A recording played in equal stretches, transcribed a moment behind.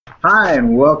Hi,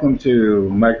 and welcome to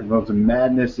Microphones and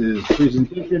Madness's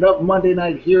presentation of Monday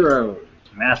Night Heroes,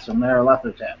 Master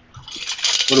Marilethotep.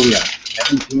 What are we on?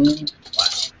 17?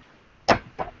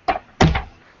 Wow.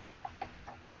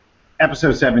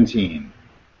 Episode 17.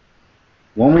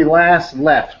 When we last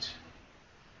left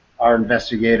our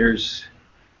investigators,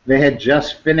 they had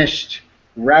just finished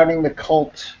routing the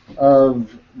cult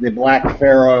of the Black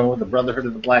Pharaoh, the Brotherhood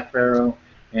of the Black Pharaoh,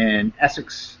 in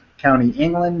Essex County,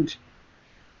 England.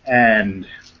 And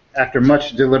after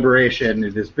much deliberation,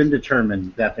 it has been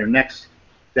determined that their next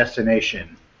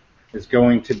destination is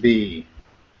going to be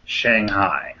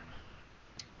Shanghai,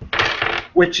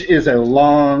 which is a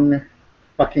long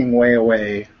fucking way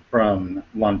away from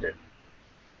London.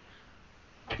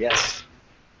 Yes.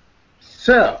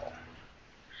 So,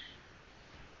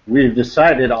 we've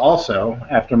decided also,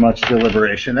 after much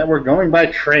deliberation, that we're going by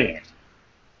train.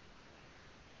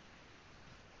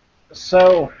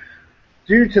 So,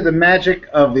 due to the magic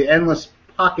of the endless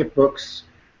pocketbooks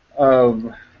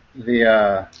of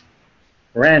the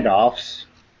Randolphs,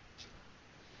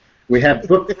 we have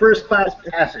booked first-class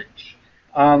passage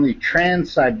on the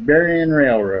Trans-Siberian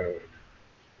Railroad,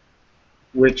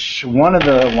 which one of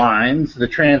the lines, the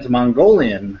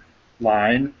Trans-Mongolian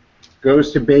line,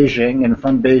 goes to Beijing, and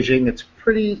from Beijing it's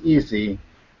pretty easy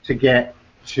to get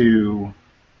to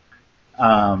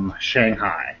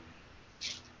Shanghai.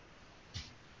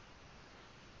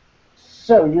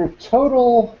 So your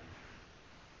total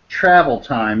travel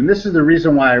time, and this is the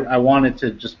reason why I wanted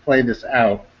to just play this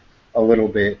out a little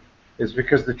bit, is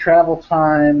because the travel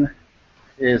time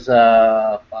is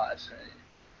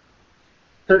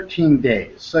 13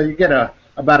 days. So you get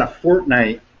about a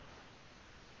fortnight.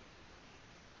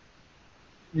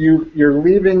 You're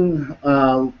leaving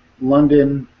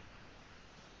London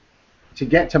to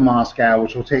get to Moscow,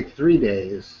 which will take 3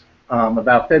 days,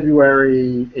 about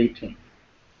February 18th.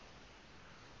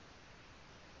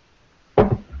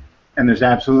 And there's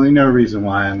absolutely no reason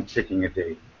why I'm picking a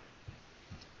date.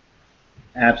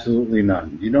 Absolutely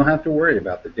none. You don't have to worry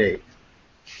about the date.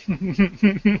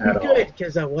 At all. Good,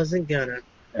 because I wasn't gonna.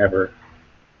 Ever.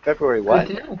 February what?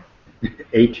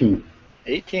 18th.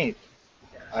 18th.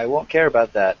 I won't care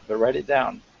about that, but write it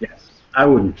down. Yes. I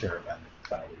wouldn't care about it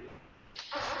if I were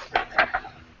you.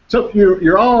 So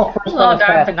you're all first Well,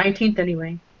 class darn the 19th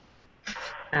anyway.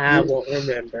 I won't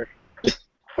remember.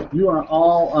 You are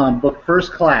all booked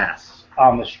first class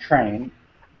on this train,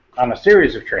 on a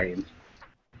series of trains,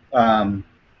 and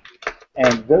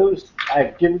those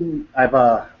I've put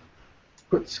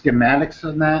schematics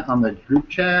on that on the group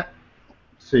chat,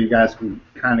 so you guys can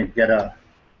kind of get a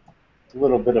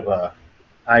little bit of a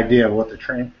idea of what the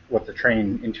train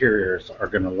interiors are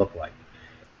going to look like.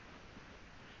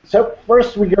 So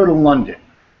first we go to London,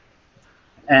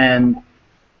 and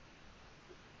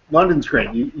London's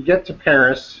great. You get to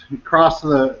Paris, you cross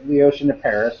the ocean to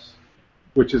Paris,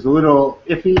 which is a little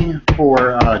iffy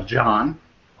for John.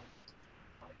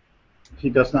 He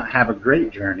does not have a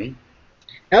great journey.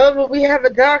 However, we have a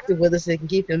doctor with us that can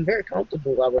keep him very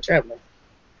comfortable while we're traveling.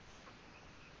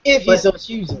 If he so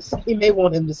chooses. He may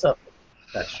want him to suffer.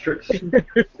 That's true.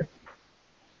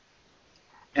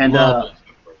 And a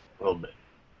little bit.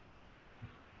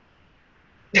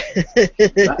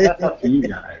 That's up to you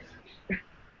guys.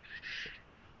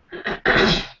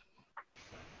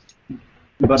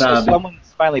 But So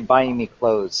someone's finally buying me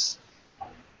clothes,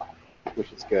 which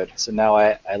is good. So now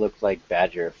I look like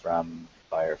Badger from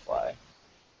Firefly.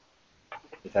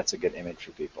 If that's a good image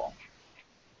for people.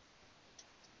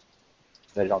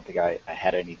 I don't think I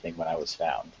had anything when I was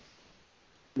found.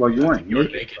 well, you weren't You were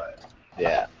naked, naked. but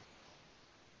Yeah.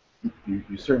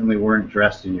 you certainly weren't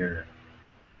dressed in your.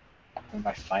 In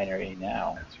my finery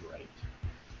now. That's right.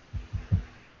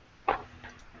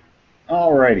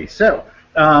 Alrighty. So,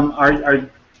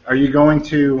 are you going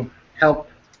to help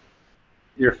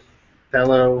your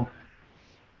fellow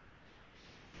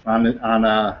on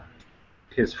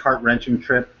his heart-wrenching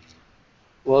trip?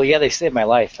 Well, yeah, they saved my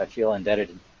life. I feel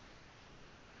indebted.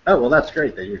 Oh, well, that's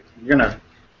great. That you're gonna.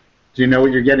 Do you know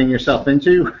what you're getting yourself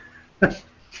into?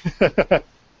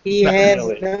 He Not has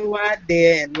really. no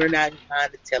idea, and we're not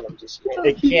trying to tell him just yet.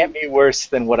 It can't be worse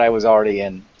than what I was already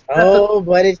in. Oh,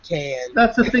 but it can.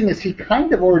 That's the thing, is he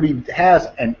kind of already has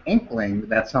an inkling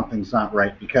that something's not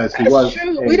right because he That's was.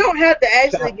 true. We don't have to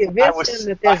actually I convince him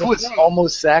that there's I was a flaw.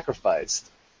 almost sacrificed.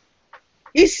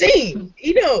 He's seen.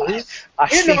 He knows. I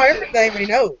He doesn't know see. everything, but he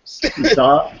knows.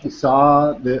 He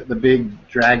saw the big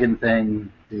dragon thing,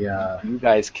 the You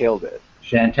guys killed it.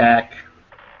 Shantak.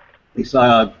 He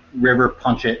saw River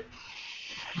punch it.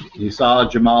 You saw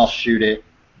Jamal shoot it.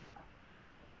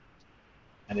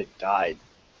 And it died.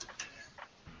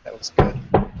 That was good.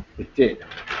 It did.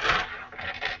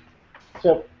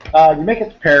 So you make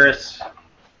it to Paris.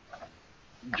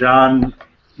 John,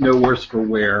 no worse for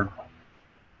wear.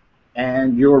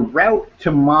 And your route to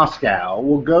Moscow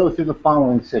will go through the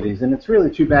following cities. And it's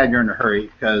really too bad you're in a hurry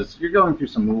because you're going through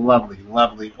some lovely,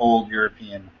 lovely old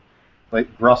European,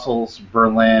 like Brussels,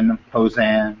 Berlin,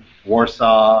 Poznań,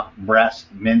 Warsaw,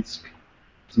 Brest, Minsk,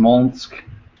 Smolensk,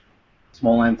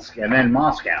 and then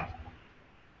Moscow.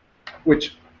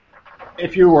 Which,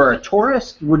 if you were a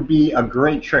tourist, would be a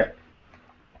great trip.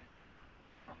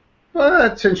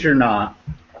 But since you're not,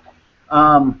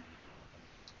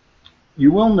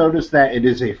 you will notice that it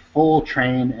is a full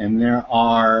train and there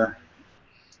are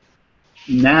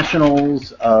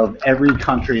nationals of every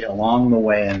country along the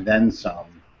way and then some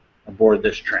aboard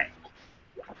this train.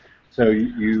 So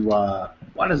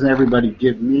why doesn't everybody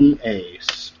give me a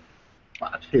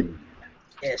spot hidden?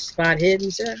 Yeah, spot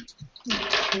hidden, sir.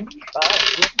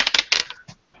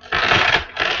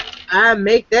 I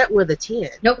make that with a 10.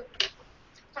 Nope.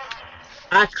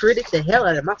 I critic the hell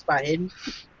out of my spot hidden.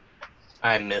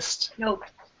 I missed. Nope.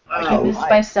 I missed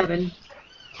by 7.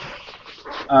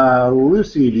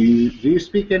 Lucy, do you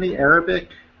speak any Arabic?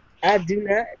 I do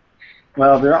not.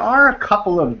 Well, there are a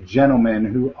couple of gentlemen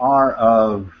who are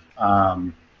of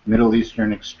Middle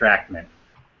Eastern extraction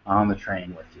on the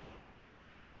train with you.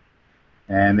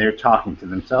 And they're talking to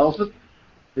themselves, but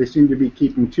they seem to be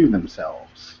keeping to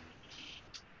themselves.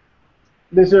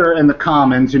 These are in the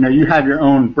commons, you have your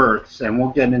own berths, and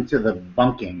we'll get into the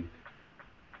bunking,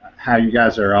 how you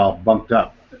guys are all bunked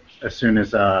up as soon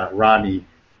as Rodney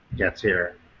gets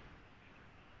here,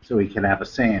 so he can have a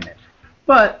say in it.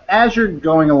 But as you're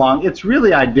going along, it's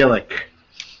really idyllic.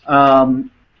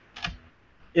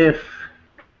 If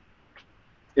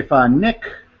Nick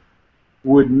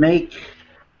would make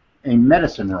a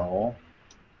medicine roll,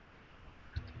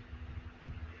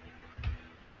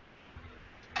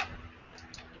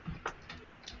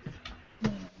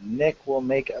 Nick will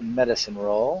make a medicine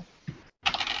roll.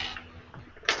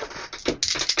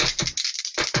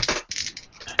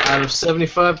 Out of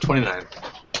 75, 29.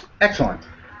 excellent.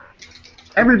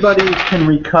 Everybody can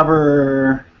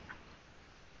recover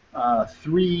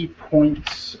 3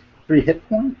 hit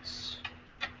points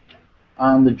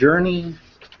on the journey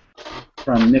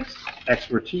from Nick's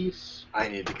expertise. I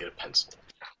need to get a pencil.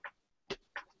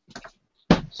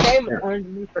 Shame Here.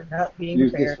 on me for not being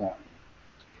Use fair. this one.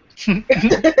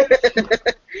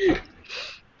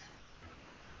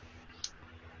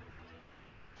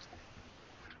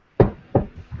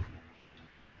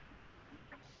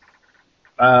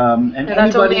 And So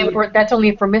that's anybody, only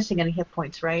if we're missing any hit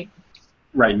points, right?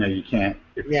 right? No, you can't.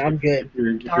 Yeah, I'm good.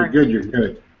 If you're good, you're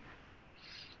good.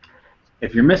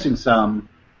 If you're missing some,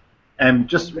 and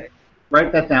just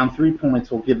write that down. 3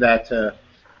 points. We'll give that to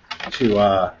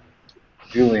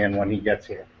Julian when he gets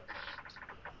here.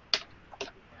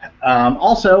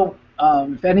 Also,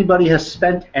 if anybody has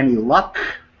spent any luck,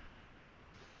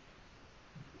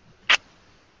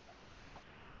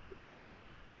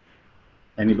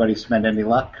 anybody spend any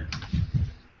luck?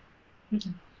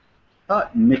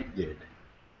 Nick did.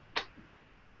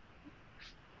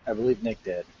 I believe Nick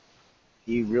did.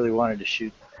 He really wanted to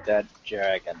shoot that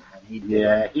dragon, and he did.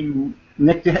 Yeah,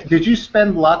 Nick, did you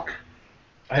spend luck?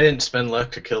 I didn't spend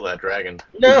luck to kill that dragon.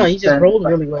 No, he just rolled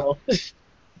really well.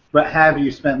 But have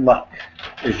you spent luck?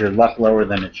 Is your luck lower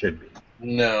than it should be?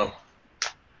 No.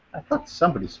 I thought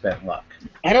somebody spent luck.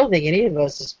 I don't think any of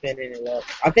us has spent any luck.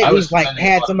 I think I we've was spending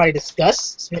had luck. somebody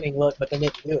discuss spending luck, but they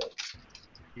didn't do it.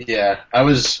 Yeah, I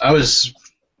was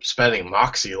spending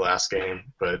Moxie last game,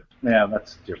 but Yeah,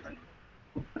 that's different.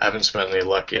 I haven't spent any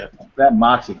luck yet. That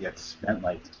Moxie gets spent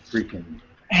like freaking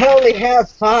I only have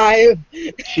 5.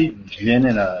 cheap gin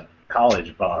in a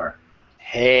college bar.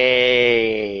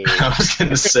 Hey! I was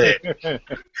gonna say,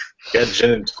 got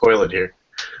gin in the toilet here.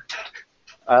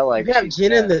 I like. You have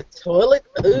gin in the toilet?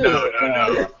 Ooh.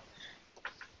 No.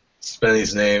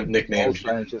 Spenny's Old nickname.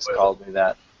 friend just called me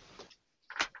that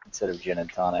instead of gin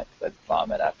and tonic. I'd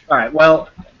vomit after. All right, well,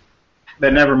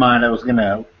 then never mind. I was going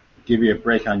to give you a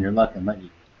break on your luck and let you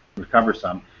recover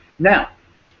some. Now,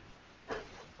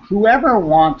 whoever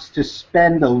wants to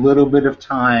spend a little bit of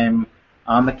time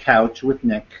on the couch with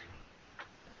Nick,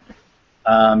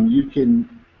 you can,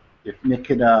 if Nick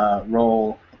could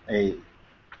roll a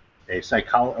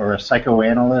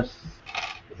psychoanalyst.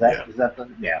 Is that the,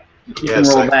 yeah. If you Yeah, can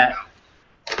roll that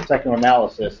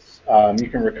psychoanalysis, you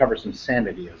can recover some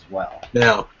sanity as well.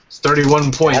 Now, it's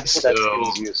 31 points, That's what so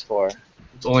that's used for.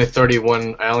 it's only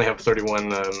 31. I only have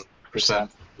 31%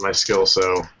 of my skill,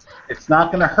 so It's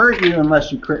not going to hurt you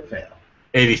unless you crit fail.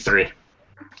 83.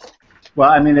 Well,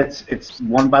 I mean, it's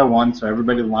one by one, so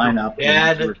everybody line up.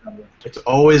 Dad. It's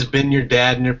always been your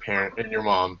dad and your parent and your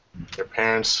mom. Your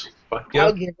parents fucked you I'll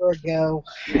up. give her a go.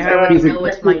 I already know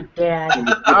it's my dad.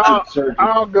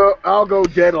 I'll go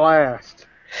dead last.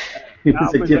 He's I'll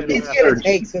a be gifted He's gonna surgeon,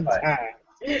 take some but time.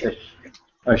 it's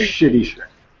a shitty shrink.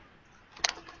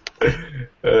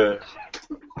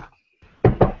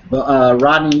 Well,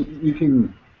 Rodney, you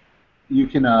can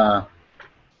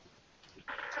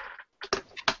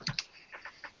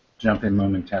jump in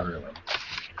momentarily.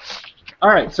 All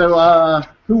right, so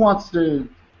who wants to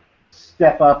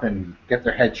step up and get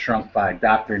their head shrunk by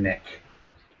Dr. Nick?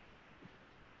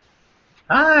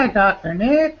 Hi, Dr.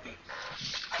 Nick.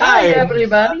 Hi,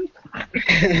 everybody.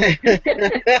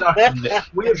 Dr. Nick,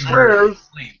 we have heard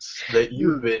complaints that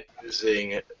you've been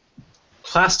using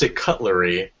plastic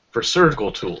cutlery for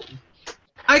surgical tools.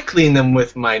 I clean them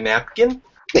with my napkin.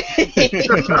 Oh.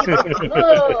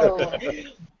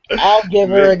 I'll give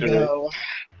her a Victory. go.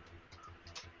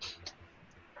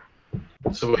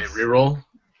 So wait, reroll?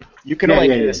 You can Yeah, only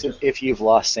yeah, do yeah, this just- if you've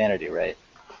lost sanity, right?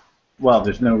 Well,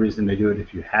 there's no reason to do it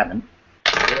if you haven't.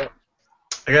 I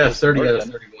got a 30 out of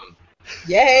 31.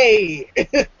 Yay!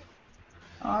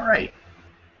 All right.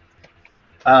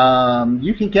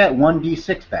 You can get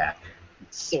 1d6 back,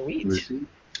 Sweet. Lucy.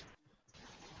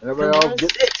 Everybody else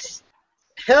get 6.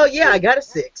 Hell yeah, I got a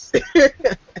 6.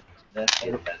 That's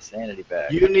get that sanity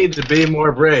back. You need to be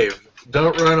more brave.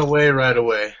 Don't run away right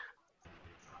away.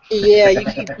 Yeah, you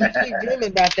keep dreaming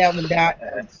about that one, Doc.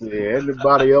 Let's see.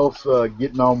 Anybody else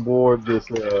getting on board this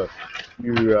new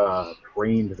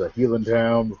train to the healing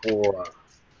town before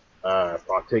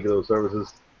partake of those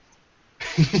services?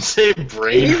 You say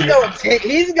brain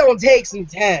He's gonna take some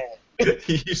time.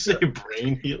 You say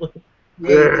brain healing?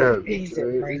 Yeah. He's a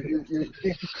brain. Just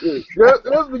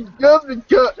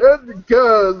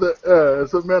because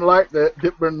some men like that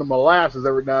dip into molasses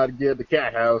every now and again at the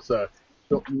cat house.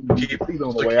 Don't Keep, see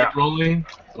on so the way keep out. rolling?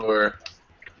 Or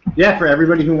Yeah, for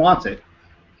everybody who wants it.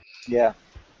 Yeah.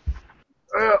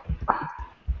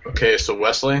 okay, so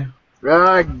Wesley?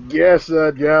 I guess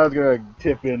John's gonna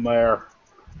tip in there.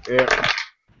 Yeah.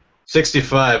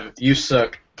 65. You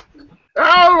suck.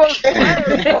 Oh,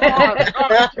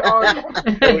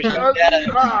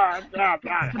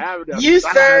 You,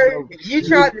 sir, you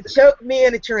tried to choke me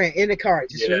in the car.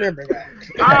 Just Yeah. remember that.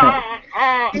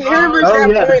 He I remembers Oh, that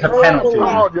yeah, point that's a penalty.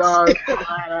 all apologize for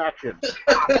that action.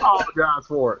 I apologize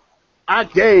for it. I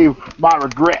gave my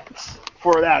regrets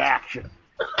for that action.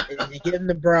 along. You get him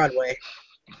to Broadway.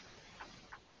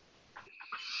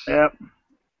 Yep.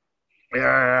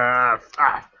 Yeah,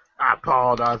 I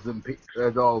apologize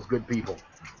to all those good people.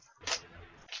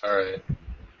 Alright.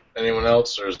 Anyone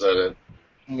else, or is that it?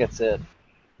 I think that's it.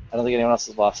 I don't think anyone else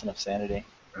has lost enough sanity.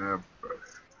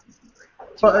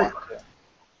 But,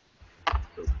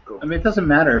 I mean, it doesn't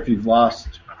matter if you've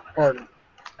lost Or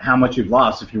how much you've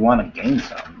lost if you want to gain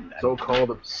some. So-called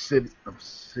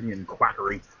obsidian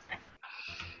quackery.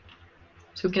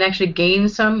 So we can actually gain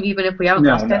some even if we haven't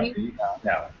No, lost no, any?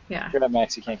 no. Yeah. If you're at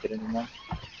max, you can't get any more.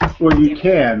 Well, you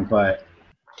can, but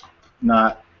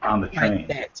not on the like train.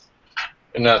 that.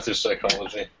 And not through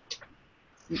psychology.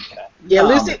 Yeah, Um,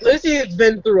 Lucy has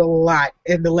been through a lot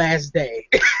in the last day.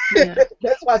 Yeah.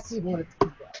 That's why she wanted to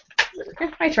do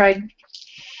that. I tried.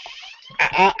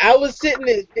 I was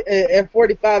sitting at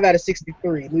 45 out of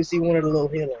 63. Lucy wanted a little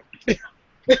healing.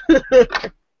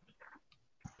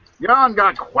 John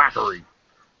got quackery.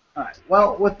 All right.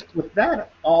 Well, with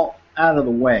that all out of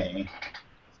the way,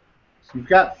 you've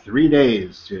got 3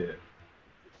 days to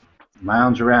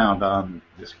lounge around on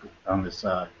this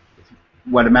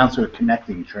what amounts to a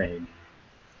connecting train.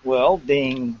 Well,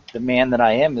 being the man that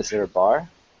I am, is there a bar?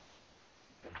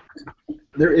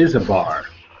 There is a bar.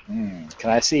 Can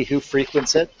I see who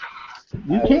frequents it?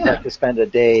 You I would can. like to spend a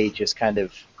day just kind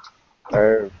of,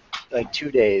 or like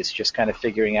 2 days, just kind of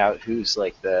figuring out who's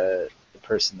like the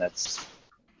person that's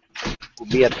will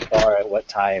be at the bar at what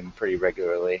time pretty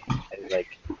regularly, and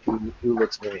like who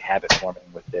looks very habit forming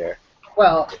with their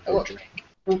Well, drink.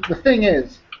 the thing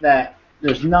is that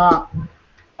there's not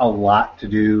a lot to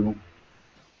do.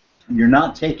 You're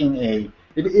not taking it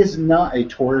is not a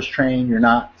tourist train. You're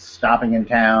not stopping in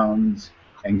towns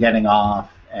and getting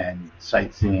off and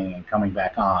sightseeing and coming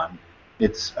back on.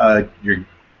 It's you're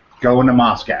going to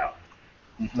Moscow.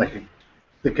 It's like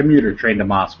the commuter train to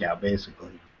Moscow, basically.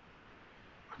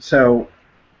 So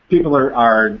people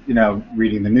are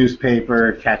reading the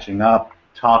newspaper, catching up,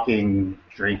 talking,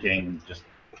 drinking. Just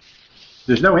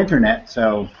there's no internet,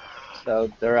 so So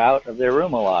they're out of their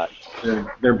room a lot.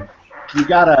 you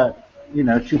got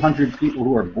 200 people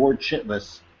who are bored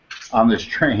shitless on this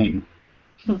train.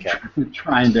 Okay.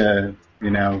 trying to,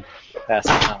 Pass the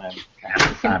time.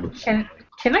 pass the time.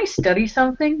 Can I study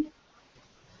something?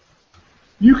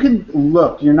 You can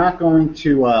look. You're not going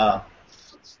to. I'll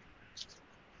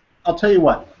tell you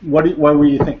what. What were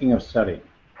you thinking of studying?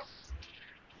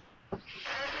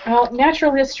 Well,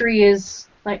 natural history is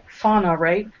like fauna,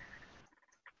 right?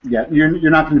 Yeah, you're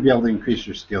not going to be able to increase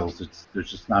your skills.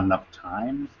 There's just not enough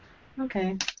time.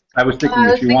 Okay. I was thinking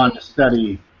if you want to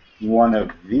study one of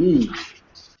these,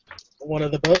 One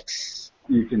of the books.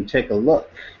 you can take a look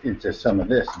into some of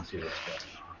this and see what's going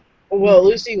Well,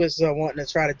 Lucy was wanting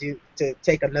to try to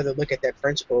take another look at that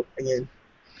French book again.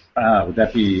 on. Would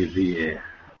that be the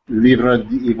Livre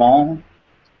d'Yvon?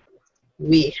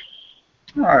 Oui.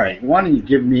 All right. Why don't you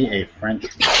give me a French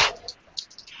roll?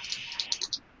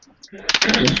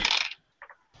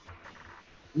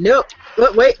 Nope.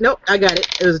 Wait, nope. I got it.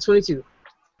 It was a 22.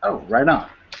 Oh, right on.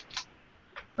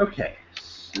 Okay,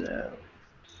 so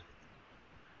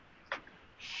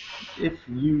if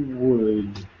you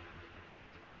would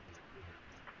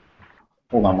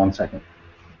hold on one second.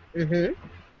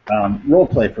 Mm-hmm. Role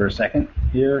play for a second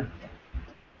here.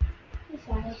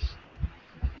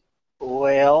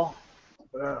 Well,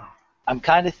 Uh, I'm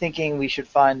kind of thinking we should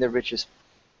find the richest.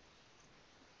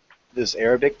 Those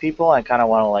Arabic people. I kind of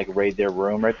want to like raid their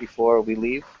room right before we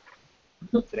leave.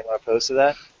 Is anyone opposed to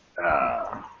that?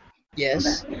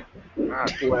 Yes.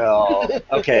 Well,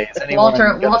 okay. Is anyone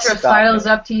Walter gonna stop sidles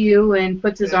me? up to you and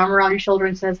puts his arm around your shoulder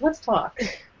and says, "Let's talk."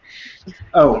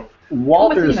 Oh, Come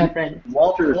Walter's with me, my friend. not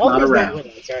Walter's not around. with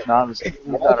us, right? No, he's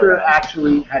not Walter around.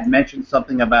 actually had mentioned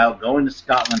something about going to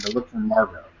Scotland to look for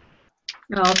Margot,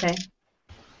 Oh, okay.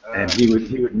 and he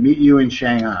would meet you in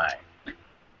Shanghai.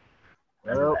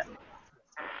 well,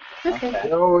 Okay.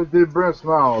 it always did bring a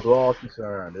smile to all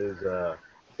concerned. It is a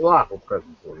delightful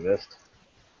present for the guest.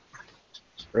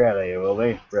 Really, it will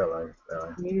be. Really.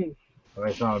 I mean,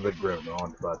 it's not a bit grim,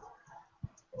 on, but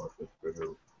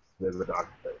it's a dark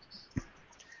place.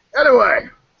 Anyway,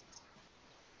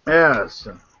 yes.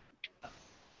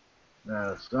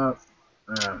 Yes. Yes.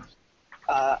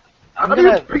 I'm How do you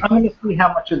gonna. I'm going to see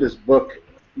how much of this book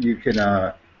you can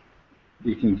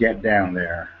get down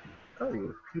there. How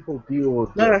do people deal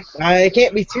with No, this? it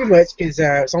can't be too much because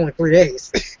it's only 3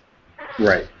 days.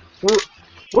 Right.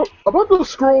 Well, about those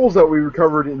scrolls that we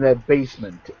recovered in that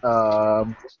basement,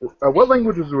 what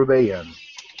languages were they in?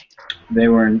 They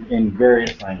were in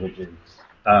various languages,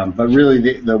 but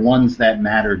really the ones that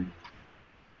mattered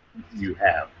you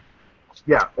have.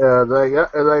 Yeah,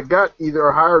 they got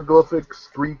either hieroglyphics,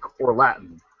 Greek, or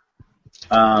Latin.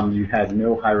 You had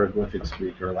no hieroglyphics,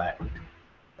 Greek, or Latin.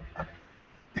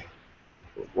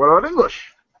 What about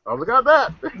English? I got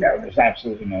that. No, there's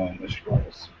absolutely no English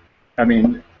scrolls. I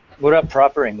mean, What about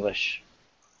proper English?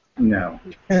 no.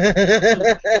 No,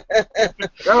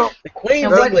 The Queen's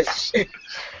And what- English.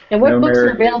 And what No books are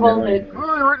American, available? no English.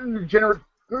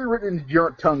 really written in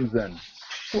degenerate tongues then.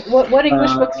 What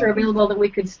English books are available that we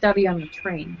could study on the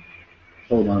train?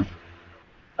 Hold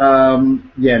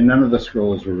on. Yeah, none of the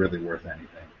scrolls were really worth anything.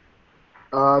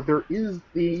 There is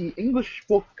the English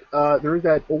book. There is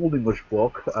that old English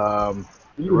book.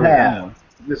 You have.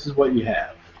 This is what you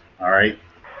have. All right.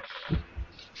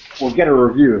 We'll get a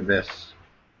review of this.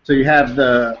 So you have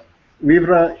the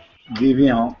Livre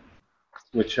d'Yvon,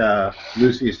 which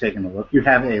Lucy is taking a look. You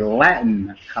have a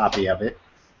Latin copy of it.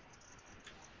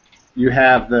 You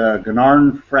have the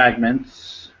Gnarn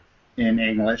Fragments in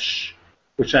English,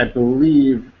 which I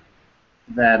believe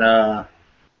that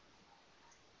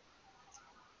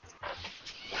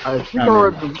I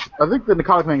think the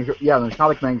Necrotic manuscript. Yeah, the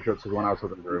Necrotic manuscript is the one I was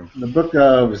looking through. the Book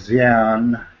of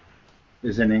Xian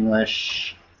is in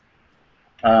English.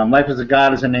 Life as a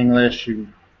God is in English.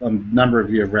 A number of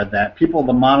you have read that. People of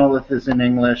the Monolith is in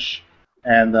English,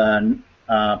 and the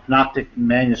Panoptic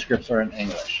manuscripts are in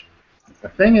English. The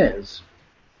thing is,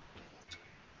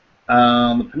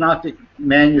 the Panoptic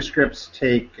manuscripts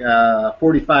take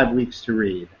 45 weeks to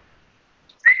read.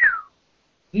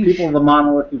 People of the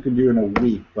Monolith you can do in a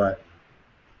week, but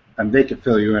they could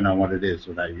fill you in on what it is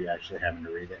without you actually having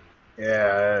to read it.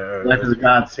 Yeah. Life as a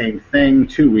God, same thing,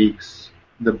 2 weeks.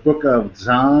 The Book of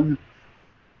Zan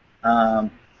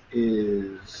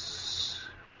is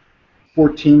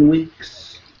 14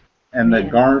 weeks, and the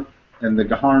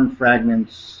Gaharn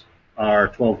Fragments are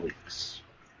 12 weeks.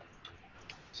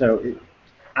 So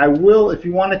I will, if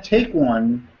you want to take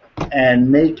one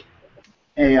and make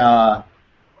an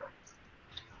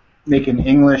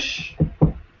English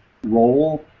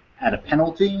roll at a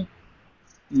penalty,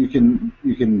 you can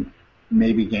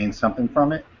maybe gain something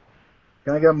from it.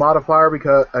 Can I get a modifier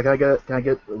because can I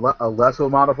get a less of a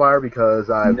modifier because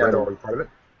I've read No. already part of it?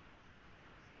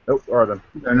 Nope, Arden.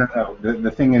 No.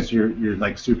 The thing is, you're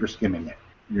like super skimming it.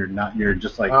 You're not. You're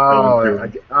just like Oh,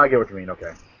 going through. I get what you mean.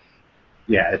 Okay.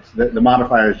 Yeah, it's the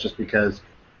modifier is just because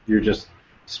you're just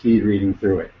speed reading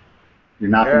through it. You're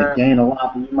not going to gain a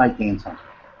lot, but you might gain something.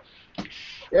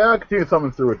 Yeah, I'll continue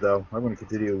thumbing through it though. I'm going to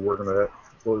continue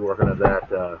slowly working at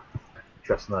that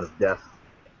chestnut of death.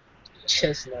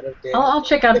 Chestnut of death. I'll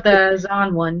check out the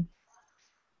Zon one.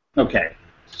 Okay,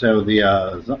 so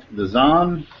the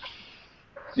Zon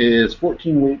is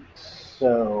 14 weeks,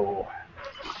 so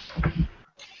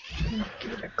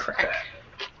Crap.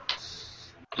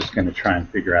 just going to try and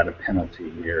figure out a penalty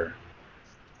here.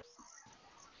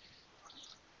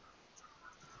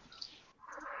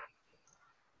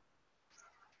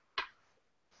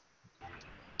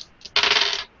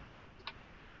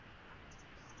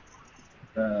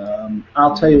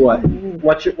 I'll tell you what.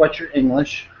 What's your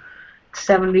English?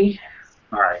 70.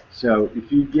 All right. So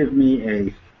if you give me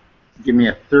a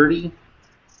 30%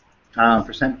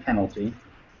 penalty.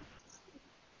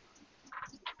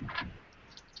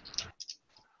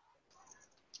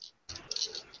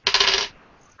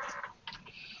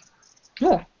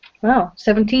 Oh, wow.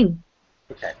 17.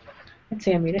 Okay. I'd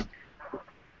say I made it.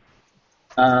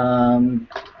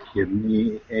 Give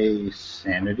me a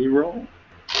sanity roll.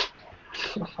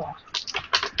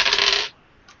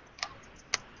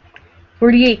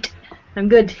 48. I'm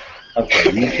good.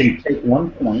 Okay. You can take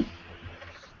 1 point.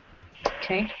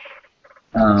 Okay.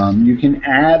 You can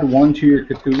add 1 to your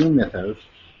Cthulhu Mythos.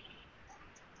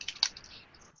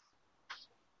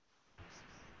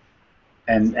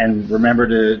 And remember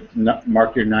to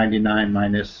mark your 99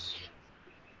 minus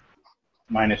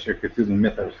your Cthulhu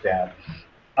Mythos down.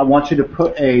 I want you to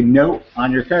put a note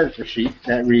on your character sheet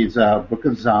that reads Book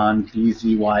of Zon,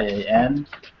 Bzyan.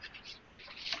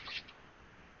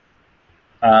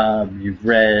 You've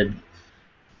read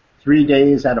 3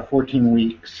 days out of 14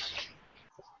 weeks,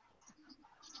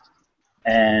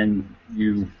 and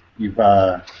you've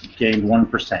gained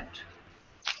 1%.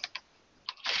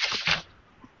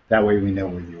 That way we know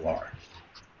where you are.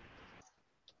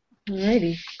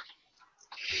 Alrighty.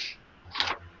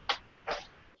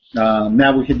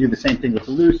 Now we can do the same thing with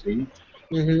Lucy.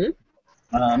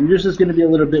 Mm-hmm. Yours is going to be a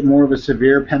little bit more of a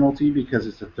severe penalty because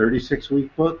it's a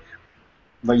 36-week book.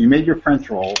 But you made your French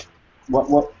roll.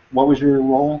 What was your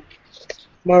roll?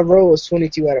 My roll was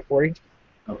 22 out of 40.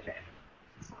 Okay.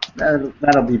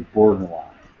 That'll be borderline.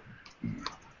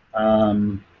 Tell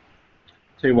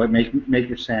you what, make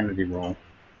your sanity roll.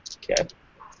 Okay.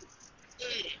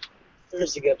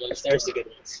 There's the good ones.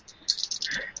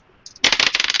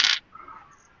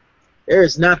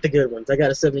 There's not the good ones. I got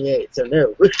a 78, so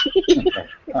no.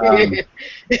 Okay.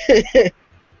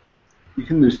 You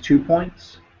can lose 2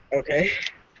 points. Okay.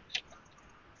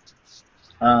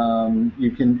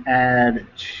 You can add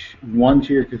 1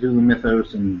 to your Cthulhu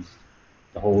Mythos and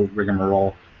the whole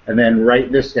rigmarole, and then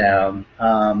write this down.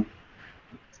 Oh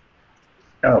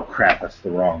crap, that's the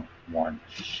wrong one.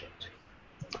 Shit.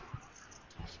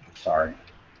 Sorry.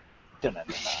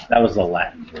 That was the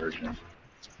Latin version.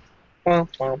 I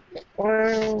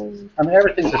mean,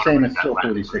 everything's the same. It's still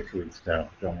 36 weeks, so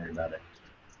don't worry about it.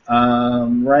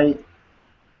 Right.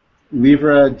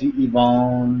 Livre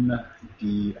d'Yvonne,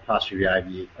 d'Ivon.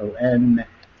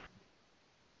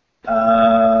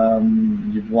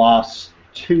 You've lost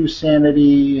 2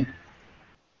 sanity,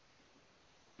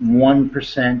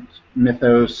 1%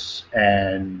 mythos,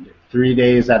 and 3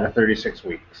 days out of 36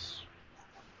 weeks.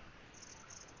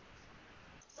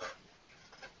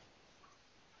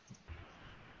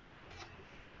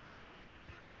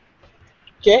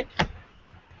 Okay.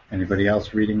 Anybody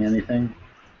else reading anything?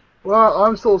 Well,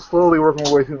 I'm still slowly working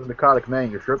my way through the narcotic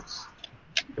manuscripts.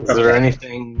 Is there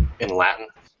anything in Latin?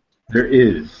 There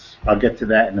is. I'll get to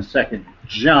that in a second.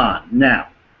 John, now,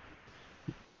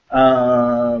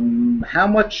 how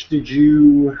much did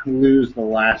you lose the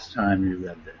last time you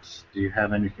read this? Do you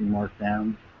have anything marked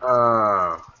down?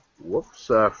 Whoops.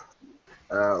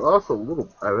 Lost a little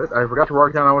of it. I forgot to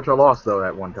mark down how much I lost though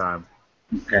at one time.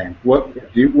 Okay. What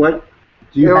do you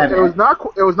have? It was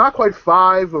not quite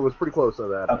 5, but it was pretty close to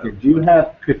that. Okay. Do you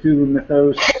have Cthulhu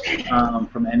Mythos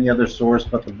from any other source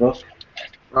but the book?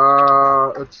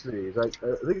 Let's see. I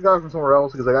think I got it from somewhere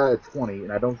else because I got it at 20,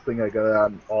 and I don't think I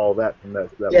got all that from that.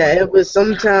 Yeah, it was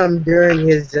sometime during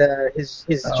his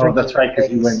Oh, that's right,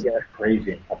 because you went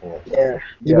crazy a couple of times. Yeah,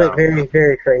 you went very,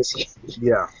 very crazy.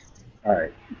 Yeah. All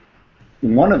right.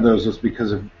 One of those was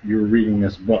because of you were reading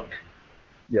this book.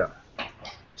 Yeah.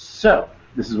 So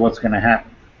this is what's going to happen.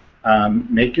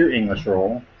 Make your English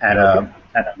roll at a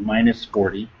minus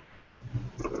 40.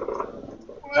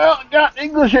 Well, got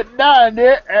English at 9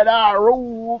 there, and I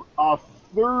rolled a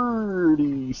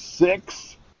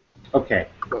 36. Okay.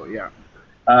 Oh, yeah.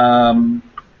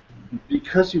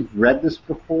 Because you've read this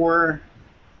before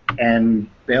and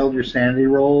failed your sanity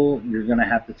roll, you're going to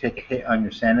have to take a hit on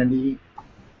your sanity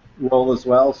roll as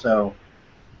well. So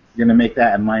you're going to make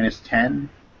that a -10.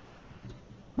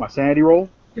 My sanity roll?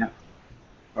 Yeah.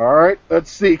 All right,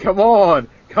 let's see. Come on.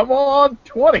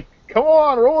 20. Come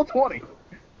on, roll a 20.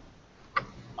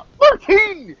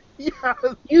 13! Yes!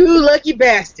 You lucky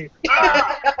bastard.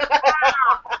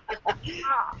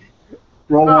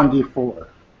 Roll 1d4.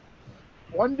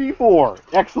 1d4.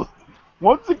 Excellent.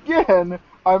 Once again,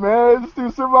 I managed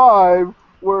to survive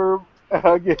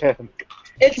again.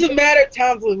 It's a matter of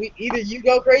times when either you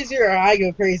go crazy or I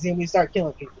go crazy and we start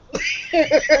killing people.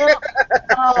 That's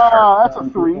a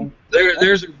 3.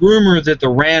 There's a rumor that the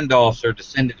Randolphs are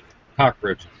descended from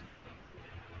cockroaches.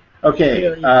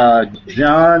 Okay,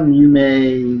 John, you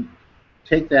may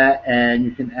take that and you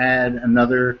can add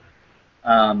another,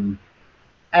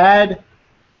 add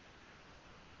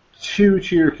 2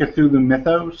 to your Cthulhu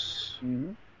Mythos,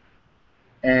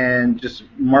 and just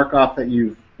mark off that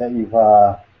you've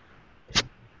I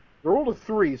rolled a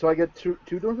 3, so I get two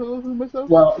Cthulhu Mythos?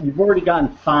 well, you've already gotten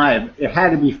 5. It had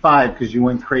to be 5 because you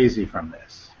went crazy from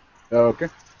this. Okay.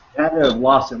 You had to have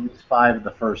lost at least 5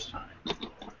 the first time.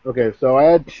 Okay, so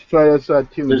I just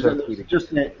had 2 There's instead a, of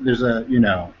 3. there's a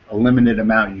a limited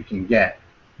amount you can get.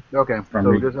 Okay, from so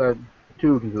we reading. just had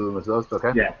 2 Cthulhu Mythos,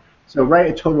 okay? Yeah. So write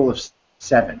a total of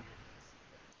 7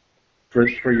 for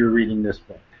your reading this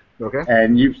book. Okay.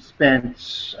 And you've spent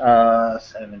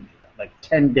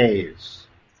 10 days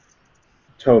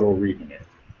total reading it.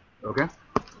 Okay.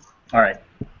 All right.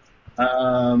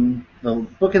 The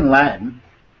book in Latin.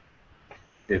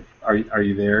 Are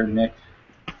you there, Nick?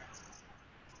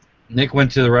 Nick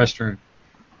went to the restroom.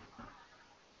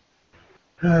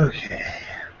 Okay.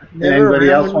 Never Anybody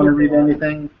around else want to when read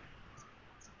anything?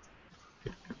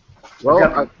 Well, We've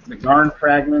got the Garn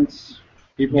fragments.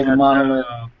 People of the Monolith.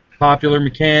 Popular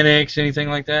mechanics, anything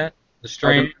like that? The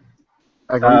strain?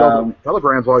 I can read all the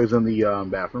telegrams while he's in the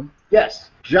bathroom. Yes,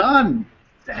 John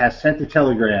has sent a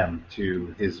telegram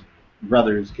to his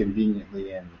brothers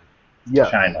conveniently in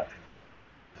Yes. China.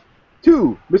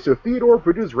 2, Mr. Theodore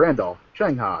Bridges Randolph,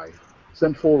 Shanghai.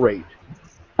 Send full rate.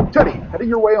 Teddy, heading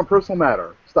your way on personal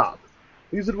matter. Stop.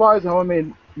 Please advise how I may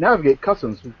navigate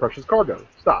customs with precious cargo.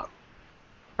 Stop.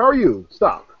 How are you?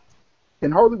 Stop.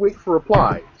 Can hardly wait for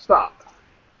reply. Stop.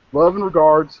 Love and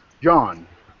regards, John.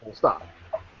 Full stop.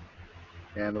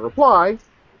 And the reply,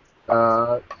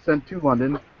 sent to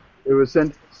London. It was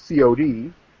sent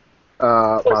COD,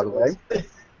 by the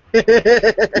way.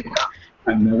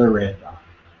 Another Randolph.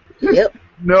 Yep.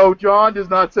 No, John does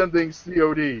not send things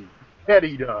COD.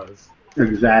 Teddy does.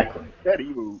 Exactly. Teddy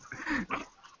move.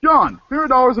 John,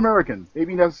 $100 American. May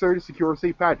be necessary to secure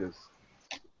safe passage.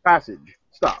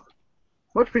 Stop.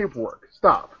 Much paperwork.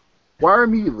 Stop. Wire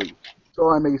immediately, so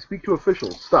I may speak to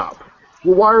officials. Stop.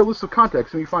 Will wire a list of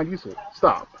contacts may find useful.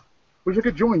 Stop. Wish I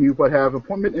could join you, but have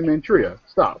appointment in Manchuria.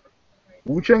 Stop.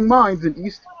 Wuchang Mines in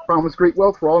East promise great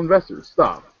wealth for all investors.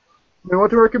 Stop. May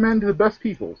want to recommend to the best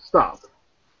people. Stop.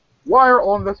 Wire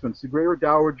all investments to Great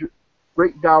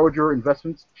Dowager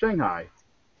Investments, Shanghai.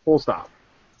 Full stop.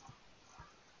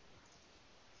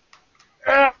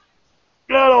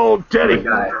 Good old Teddy.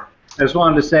 I just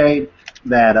wanted to say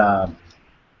that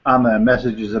on the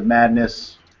Messages of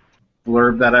Madness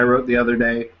blurb that I wrote the other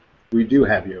day, we do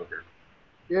have yogurt.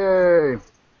 Yay.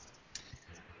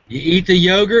 You eat the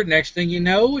yogurt, next thing you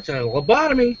know, it's a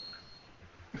lobotomy.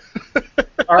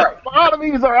 All right.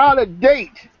 Lobotomies are out of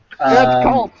date. That's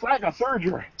called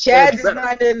psychosurgery. Chad's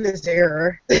not in this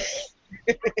era.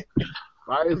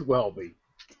 Might as well be.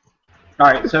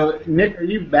 All right. So, Nick, are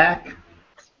you back?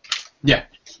 Yeah.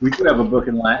 We do have a book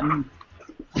in Latin.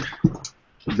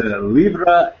 The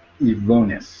Libra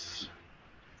Ivonis.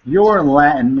 Your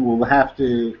Latin will have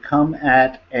to come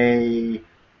at a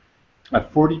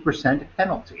 40%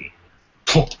 penalty.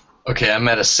 Okay, I'm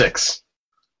at a 6.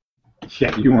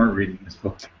 Yeah, you weren't reading this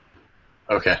book.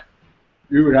 Okay.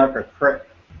 You would have to crit.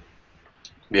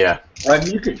 Yeah. Well, I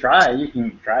mean, you could try. You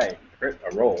can try and crit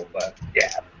a roll, but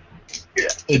yeah.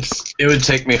 It would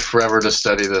take me forever to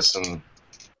study this, and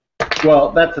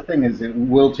Well, that's the thing is it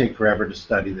will take forever to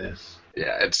study this.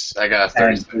 yeah, I got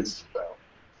 30 And minutes. So,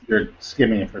 you're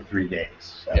skimming it for 3 days.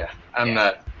 So. yeah, I'm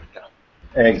not.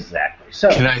 Exactly. So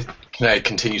Can I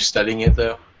continue studying it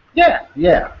though? yeah.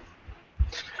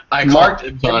 I Mark- call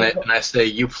dibs on it, and I say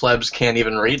you plebs can't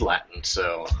even read Latin,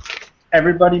 so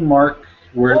Everybody mark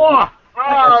where, Oh,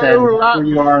 I said, where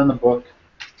you are in the book.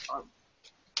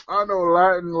 I know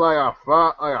Latin like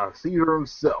a Caesar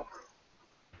himself.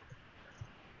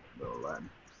 know Latin.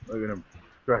 Look at him.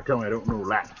 Try to tell me I don't know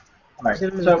Latin. All right.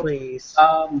 Cinnamon, So, please.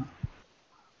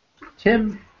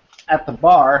 Tim, at the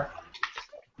bar,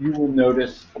 you will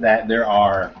notice that there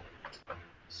are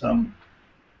some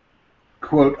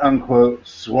quote-unquote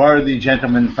swarthy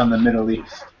gentlemen from the Middle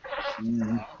East.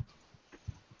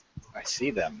 I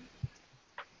see them.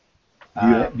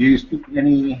 Do you speak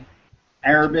any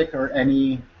Arabic or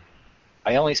any...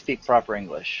 I only speak proper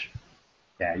English.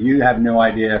 Yeah, you have no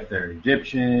idea if they're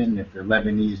Egyptian, if they're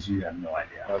Lebanese, you have no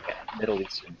idea. Okay, Middle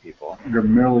Eastern people. They're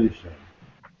Middle Eastern.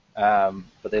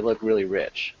 But they look really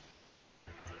rich.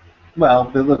 Well,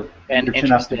 they look And rich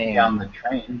enough to be interesting. on the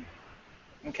train.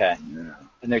 Okay. Yeah.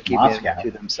 And they're keeping Moscow. it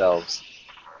to themselves.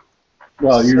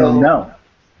 Well, you don't know.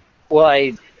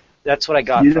 Well, that's what I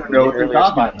got You from don't know what they're earlier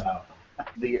talking about.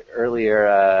 the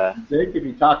earlier They could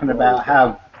be talking about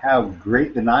how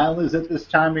great the Nile is at this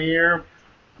time of year.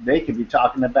 They could be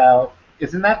talking about,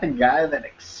 isn't that the guy that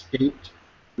escaped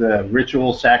the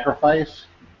ritual sacrifice?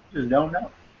 Just don't know.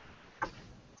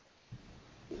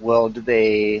 well, do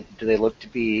they look to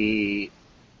be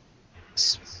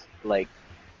like,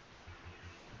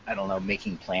 I don't know,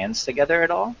 making plans together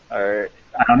at all? Or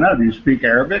I don't know. Do you speak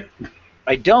Arabic?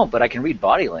 I don't, but I can read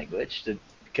body language.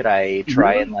 Could I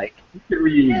try Really? and like? You could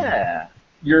read Yeah.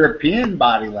 European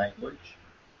body language.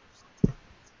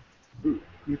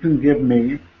 You can give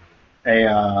me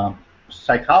a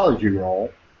psychology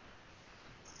roll.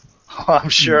 I'm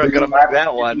sure I'm gonna make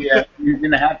that one. Yeah, you're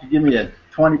gonna have to give me a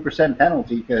 20%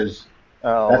 penalty because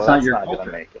Oh, That's well, not that's your not culture.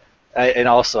 gonna make it. And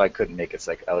also, I couldn't make it.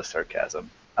 Like, I was sarcasm.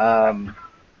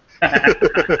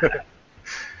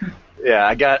 Yeah,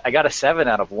 I got a 7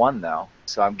 out of 1 though,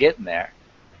 so I'm getting there.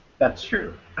 that's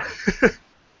true.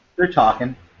 They're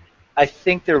talking. I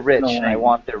think they're rich, No and I language.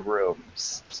 want their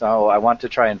rooms, so I want to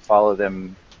try and follow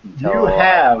them until You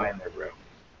have- I find their room.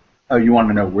 Oh, you want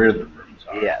to know where the rooms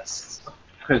are? Yes.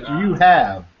 Because you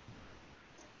have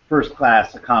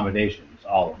first-class accommodations,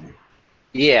 all of you.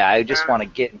 Yeah, I just want to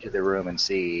get into the room and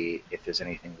see if there's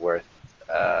anything worth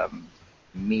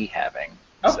me having.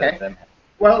 instead Okay. of them.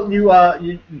 Well,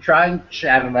 you try and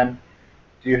chat with them.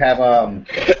 Do you have want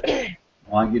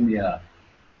to give me a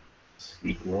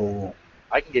sneak roll?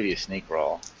 I can give you a sneak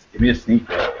roll. Give me a sneak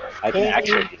roll. I can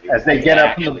actually give you As they get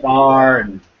up from the bar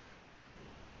and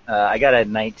I got a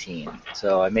 19,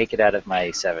 so I make it out of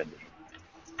my 70.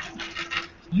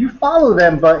 you follow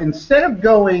them, but instead of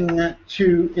going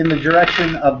in the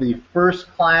direction of the first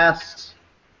class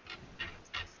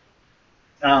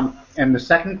and the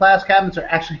second class cabins, are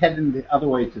actually heading the other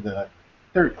way to the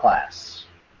third class.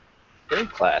 Third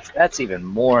class, that's even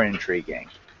more intriguing.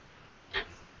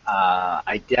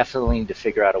 I definitely need to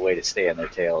figure out a way to stay on their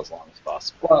tail as long as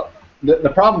possible. Well, the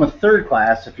problem with third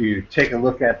class, if you take a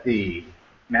look at the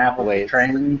map of the Wait,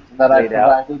 train that I laid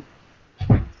out.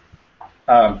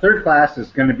 provided, third class is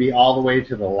going to be all the way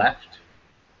to the left.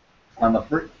 On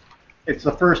the it's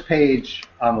the first page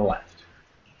on the left,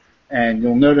 and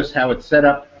you'll notice how it's set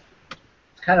up.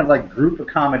 It's kind of like group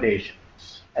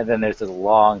accommodations. And then there's a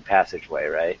long passageway,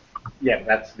 right? Yeah,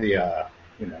 that's the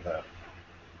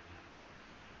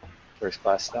First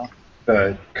class still?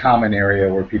 the common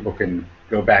area where people can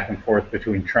go back and forth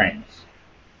between trains.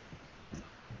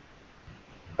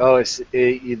 Oh, it's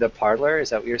the parlor? Is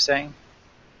that what you're saying?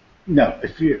 No,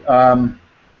 if you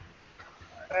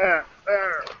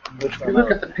if you look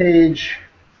at the page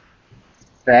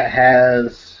that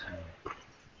has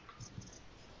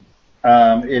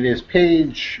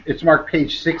it's marked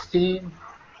page 16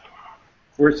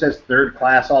 where it says third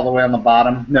class all the way on the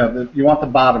bottom. No, you want the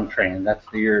bottom train. That's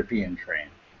the European train.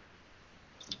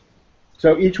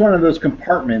 So each one of those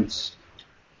compartments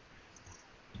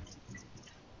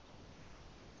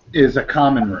is a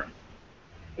common room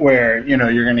where,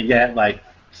 you're going to get like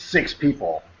 6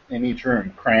 people in each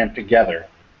room crammed together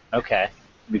Okay.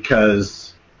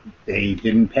 because they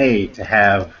didn't pay to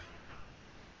have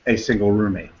a single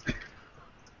roommate.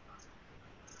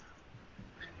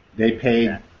 They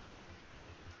paid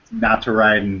not to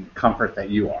ride in comfort that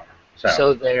you are.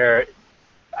 So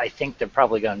I think they're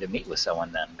probably going to meet with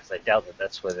someone then, because I doubt that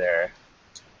that's where they're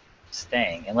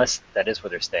staying, unless that is where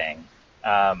they're staying.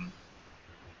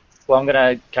 Well, I'm going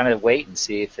to kind of wait and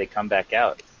see if they come back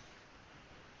out,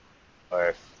 or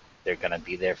if they're going to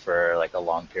be there for like a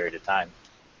long period of time.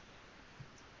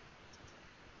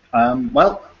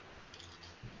 Well,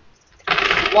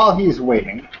 while he's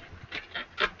waiting,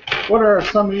 what are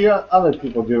some of the other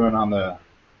people doing on the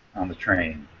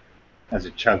train as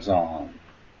it chugs on?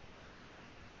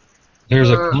 There's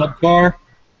a club car.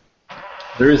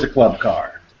 There is a club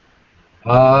car.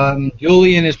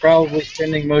 Julian is probably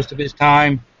spending most of his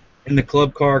time in the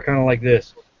club car, kind of like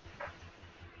this.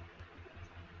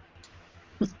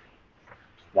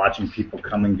 watching people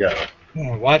come and go.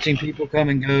 Watching people come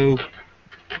and go,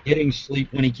 getting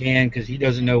sleep when he can, because he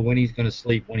doesn't know when he's going to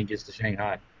sleep when he gets to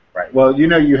Shanghai. Right. Well, you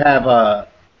have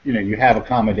you have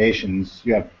accommodations.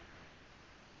 You have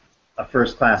a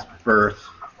first class berth.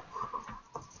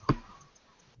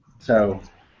 So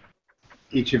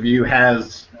each of you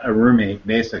has a roommate,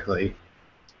 basically.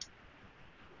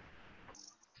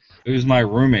 Who's my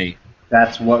roommate?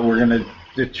 That's what we're going to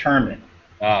determine.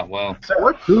 Ah, well.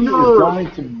 So who is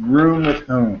going to room with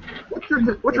whom? What's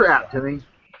your app, Timmy?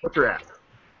 What's your app?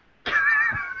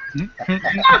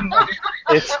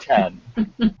 It's 10.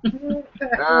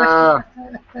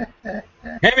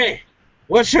 Timmy,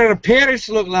 what should a Paris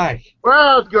look like?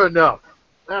 Well, that's good enough.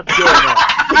 That's good enough.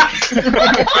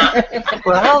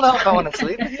 Well, I don't know if I want to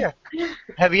sleep with you.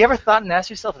 Have you ever thought and asked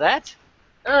yourself that?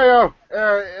 There you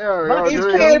go. He's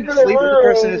paying for the Sleep with the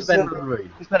person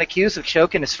rooms. who's been accused of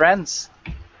choking his friends.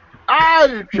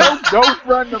 I choked no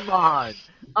friend of mine.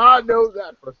 I know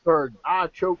that for certain. I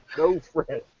choked no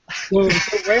friend. So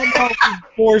Randolph is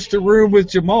forced to room with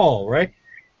Jamal, right?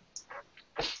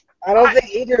 I don't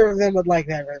think either of them would like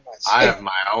that very much. I have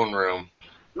my own room.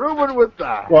 Rooming with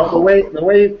that. Well, the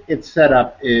way it's set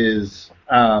up is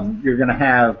you're going to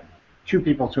have 2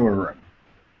 people to a room.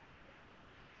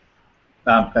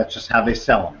 That's just how they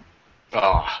sell them.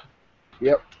 Oh,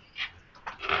 Yep.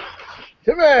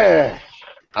 Timmy!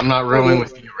 I'm not rooming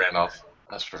with you, Randolph.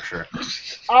 That's for sure.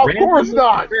 Of course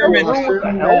not.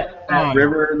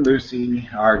 River and Lucy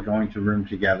are going to room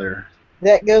together,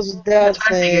 That goes without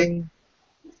saying.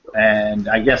 and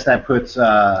I guess that puts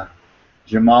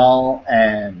Jamal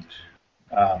and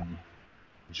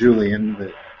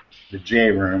Julian, the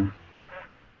J room.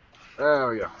 There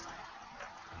we go.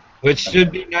 Which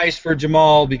should be nice for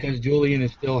Jamal because Julian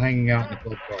is still hanging out in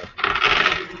the club car.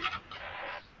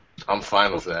 I'm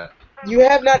fine with that. You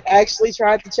have not actually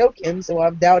tried to choke him, so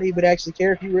I doubt he would actually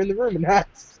care if you were in the room or not.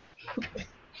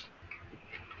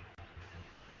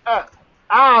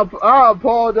 I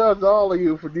apologize to all of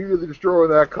you for nearly destroying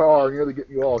that car and nearly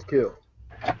getting you all killed.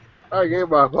 I gave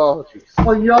my apologies.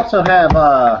 Well, you also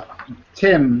have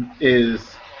Tim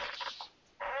is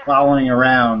following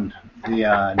around the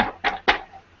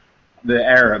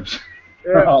Arabs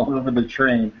all over the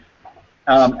train.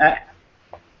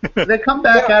 They come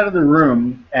back out of the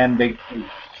room and they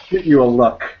give you a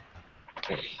look,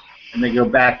 and they go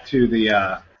back to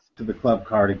the club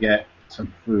car to get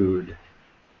some food.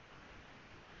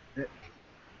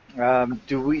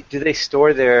 Do they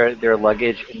store their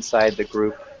luggage inside the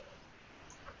group?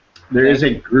 There is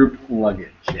a group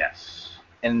luggage, yes.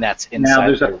 And that's inside. Now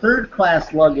there's a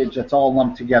third-class luggage that's all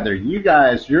lumped together. You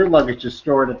guys, your luggage is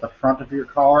stored at the front of your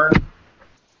car.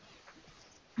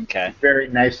 Okay. Very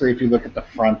nicely, if you look at the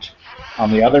front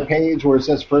on the other page where it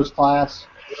says first class.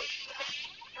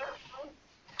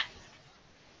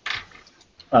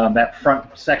 That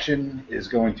front section is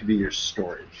going to be your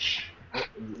storage.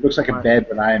 Looks like a bed,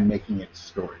 but I am making it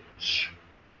storage.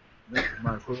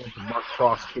 My equivalent to Mark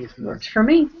Frost case. Works for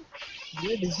me.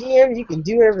 You're the GM, you can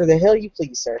do whatever the hell you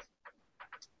please, sir.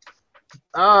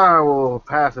 I will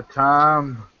pass the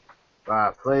time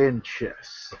by playing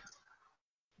chess.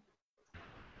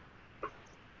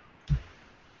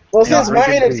 Well, since my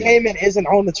drinking tea. entertainment isn't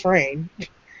on the train,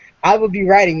 I would be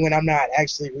writing when I'm not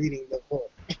actually reading the book.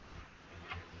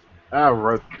 I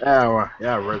wrote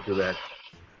through that.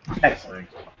 Excellent.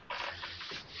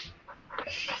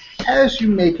 As you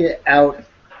make it out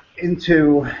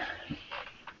into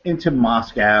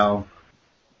Moscow,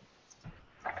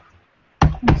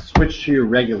 switch to your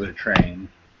regular train.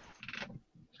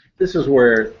 This is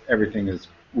where everything is,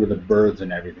 with the birds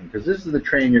and everything, because this is the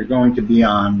train you're going to be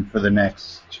on for the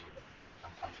next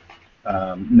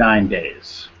 9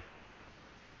 days.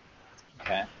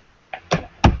 Okay.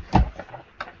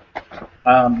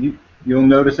 You'll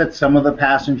notice that some of the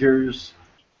passengers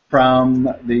from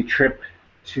the trip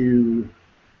to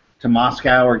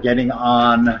Moscow are getting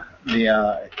on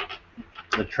the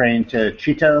train to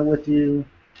Chita with you.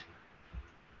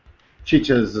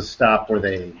 Chita is the stop where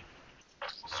they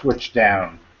switch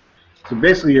down. So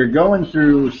basically, you're going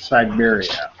through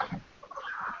Siberia.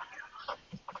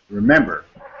 Remember,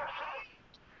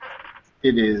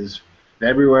 it is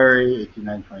February 18,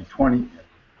 19, 20.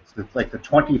 It's like the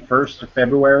 21st of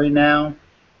February now.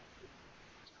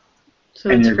 So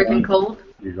And it's you're freaking going- cold.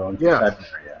 You're going to Yeah.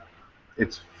 Siberia.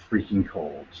 It's freaking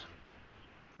cold.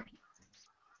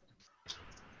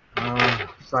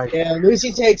 Psych. Yeah,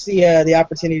 Lucy takes the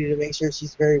opportunity to make sure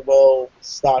she's very well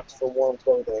stocked for warm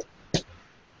clothing.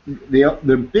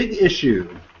 The big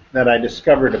issue that I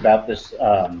discovered about this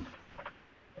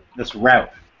this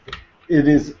route, it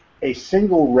is a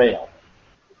single rail.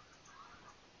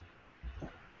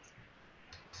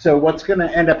 So what's going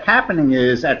to end up happening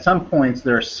is, at some points,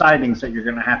 there are sidings that you're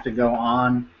going to have to go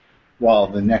on while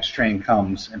the next train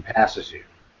comes and passes you,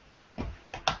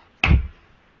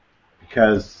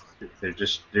 because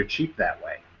they're cheap that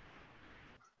way.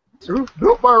 It was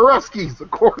built by Ruskies, of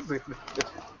course.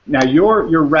 Now your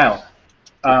route,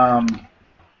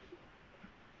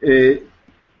 there's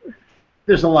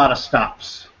a lot of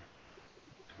stops.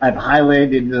 I've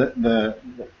highlighted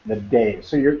the days.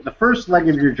 So the first leg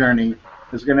of your journey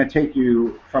is going to take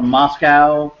you from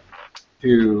Moscow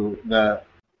to the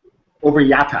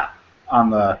Oberyata on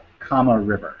the Kama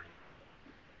River.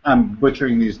 I'm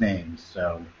butchering these names,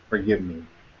 so forgive me,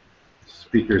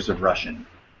 speakers of Russian.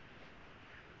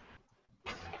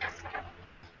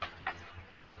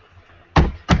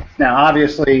 Now,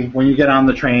 obviously, when you get on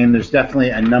the train, there's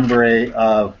definitely a number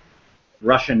of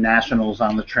Russian nationals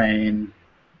on the train.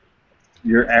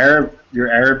 Your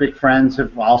Arabic friends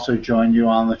have also joined you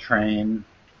on the train.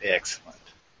 Excellent.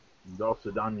 До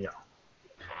свидания.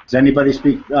 Does anybody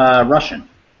speak Russian?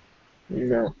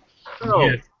 No. Oh,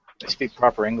 Yeah. They speak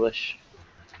proper English.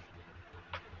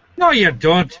 No, you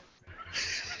don't.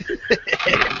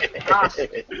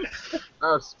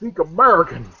 I speak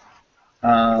American.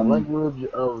 Um, Language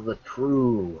of the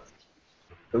true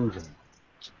chosen.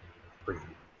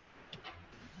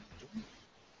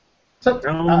 so,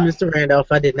 Oh, Mr.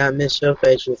 Randolph, I did not miss your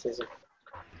patriotism.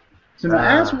 So now,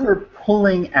 as we're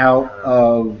pulling out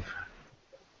of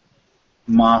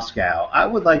Moscow, I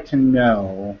would like to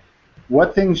know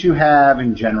what things you have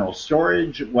in general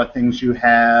storage, what things you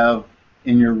have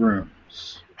in your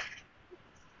rooms.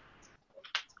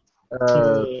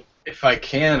 If I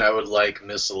can, I would like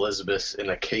Miss Elizabeth in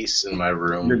a case in my Your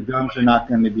room. guns are not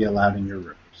going to be allowed in your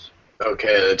rooms.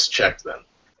 Okay, let's check then.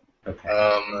 Okay.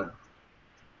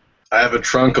 I have a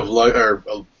trunk of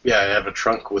I have a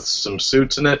trunk with some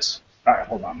suits in it. All right,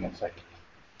 hold on one second.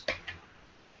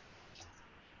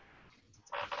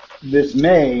 This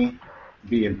may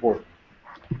be important.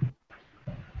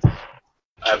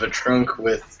 I have a trunk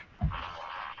with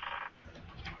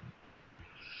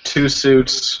 2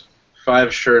 suits,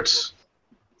 5 shirts,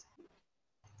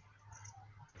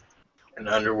 and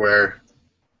underwear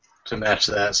to match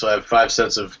that. So I have 5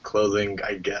 sets of clothing,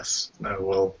 I guess. I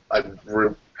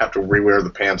have to rewear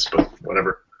the pants, but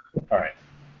whatever. All right.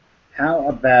 How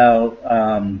about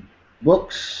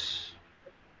books,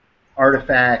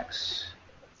 artifacts,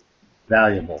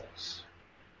 valuables?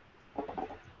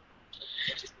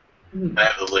 I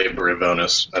have the labor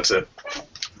bonus. That's it.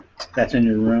 That's in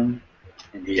your room?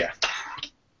 Yeah.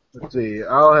 Let's see.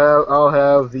 I'll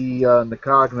have the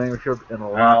Nikog manuscript in a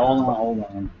lot. Hold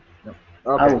on.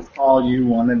 Okay. I will call you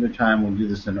one at a time. We'll do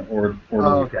this in an orderly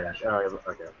Okay. fashion. All right.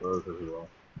 Okay. So those as well.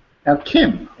 Now,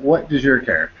 Kim, what does your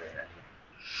character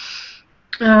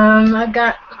have? I've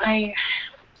got my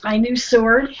new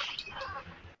sword.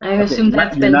 I assume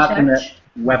that's You're been not checked. gonna.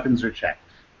 Weapons are checked.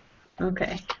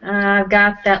 Okay. I've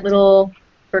got that little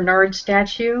Bernard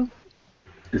statue.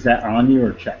 Is that on you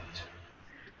or checked?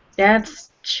 That's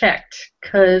checked,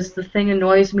 because the thing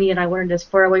annoys me and I want it as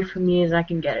far away from me as I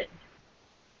can get it.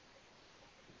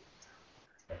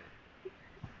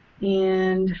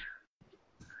 And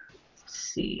let's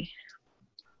see.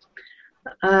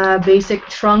 Basic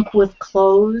trunk with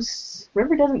clothes.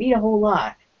 River doesn't need a whole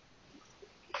lot.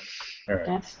 All right.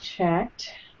 That's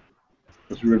checked.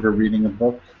 Was River reading a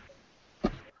book?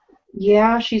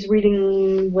 Yeah, she's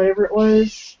reading whatever it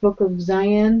was, Book of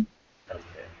Zion Okay.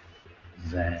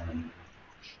 Zen.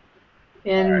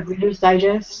 and Alright. Reader's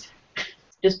Digest,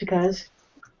 just because.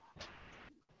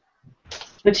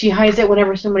 But she hides it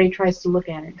whenever somebody tries to look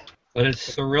at it. But it's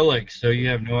Cyrillic, so you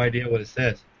have no idea what it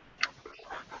says.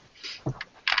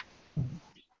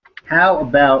 How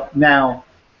about now?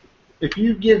 If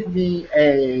you give me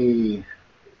a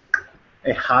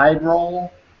hide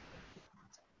roll,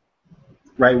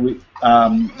 right?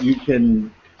 You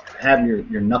can have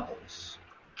your knuckles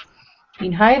You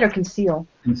mean hide or conceal?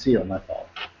 conceal. My fault.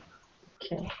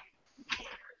 Okay.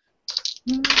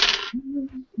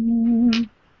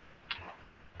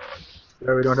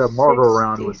 Yeah, we don't have Margot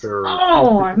around with her.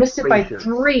 Oh, I missed it by Patience.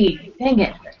 3. Dang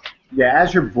it. Yeah,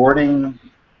 as you're boarding,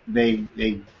 they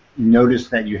notice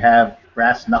that you have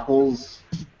brass knuckles,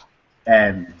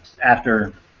 and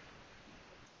after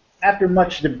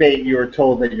much debate, you are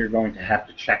told that you're going to have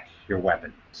to check your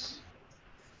weapons.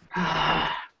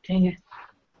 Dang it.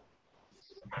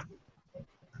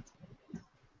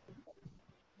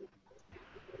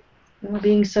 Well,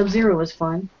 being Sub-Zero was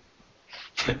fun.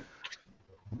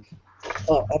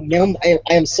 Ma'am, I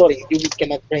am sorry. You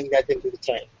cannot bring that into the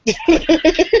train.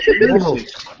 Lucy,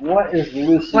 what is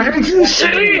Lucy? What did you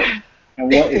say?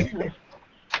 And what is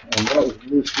And what was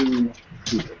Lucy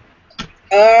keeping?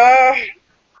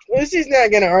 Lucy's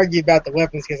not gonna argue about the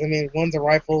weapons because I mean one's a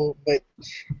rifle, but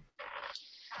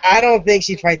I don't think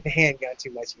she'd fight the handgun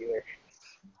too much either.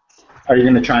 Are you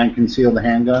going to try and conceal the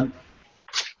handgun?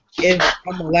 If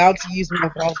I'm allowed to use my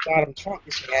false bottom trunk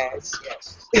that she has,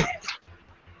 yes.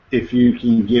 If you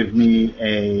can give me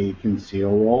a conceal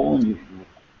roll, and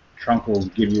trunk will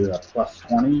give you a plus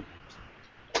 20.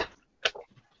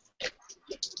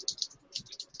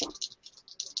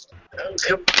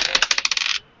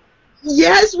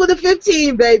 Yes, with a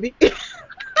 15, baby.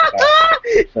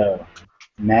 So,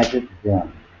 magic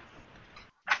gun.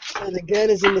 And the gun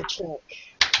is in the trunk.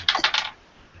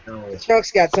 The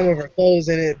trunk's got some of her clothes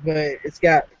in it, but it's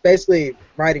got basically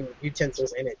writing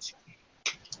utensils in it.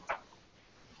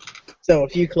 So a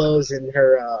few clothes and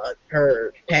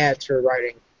her pads for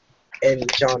writing in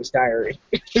John's diary.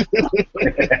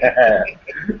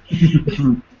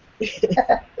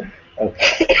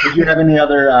 Okay. Did you have any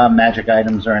other magic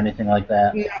items or anything like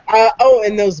that?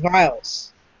 And those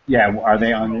vials. Yeah, are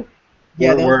they on?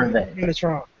 Yeah, where are they? In the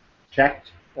trunk.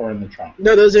 Checked or in the trunk?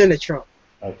 No, those are in the trunk.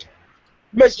 Okay.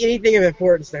 Pretty much anything of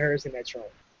importance to her is in that trunk.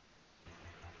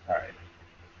 All right.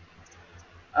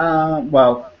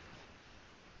 Well.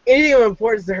 Anything of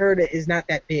importance to her that is not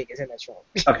that big is in that trunk.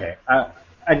 Okay.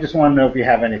 I just want to know if you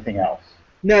have anything else.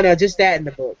 No, just that in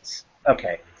the books.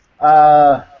 Okay.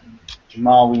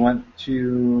 Jamal, we went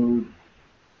to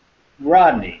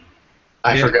Rodney.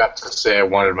 I forgot to say I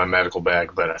wanted my medical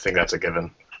bag, but I think that's a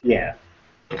given. Yeah.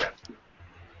 Okay.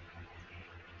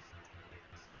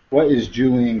 What is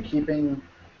Julian keeping?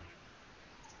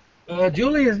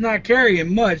 Julian's not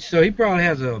carrying much, so he probably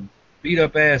has a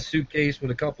beat-up ass suitcase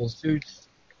with a couple of suits,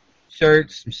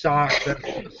 shirts, some socks, that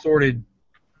assorted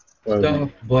stuff.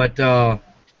 But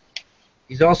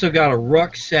he's also got a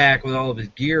rucksack with all of his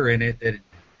gear in it that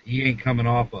he ain't coming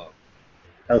off of.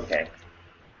 Okay.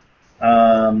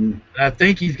 I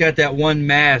think he's got that one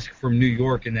mask from New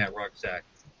York in that rucksack.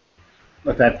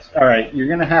 But that's all right. You're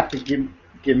gonna have to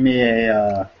give me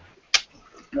a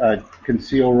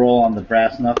conceal roll on the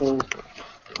brass knuckles.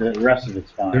 The rest of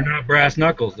it's fine. They're not brass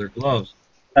knuckles; they're gloves.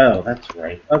 Oh, that's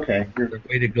right. Okay, They're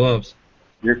weighted gloves.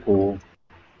 You're cool.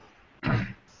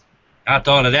 I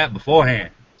thought of that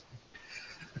beforehand.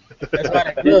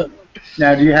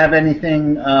 Now, do you have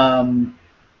anything? Do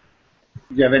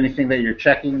you have anything that you're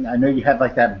checking? I know you had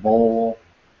like that bowl.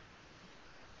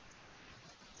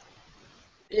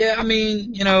 Yeah, I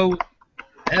mean, hell,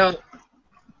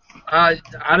 I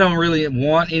don't really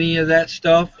want any of that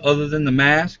stuff other than the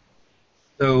mask.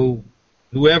 So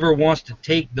whoever wants to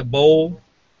take the bowl,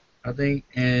 I think,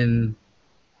 and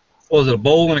was it a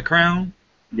bowl and a crown?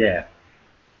 Yeah.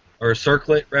 Or a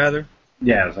circlet, rather?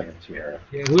 Yeah, it was like a tiara.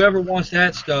 Yeah, whoever wants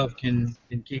that stuff can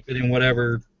keep it in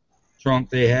whatever trunk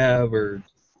they have or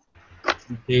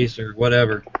case or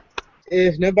whatever.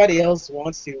 If nobody else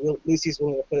wants to, Lucy's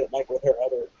willing to put it like with her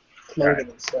other clothing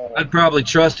and stuff. I'd probably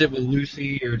trust it with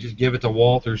Lucy or just give it to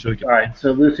Walter so he can. All right,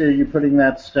 so Lucy, are you putting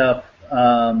that stuff?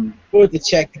 With the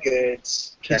checked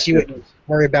goods, because she wouldn't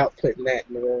worry about putting that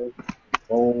in the room.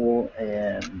 Bowl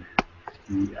and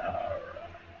tiara.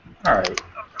 All right.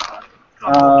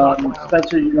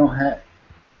 Spencer, you don't have.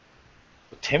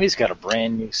 Timmy's got a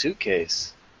brand new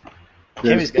suitcase.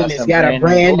 Timmy's got a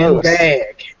brand new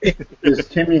bag. Does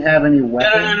Timmy have any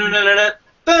weapons?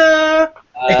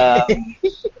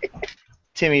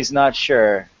 Timmy's not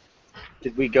sure.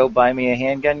 Did we go buy me a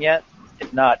handgun yet?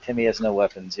 If not, Timmy has no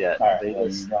weapons yet. All right, you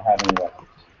don't have any weapons.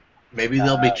 Maybe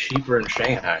they'll be cheaper in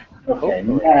Shanghai. Okay,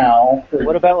 now.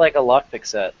 What about like a lockpick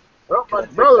set? Well, my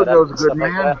brother knows a good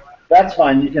man. That's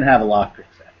fine. You can have a lockpick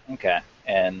set. Okay,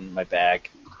 and my bag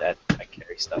that I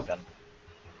carry stuff in.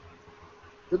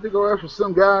 Good to go after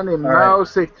some guy named All right. Mao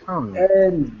Zedong.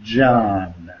 And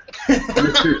John,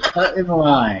 Mr. Cut in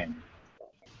line.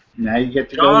 Now you get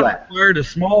to go John last. required a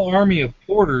small army of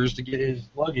porters to get his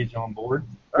luggage on board.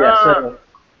 Yeah. So,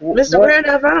 Mr. what-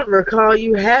 Randolph, I don't recall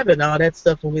you having all that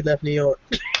stuff when we left New York.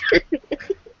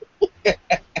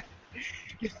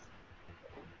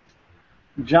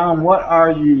 John, what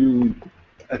are you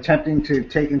attempting to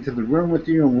take into the room with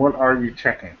you, and what are you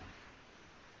checking?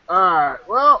 Alright,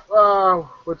 well,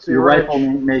 let's see. Your right. rifle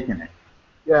ain't making it.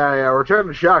 Yeah, we're checking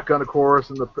the shotgun, of course,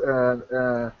 and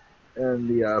the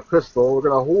pistol. We're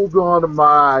gonna hold on to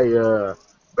my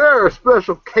very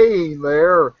special cane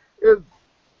there.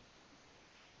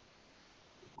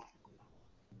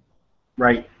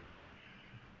 Right.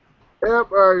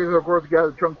 Yep, of course, you got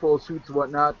the trunk full of suits and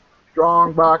whatnot.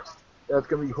 Strong box, that's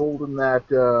going to be holding that,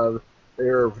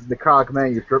 their Nikok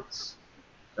manuscripts.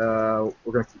 The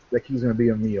key's going to be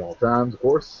on me all times, of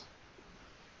course.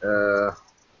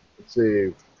 let's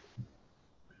see.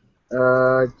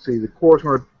 Let's see. The course.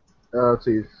 Let's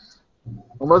see.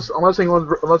 Unless anyone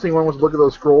wants to look at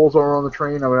those scrolls that are on the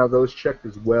train, I would have those checked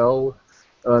as well.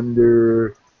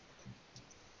 Under.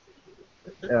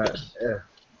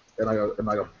 And I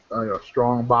got a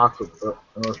strong box as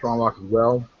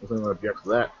well. If anyone objects to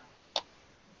that.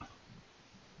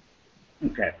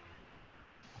 Okay.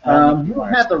 You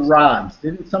had the rods.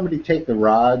 Didn't somebody take the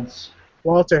rods?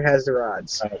 Walter has the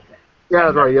rods. Okay.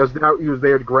 Yeah, that's right. He was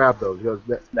there to grab those.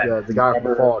 The guy from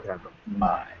the fog had them.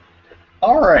 Mind.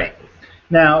 All right.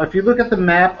 Now, if you look at the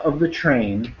map of the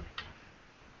train,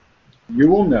 you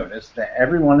will notice that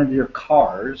every one of your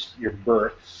cars, your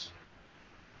berths,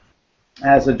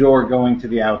 has a door going to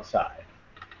the outside.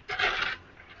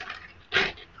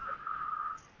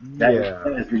 That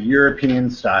is the European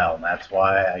style, and that's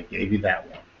why I gave you that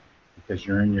one, because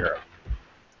you're in Europe.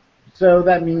 So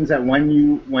that means that when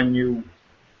you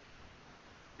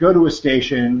go to a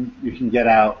station, you can get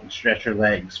out and stretch your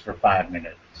legs for 5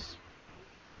 minutes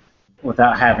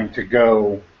without having to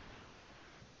go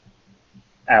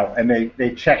out. And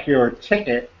they check your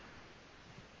ticket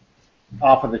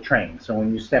off of the train. So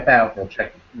when you step out,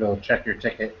 they'll check your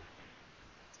ticket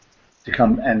to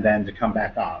come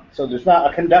back on. So there's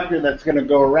not a conductor that's going to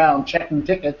go around checking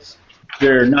tickets.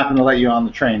 They're not going to let you on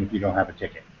the train if you don't have a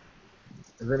ticket.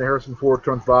 And then Harrison Ford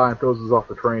comes by and throws us off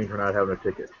the train for not having a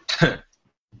ticket.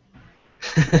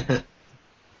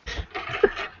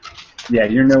 Yeah,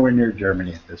 you're nowhere near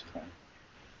Germany at this point.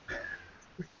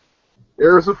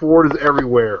 Harrison Ford is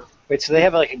everywhere. Wait, so they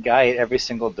have like a guy at every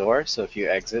single door, so if you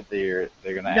exit, they're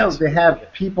going to ask? No, they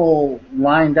have people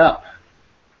lined up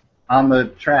on the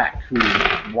track who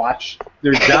watch,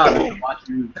 their job is to watch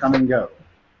you come and go.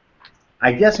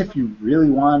 I guess if you really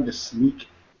wanted to sneak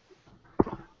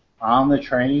on the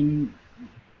train,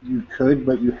 you could,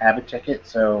 but you have a ticket,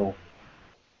 so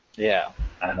yeah,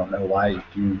 I don't know why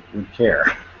you would care.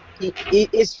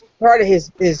 It's part of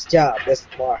his job, that's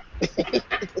why.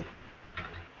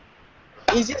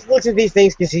 He just looks at these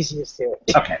things because he's used to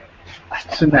it. Okay,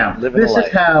 so now, this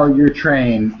is how your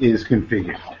train is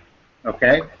configured,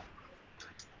 okay?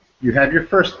 You have your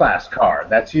first class car,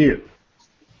 that's you,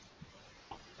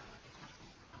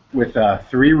 with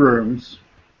 3 rooms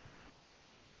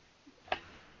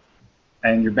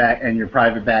and your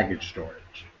private baggage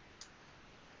storage.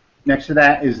 Next to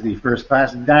that is the first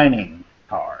class dining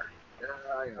car,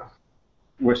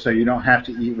 so you don't have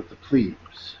to eat with the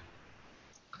plebes.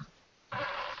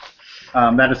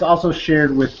 That is also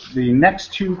shared with the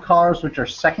next 2 cars, which are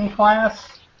second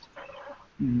class,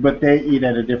 but they eat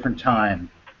at a different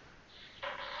time.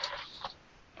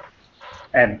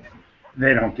 And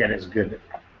they don't get as good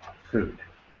food.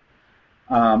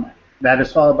 That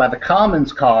is followed by the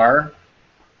commons car,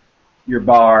 your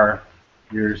bar,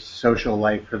 your social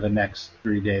life for the next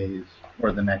 3 days,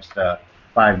 or the next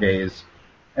 5 days.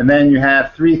 And then you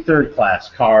have 3 third-class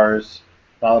cars,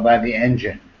 followed by the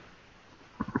engine.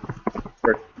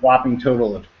 For a whopping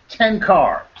total of 10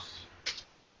 cars,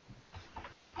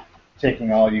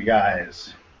 taking all you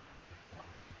guys.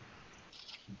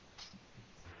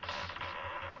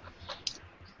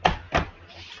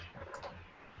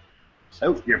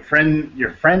 So your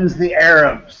friends the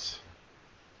Arabs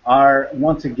are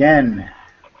once again,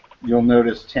 you'll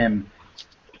notice, Tim,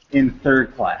 in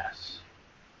third class.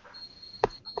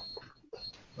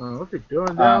 What's he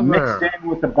doing down there? Mixed in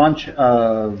with a bunch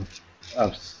of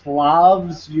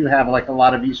Slavs. You have like a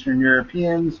lot of Eastern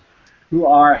Europeans who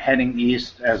are heading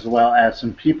east, as well as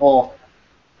some people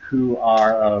who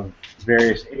are of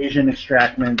various Asian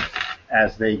extractments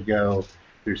as they go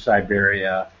through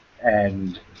Siberia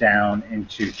and down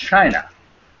into China.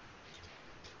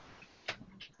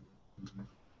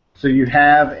 So you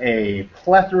have a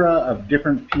plethora of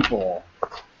different people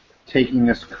taking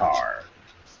this car.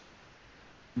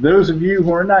 Those of you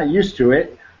who are not used to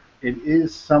it, it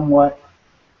is somewhat,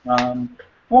 I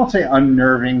won't say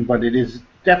unnerving, but it is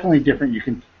definitely different. You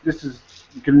can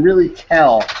really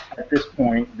tell at this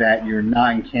point that you're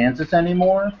not in Kansas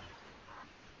anymore.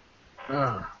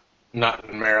 Not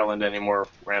in Maryland anymore,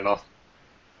 Randolph.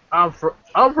 I'm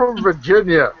from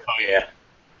Virginia. Oh yeah,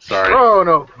 sorry. Oh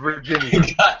no,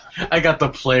 Virginia. I got the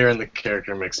player and the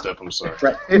character mixed up. I'm sorry.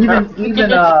 Right.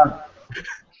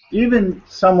 Even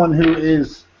someone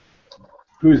who's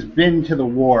been to the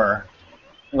war,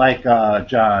 like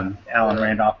John Allen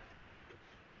Randolph,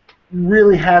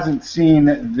 really hasn't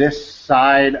seen this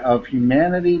side of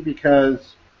humanity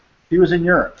because he was in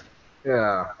Europe.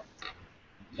 Yeah.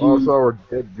 Also, we're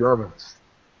dead Germans,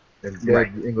 and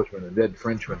dead Englishmen, and dead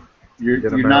Frenchmen.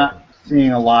 You're not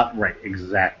seeing a lot, right?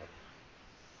 Exactly.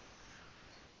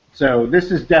 So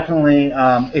this is definitely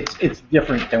it's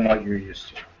different than what you're used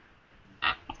to.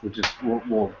 Which is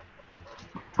we'll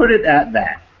put it at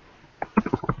that.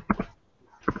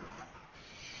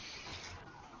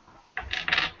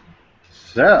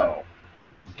 So,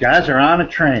 you guys are on a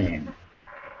train.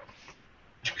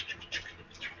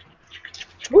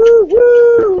 Woo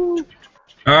woo!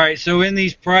 All right. So in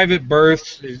these private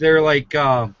berths, is there like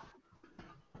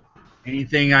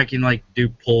anything I can like do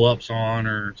pull-ups on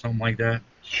or something like that?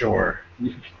 Sure.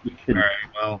 You All can, right.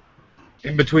 Well,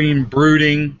 in between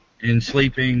brooding and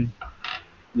sleeping,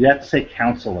 you have to say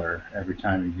counselor every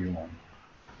time you do one.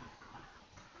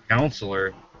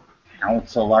 counselor.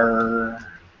 Counselor.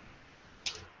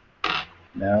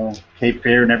 No. Cape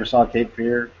Fear, never saw Cape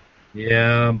Fear.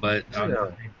 Yeah, but I'm not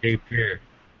in Cape Fear.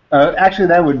 Actually,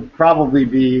 that would probably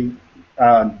be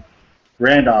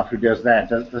Randolph who does that.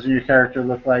 Doesn't your character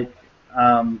look like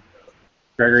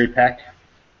Gregory Peck?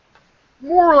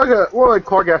 More like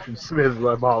Clark Ashton Smith.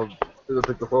 My mom doesn't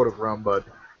pick the photo from, but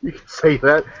you can say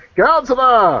that.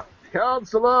 Counselor,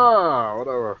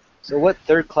 whatever. So what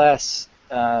third class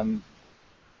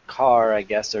car, I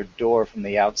guess, or door from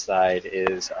the outside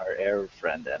is our Arab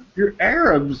friend in? Your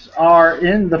Arabs are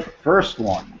in the first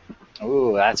one.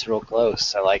 Ooh, that's real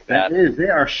close. I like that. That is, they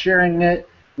are sharing it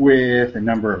with a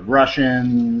number of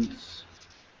Russians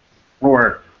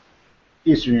or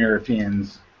Eastern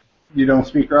Europeans. You don't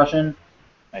speak Russian?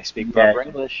 I speak proper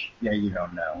English. Yeah, you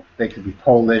don't know. They could be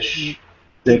Polish.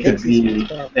 They could be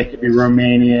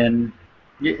Romanian.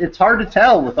 It's hard to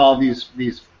tell with all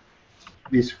these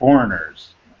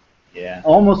foreigners. Yeah,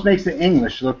 Almost makes the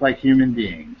English look like human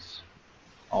beings.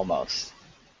 almost.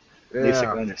 Yeah. At least I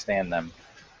can understand them.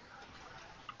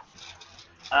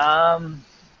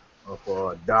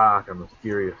 Oh, dark and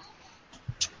mysterious.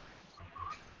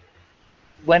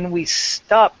 When we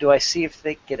stop, do I see if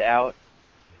they get out?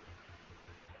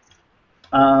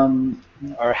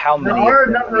 Or how There many? are a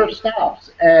of them number of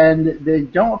stops, and they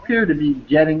don't appear to be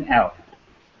getting out.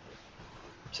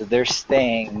 So they're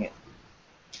staying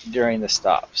during the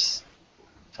stops.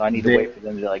 So I need to wait for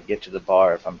them to like get to the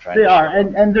bar if I'm trying They to. are,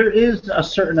 and there is a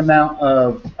certain amount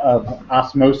of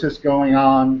osmosis going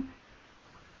on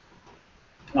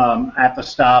at the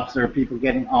stops. There are people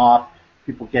getting off,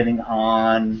 people getting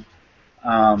on.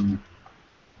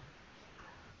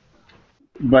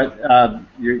 But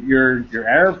your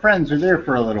Arab friends are there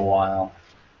for a little while.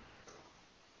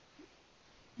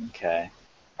 Okay.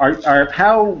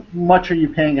 How much are you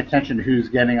paying attention to who's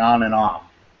getting on and off?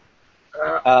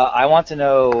 I want to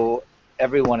know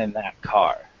everyone in that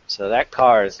car. So that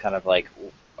car is kind of like,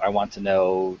 I want to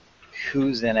know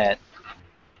who's in it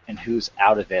and who's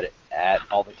out of it at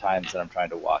all the times that I'm trying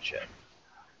to watch it.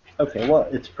 Okay, well,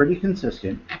 it's pretty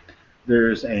consistent.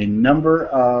 There's a number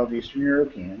of Eastern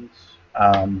Europeans.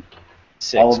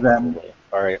 6 all of them,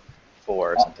 probably, or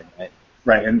 4 or something, right?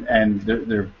 right? And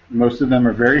they're most of them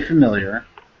are very familiar.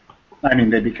 I mean,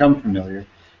 they become familiar.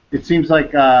 It seems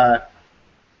like after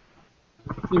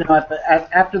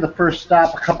the first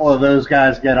stop, a couple of those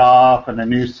guys get off, and a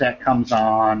new set comes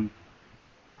on.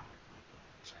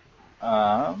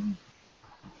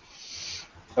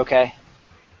 Okay.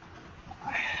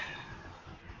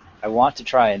 I want to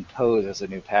try and pose as a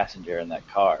new passenger in that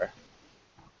car.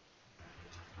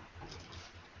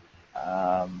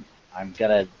 I'm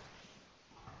gonna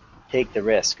take the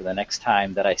risk the next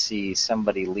time that I see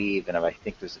somebody leave, and if I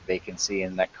think there's a vacancy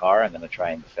in that car, I'm gonna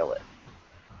try and fill it.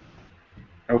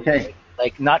 Okay.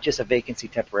 Like not just a vacancy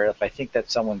temporarily. If I think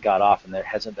that someone got off and there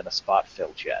hasn't been a spot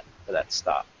filled yet for that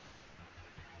stop.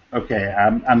 Okay.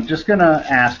 I'm just gonna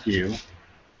ask you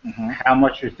how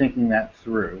much you're thinking that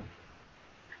through,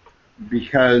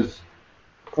 because,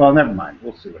 well, never mind.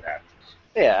 We'll see what happens.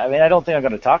 Yeah, I mean, I don't think I'm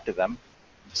going to talk to them.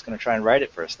 I'm just going to try and write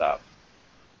it for a stop.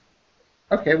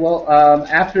 Okay, well,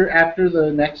 after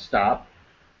the next stop,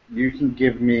 you can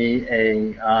give me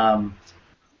a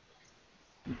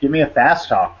fast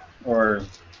talk, or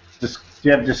do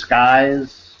you have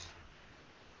disguise?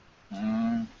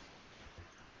 Am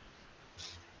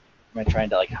I trying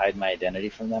to like hide my identity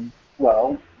from them?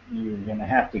 Well, you're gonna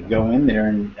have to go in there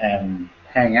and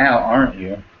hang out, aren't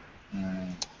you?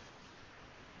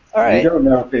 All right. You don't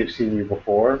know if they've seen you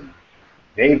before.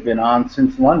 They've been on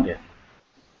since London.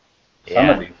 Some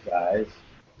of these guys.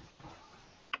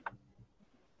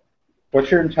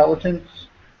 What's your intelligence?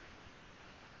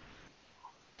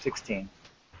 16.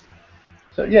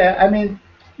 So yeah, I mean,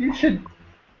 you should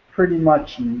pretty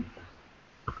much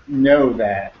know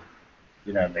that,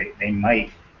 they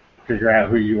might figure out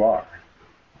who you are.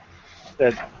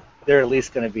 They're at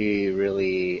least going to be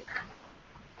really.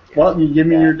 Well, you give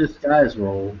me your disguise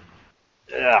roll.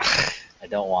 Ugh, I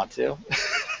don't want to.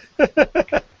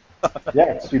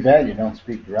 Yeah, it's too bad you don't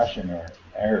speak Russian or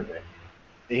Arabic.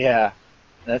 Yeah,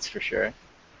 that's for sure.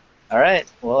 All right.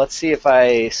 Well, let's see if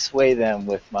I sway them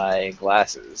with my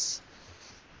glasses.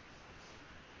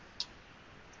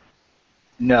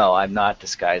 No, I'm not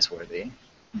disguise worthy.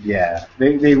 Yeah,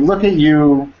 they look at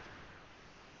you,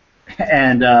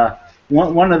 and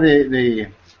one of the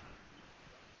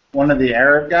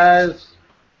Arab guys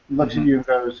looks at you and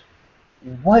goes,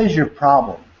 "What is your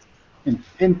problem?"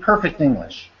 In perfect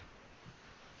English.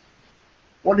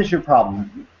 What is your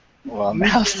problem? Well,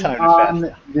 now it's time to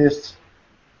on fast.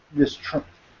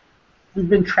 We've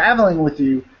been traveling with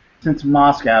you since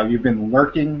Moscow. You've been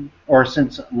lurking, or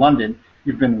since London.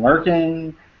 You've been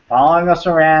lurking, following us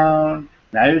around.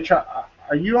 Now you're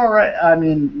Are you all right? I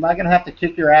mean, am I gonna have to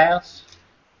kick your ass?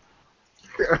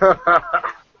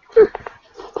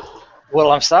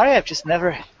 Well, I'm sorry. I've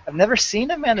never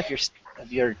seen a man of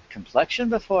your complexion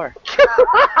before,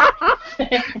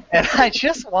 and I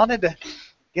just wanted to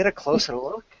get a closer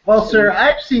look. Well, sir,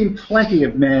 I've seen plenty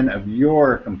of men of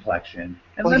your complexion.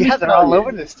 And Well, let me yeah, they're tell all you,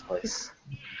 over this place.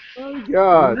 Oh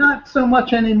God. Not so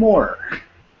much anymore.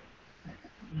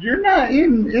 You're not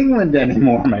in England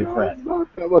anymore, my friend.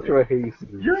 Not that much of a haste.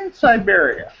 You're in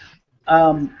Siberia.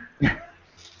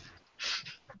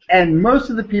 And most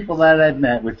of the people that I've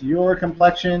met with your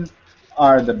complexion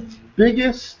are the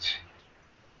biggest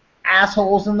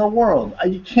assholes in the world.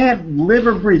 You can't live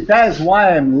or breathe. That is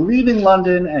why I'm leaving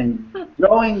London and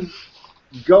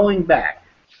going back.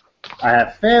 I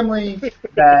have family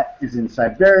that is in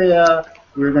Siberia.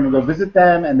 We're going to go visit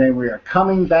them, and then we are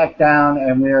coming back down,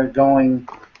 and we're going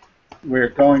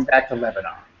back to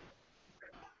Lebanon.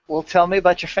 Well, tell me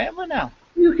about your family now.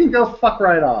 You can go fuck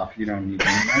right off. You don't need me.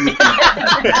 You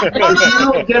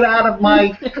don't get out of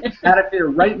here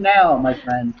right now, my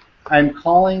friend. I'm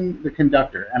calling the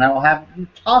conductor, and I will have you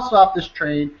toss off this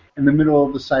train in the middle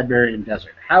of the Siberian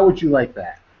desert. How would you like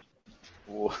that?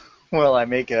 Well, I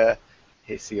make a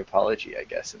hasty apology, I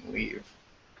guess, and leave.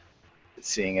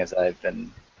 Seeing as I've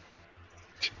been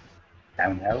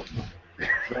Found out.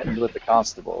 threatened with the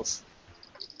constables.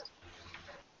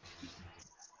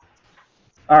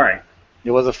 All right.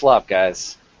 It was a flop,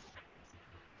 guys.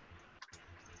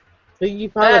 So you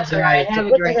That's apologize. all right. Have a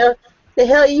What drink. the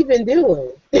hell you been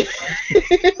doing?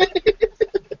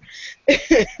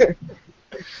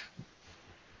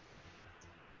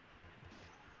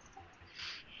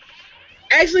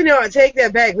 Actually, no, I take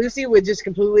that back. Lucy would just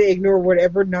completely ignore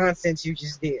whatever nonsense you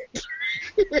just did.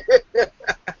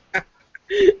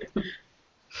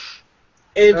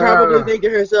 And probably think to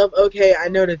herself, okay, I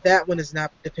know that one is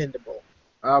not dependable.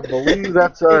 I believe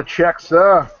that's a check,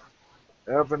 sir.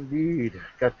 Yep, indeed.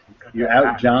 You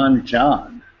out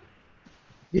John.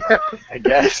 Yeah, I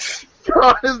guess.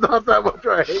 God is not that much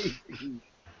of a haste.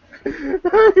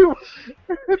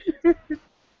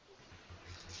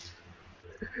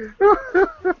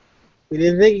 We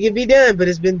didn't think it could be done, but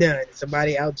it's been done.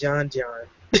 Somebody out John.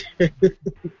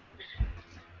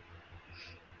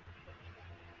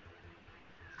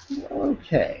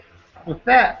 Okay. With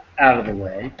that out of the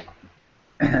way,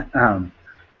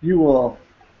 you will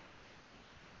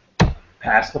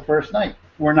pass the first night.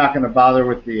 We're not going to bother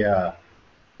with the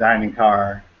dining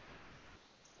car.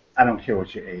 I don't care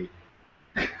what you ate.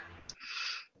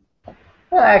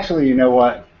 Well, actually, you know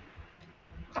what?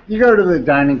 You go to the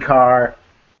dining car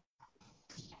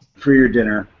for your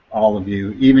dinner, all of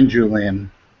you, even Julian,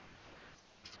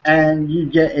 and you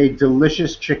get a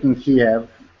delicious chicken Kiev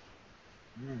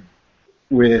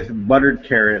with buttered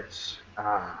carrots,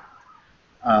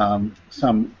 the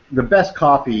best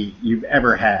coffee you've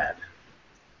ever had.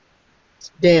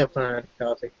 It's damn fine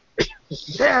coffee.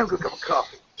 Damn good cup of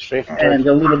coffee. Straight from And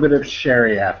a little bit of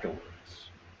sherry afterwards.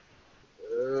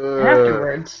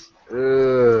 Afterwards.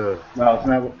 Well, isn't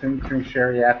that what you drink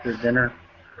sherry after dinner?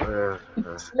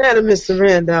 It's not a Mr.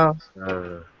 Randolph.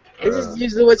 This is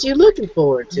usually what you're looking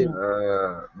forward to.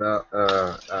 No,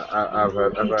 I've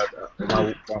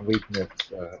had my weakness,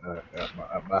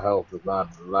 my health is not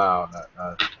allowed.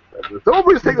 Someone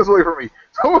please take this away from me.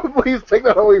 Someone please take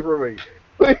that away from me.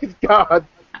 Please, God.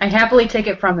 I happily take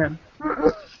it from him.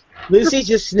 Lucy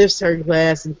just sniffs her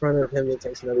glass in front of him and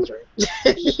takes another drink.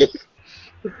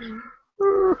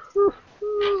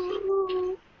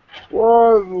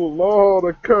 Why the Lord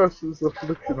a curses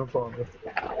affliction upon us?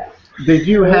 They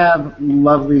do have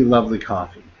lovely, lovely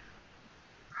coffee.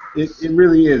 It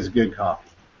really is good coffee.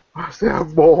 What's that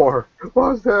more?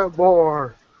 What's that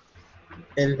more?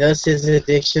 And thus his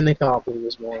addiction to coffee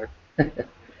was born.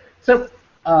 So,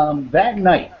 that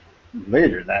night,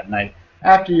 later that night,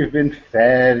 after you've been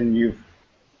fed and you've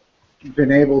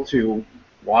been able to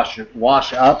wash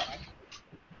up,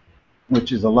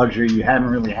 which is a luxury you haven't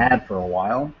really had for a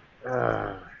while.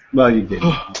 Well, you didn't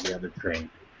on the other train.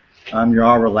 You're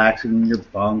all relaxing in your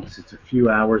bunks. It's a few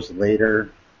hours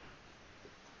later.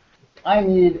 I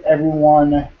need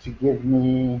everyone to give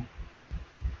me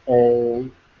a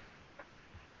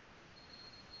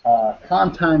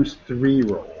con times 3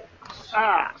 roll.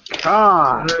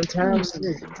 Con. 9 times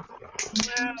 3.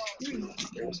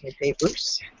 There's my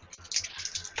papers.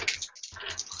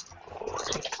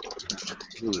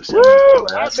 Ooh, 72.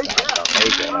 That's not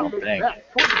make it, I don't think.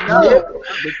 No,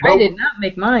 I did not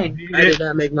make mine. I did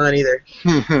not make mine either.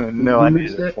 No, I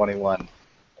missed it. 21.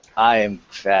 I am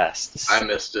fast. I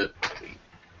missed it.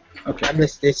 Okay. I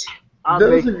missed it.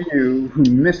 Those of you who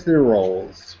missed their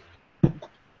rolls,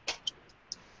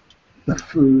 the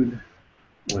food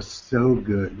was so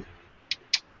good,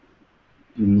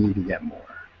 you need to get more.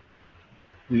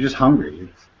 You're just hungry.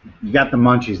 You got the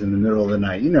munchies in the middle of the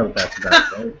night. You know what that's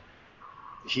about, right?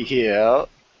 Yeah.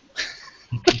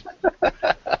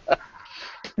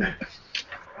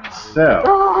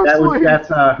 So, that's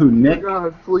who, Nick?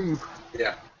 God, sleep.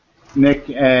 Yeah. Nick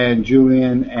and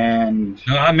Julian and...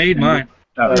 No, I made mine.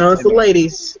 Oh, No, it's the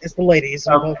ladies. It's the ladies.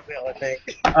 Okay. Both feel, I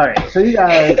think. All right, so you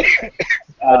guys,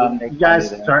 make you guys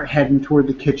mine either. start heading toward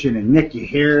the kitchen, and Nick, you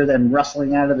hear them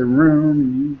rustling out of the room,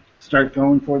 and you start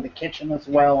going toward the kitchen as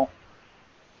well.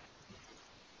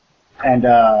 And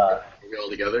Are we all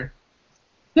together?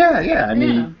 yeah, I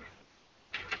mean,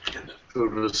 And the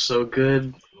food was so good.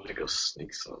 I'm gonna go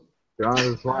sneak some. John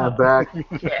is lying back,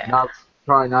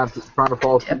 trying to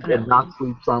fall asleep Definitely. and not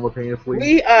sleep simultaneously.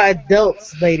 We are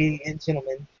adults, ladies and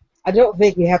gentlemen. I don't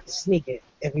think we have to sneak it.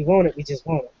 If we want it, we just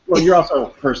want it. well, you're also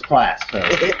first class, so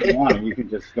if you want it, you could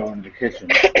just go into the kitchen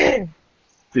and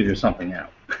figure something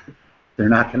out. They're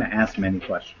not going to ask many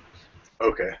questions.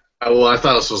 Okay. Well, I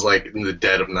thought this was like in the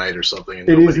dead of night or something. And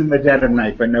It nobody- is in the dead of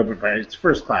night, but it's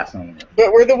first class only.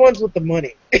 But we're the ones with the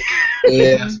money.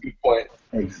 Yeah, that's a good point.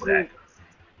 Exactly.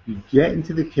 You get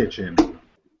into the kitchen.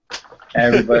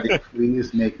 Everybody,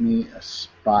 please make me a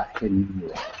spot hidden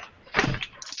roll.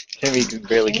 Timmy can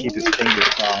barely keep his fingers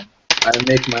calm. I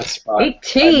make my spot.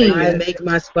 18. I make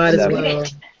my spot as Seven. well.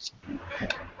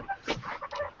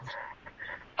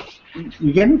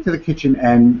 You get into the kitchen,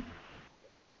 and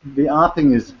the odd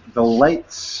thing is the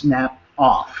lights snap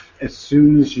off as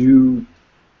soon as you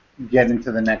get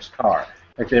into the next car.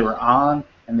 Like they were on,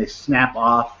 and they snap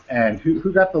off. And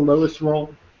who got the lowest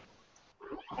roll?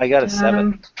 I got a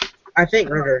 7. I think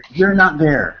River. You're not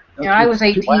there. Yeah, I was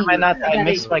 18. Why am I not? I got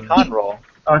missed my 18. con roll.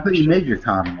 Oh, I thought you made your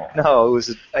con roll. No, it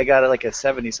was. I got like a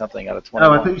 70 something out of 20.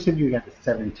 Oh, I thought you said you got the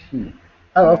 17.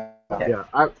 Oh, okay. Yeah,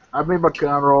 I made my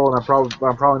con roll, and I'm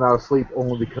probably not asleep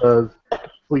only because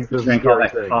sleep is a Drink all scary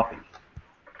that thing, coffee.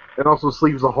 and also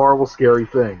sleep is a horrible, scary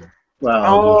thing. Well,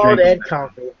 Oh, just drink that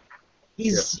coffee.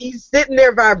 He's sitting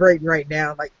there vibrating right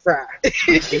now like fry.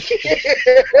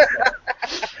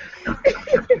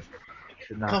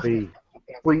 Should not be.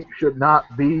 Sleep should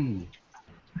not be.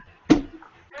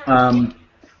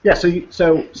 Yeah,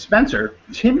 so Spencer,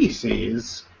 Timmy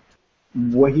sees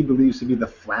what he believes to be the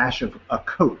flash of a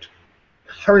coat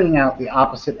hurrying out the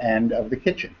opposite end of the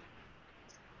kitchen.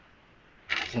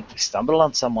 I think we stumbled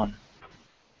on someone.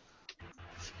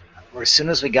 Or as soon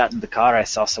as we got in the car, I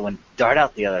saw someone dart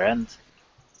out the other end.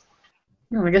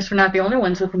 Well, I guess we're not the only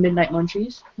ones with the midnight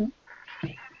munchies.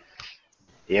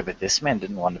 Yeah, but this man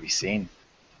didn't want to be seen.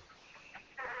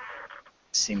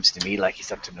 Seems to me like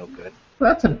he's up to no good.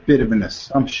 Well, that's a bit of an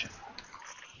assumption.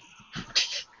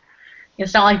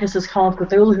 It's not like this is Call of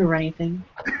Cthulhu or anything.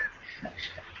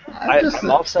 I'm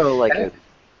also like a.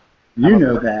 You I'm a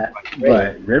know River that, Raven.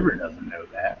 but River doesn't know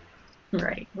that.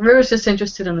 Right. River's just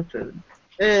interested in the food.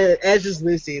 As is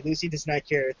Lucy. Lucy does not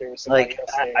care if there was somebody Like, else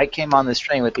I there. I came on this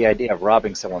train with the idea of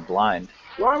robbing someone blind.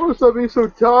 Why must I be so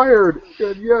tired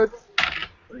and yet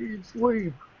need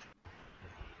sleep?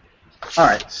 All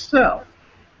right, so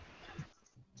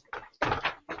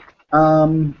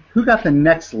who got the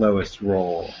next lowest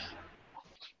roll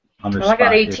on their Well, I got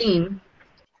spot? 18.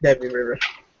 That'd be River.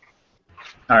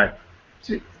 All right.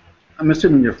 So, I'm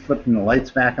assuming you're flipping the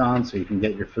lights back on so you can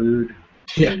get your food.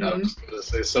 Yeah, I was gonna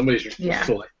say somebody should Yeah.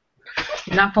 feel like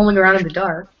You're not fooling around in the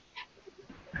dark.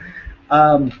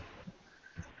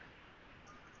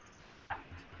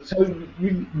 So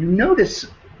you notice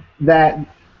that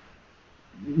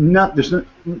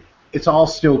it's all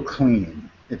still clean.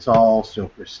 It's all still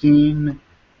pristine.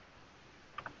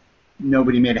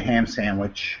 Nobody made a ham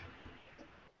sandwich.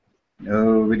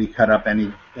 Nobody cut up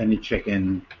any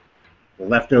chicken. The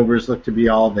leftovers look to be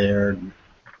all there.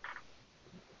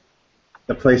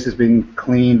 The place has been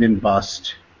cleaned and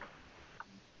bussed.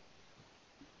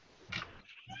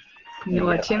 You know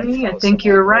what, Yeah, Timmy? I saw think someone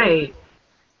you're go. right.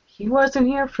 He wasn't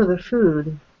here for the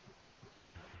food.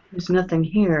 There's nothing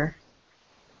here.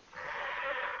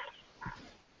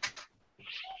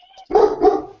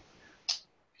 You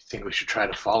think we should try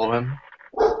to follow him?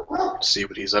 See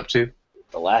what he's up to?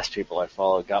 The last people I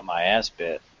followed got my ass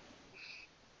bit.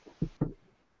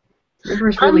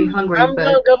 River's really hungry, I'm but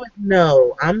gonna go with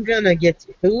no. I'm gonna get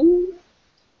some food,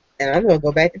 and I'm gonna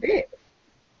go back to bed.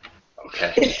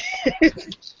 Okay.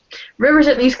 River's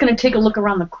at least gonna take a look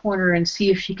around the corner and see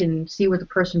if she can see where the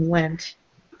person went.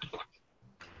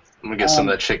 I'm gonna get some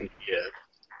of that chicken. Yeah.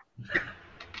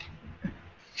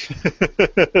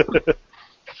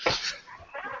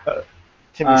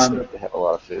 Timmy seems to have a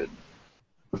lot of food.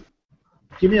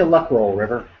 Give me a luck roll,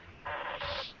 River.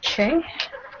 Okay.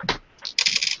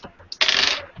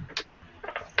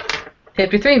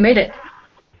 53, made it.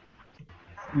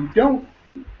 You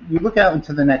look out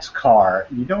into the next car.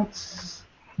 You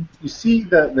see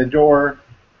the door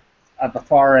at the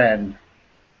far end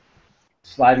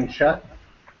sliding shut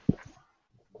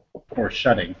or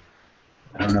shutting.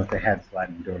 I don't know if they had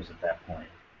sliding doors at that point.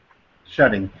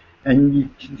 Shutting. And you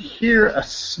can hear a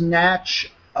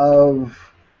snatch of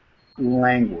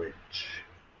language.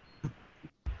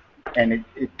 And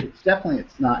it's definitely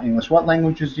not English. What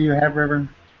languages do you have, River?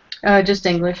 Just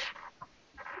English.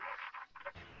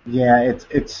 Yeah,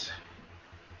 it's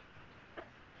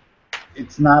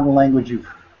not a language you've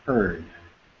heard.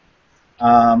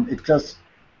 It just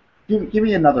give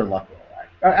me another luck roll.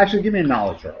 Actually, give me a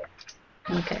knowledge roll.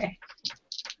 Okay.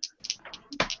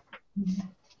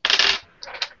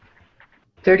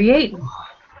 38.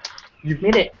 You've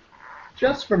Made it.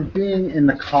 just from being in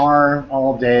the car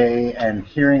all day and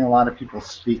hearing a lot of people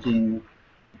speaking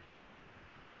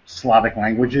Slavic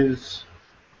languages,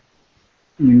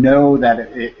 you know that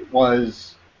it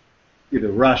was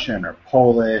either Russian or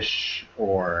Polish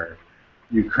or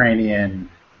Ukrainian.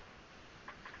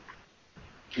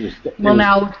 Well,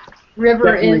 now,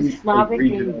 River definitely is Slavic a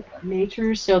in regional thing.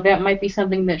 nature, so that might be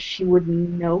something that she would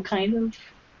know, kind of.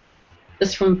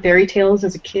 Just from fairy tales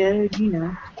as a kid,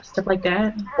 stuff like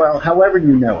that. Well, however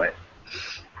you know it,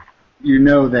 you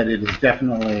know that it is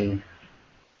definitely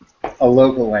a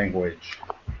local language.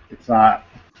 It's not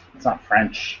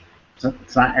French.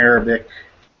 It's not Arabic.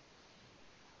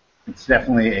 It's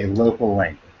definitely a local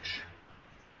language.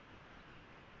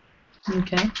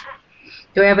 Okay.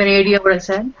 Do I have any idea what it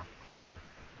said?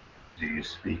 Do you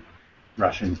speak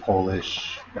Russian,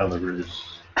 Polish, Belarus?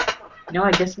 No,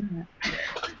 I guess not.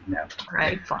 No.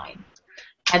 Alright, fine.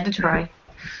 Had to try.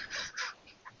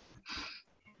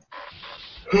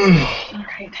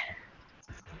 Alright.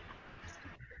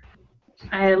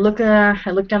 I look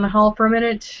down the hall for a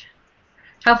minute.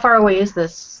 How far away is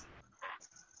this?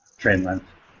 Train length.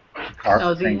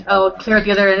 Car, train car. Clear at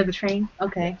the other end of the train?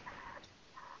 Okay.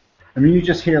 I mean, you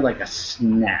just hear like a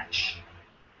snatch.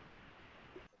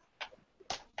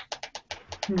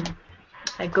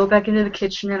 I go back into the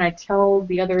kitchen and I tell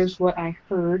the others what I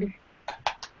heard.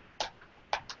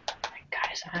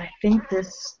 Guys, I think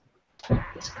this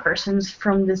person's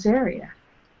from this area.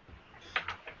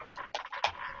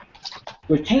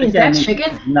 Which, Hey, is again, that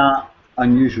chicken? is not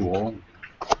unusual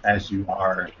as you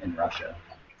are in Russia.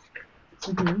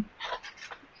 Mm-hmm.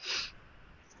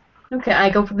 Okay, I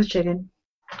go for the chicken.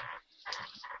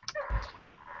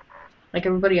 Like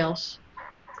everybody else.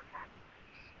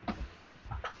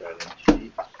 Bread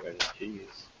and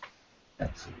cheese.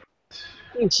 Excellent.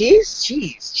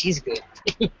 Cheese good.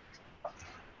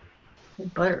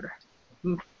 Butter.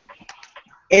 And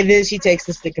then she takes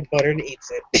the stick of butter and eats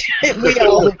it. We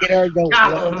all look at her and go,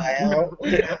 what the hell?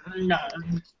 No.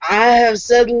 I have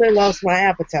suddenly lost my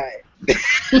appetite.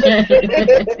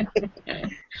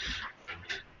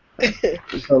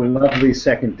 It's a lovely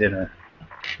second dinner.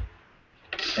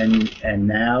 And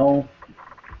now,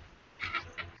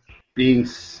 being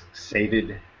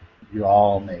sated, you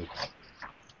all may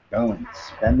go and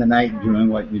spend the night doing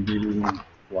what you do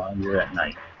while you're at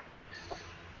night.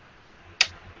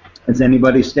 Is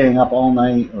anybody staying up all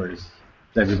night, or is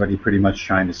everybody pretty much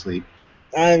trying to sleep?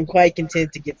 I'm quite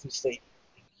content to get some sleep.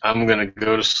 I'm gonna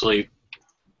go to sleep.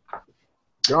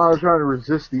 John is trying to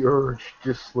resist the urge,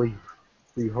 just sleep.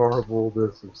 The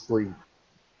horribleness of sleep.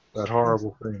 That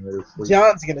horrible thing that is sleep.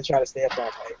 John's gonna try to stay up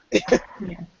all night.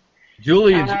 Yeah.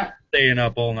 Julian's staying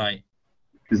up all night.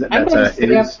 Is I'm going to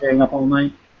stay up. staying up all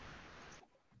night?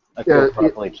 I feel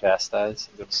properly chastised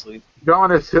and go to sleep. John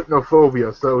has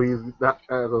hypnophobia, so he's not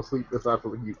as a sleep. That's not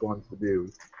what he wants to do.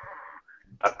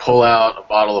 I pull out a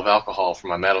bottle of alcohol from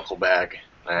my medical bag.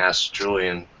 I ask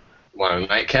Julian, "Want a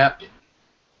nightcap?"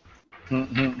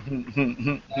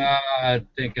 I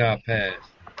think I'll pass.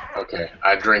 Okay,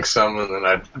 I drink some and then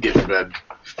I get to bed.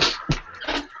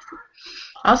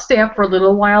 I'll stay up for a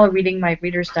little while reading my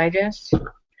Reader's Digest.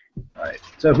 Alright.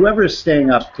 So whoever is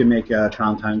staying up can make a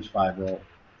con times 5 roll.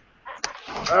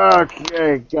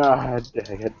 Okay, god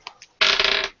dang it.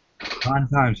 Con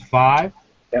times 5.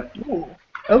 Yep. Ooh.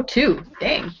 Oh, 2.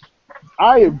 Dang.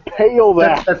 I impale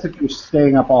that. That's if you're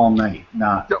staying up all night,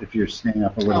 not if you're staying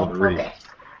up a little Oh, to read. okay.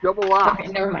 Double out. Okay,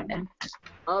 never mind then.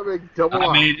 I make double I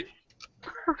out. made it.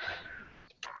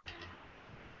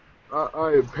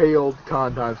 I impaled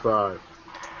con times 5.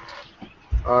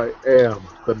 I am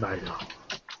the Night Elf.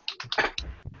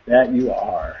 That you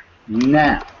are.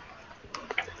 Now,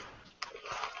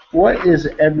 what is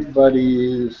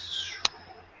everybody's...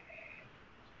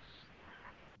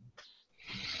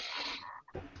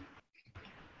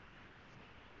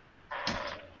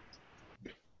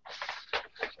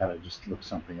 Gotta just look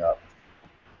something up.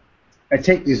 I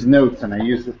take these notes and I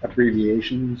use the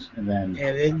abbreviations and then...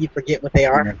 And then you forget what they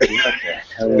are. What the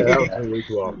hell Yeah, is that that? was way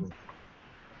too often.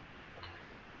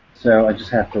 So I just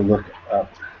have to look up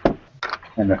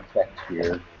an effect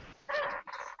here.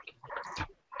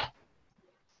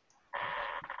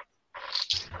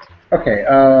 Okay,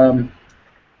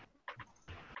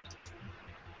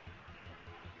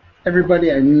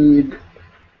 everybody, I need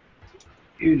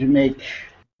you to make,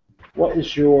 what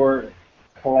is your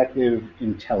collective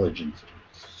intelligence?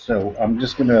 So I'm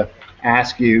just going to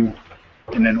ask you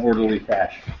in an orderly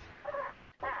fashion.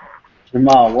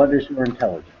 Jamal, what is your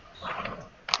intelligence?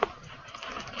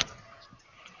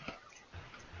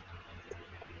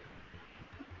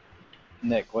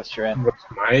 Nick, what's your end? What's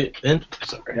my end?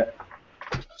 Sorry.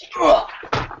 Yeah.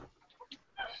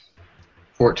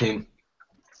 14.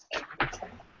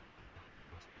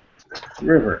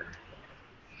 River,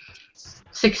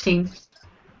 16.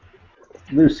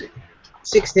 Lucy,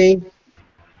 16.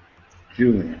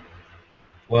 Julian,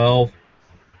 12.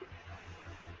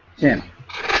 Tim,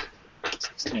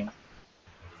 16.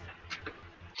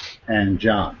 and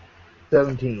John.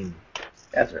 17.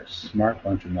 That's a smart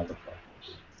bunch of motherfuckers.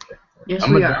 Yes,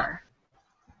 I'm we a are.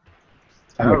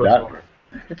 I'm a doctor.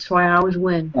 That's why I always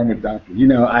win. I'm a doctor. You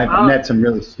know, I've met some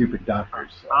really stupid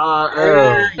doctors. So.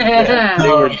 I am They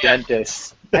were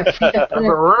dentists. I picked up the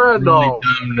the- Randolph.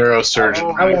 Dumb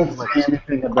neurosurgeon. I won't say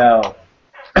anything about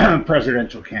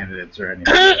presidential candidates or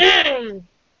anything.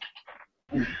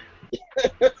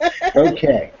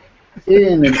 Okay.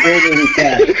 In an orderly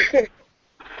fashion.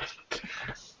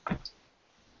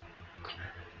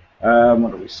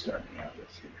 What are we starting out with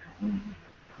here?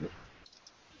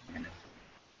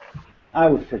 I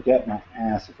would forget my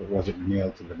ass if it wasn't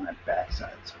nailed to my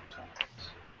backside sometimes.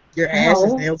 Your ass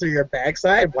is No. nailed to your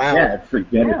backside? Wow. Yeah, I'd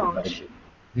forget it. Ouch. If I did.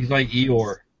 He's like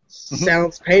Eeyore.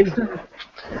 Sounds painful.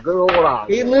 Good old eye.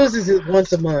 He loses it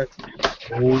once a month.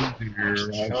 Oh dear.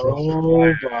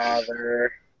 Oh,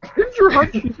 bother. Didn't your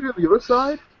hunch keep you on the other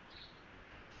side?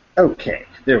 Okay,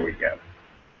 there we go.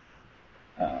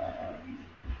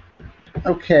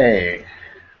 Okay.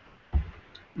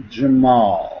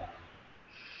 Jamal,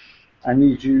 I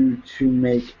need you to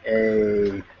make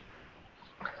a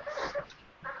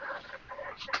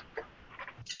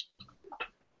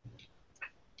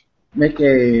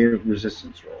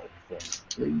resistance roll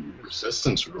for me, please.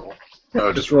 Resistance roll.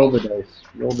 Oh, Just roll the dice.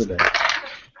 Roll the dice.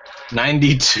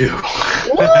 92.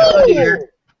 Woo!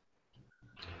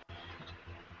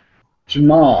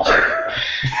 Jamal,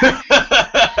 This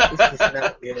is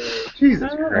not good. Jesus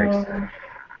Christ.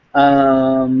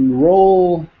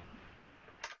 Roll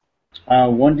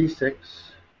 1d6.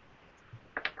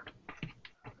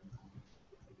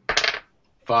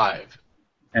 5.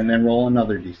 And then roll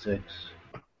another d6.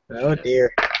 Oh,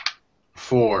 dear.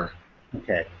 4.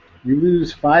 Okay. You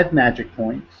lose 5 magic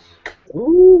points,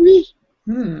 Ooh-wee.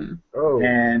 Oh.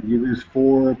 and you lose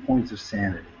 4 points of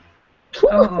sanity.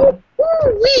 Oh,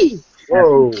 Ooh-wee.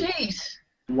 Whoa. jeez.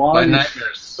 While My you-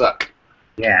 nightmares suck.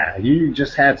 Yeah, you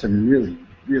just had some really,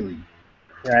 really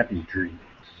crappy dreams.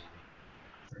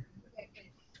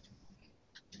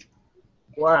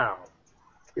 Wow.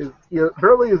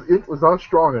 Apparently his int was not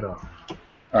strong enough.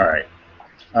 All right.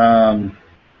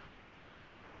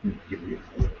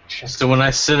 So when I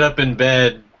sit up in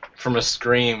bed from a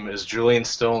scream, is Julian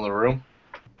still in the room?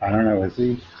 I don't know, is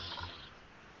he?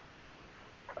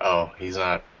 Oh, he's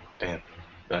not. Damn,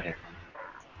 not here.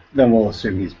 Then we'll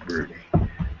assume he's brooding.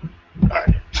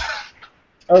 Alright.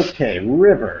 Okay,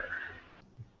 River.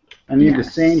 I need the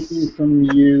Yes. same thing from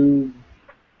you.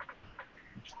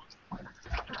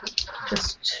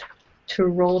 Just to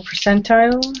roll a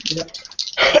percentile.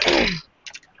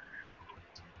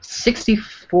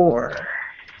 64.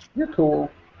 You're cool.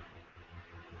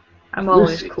 I'm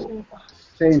always Lucy. cool.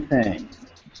 Same thing.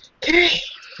 Okay.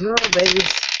 No, baby.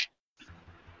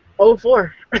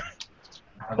 04.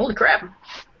 Holy crap.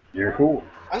 You're cool.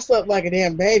 I slept like a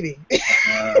damn baby.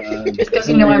 Just because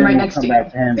you know I'm right next to come you.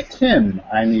 back to him. Tim,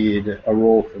 I need a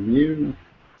roll from you.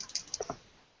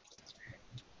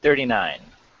 39.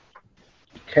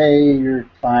 Okay, you're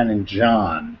fine. And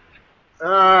John, break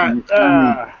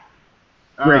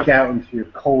out into your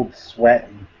cold sweat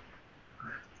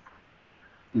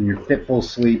and your fitful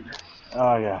sleep.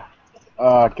 Oh, yeah.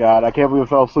 Oh, God. I can't believe I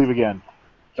fell asleep again.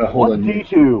 Hold on.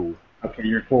 1d2. Okay,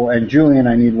 you're cool. And Julian,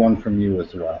 I need one from you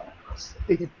as well.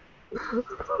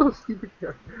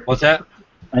 What's that?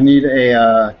 I need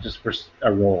a just for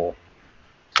a roll.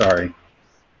 Sorry.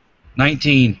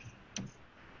 19.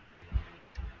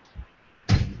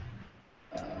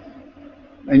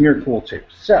 And you're cool too.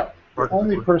 So, the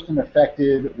only person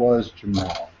affected was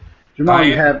Jamal. Jamal,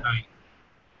 you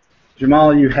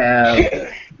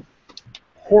have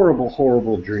horrible,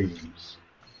 horrible dreams.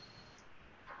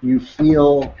 You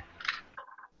feel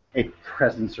a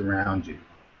presence around you.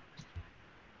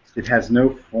 It has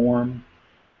no form,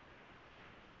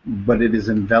 but it is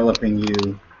enveloping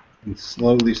you and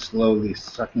slowly, slowly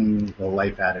sucking the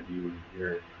life out of you.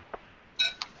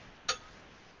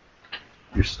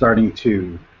 You're starting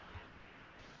to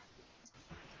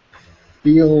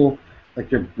feel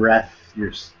like your breath,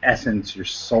 your essence, your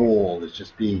soul is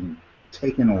just being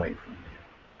taken away from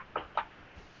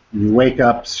you. You wake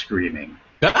up screaming.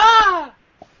 Ah!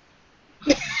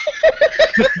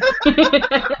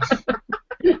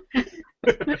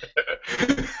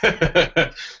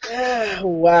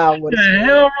 Wow. What the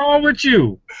hell wrong with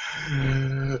you?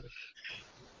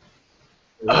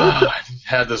 I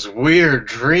had this weird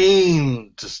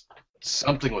dream. Just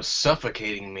something was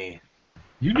suffocating me.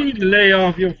 You need to lay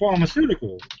off your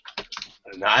pharmaceuticals.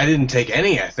 And I didn't take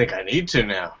any. I think I need to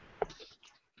now.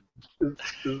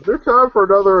 Is there time for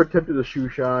another attempt at a shoe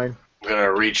shine? I'm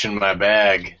gonna reach in my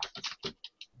bag,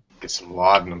 get some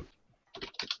laudanum.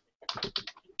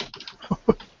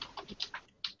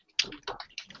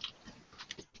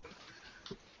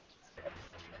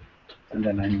 And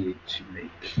then I need to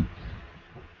make...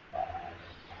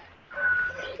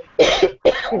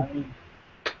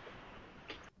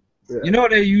 You know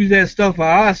they use that stuff for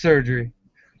eye surgery.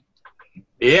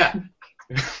 Yeah,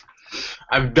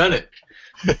 I've done it.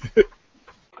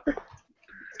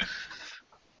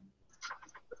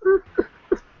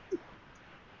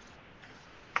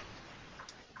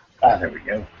 There we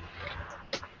go.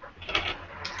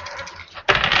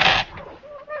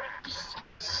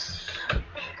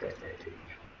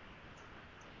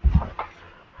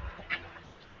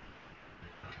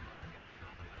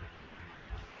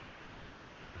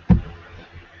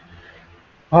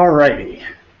 Alrighty.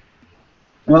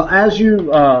 Well, as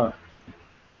you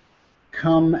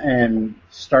come and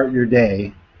start your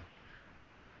day,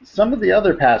 some of the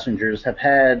other passengers have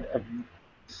had a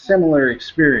similar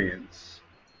experience.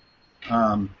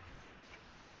 And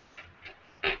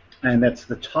that's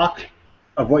the talk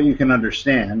of what you can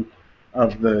understand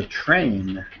of the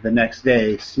train the next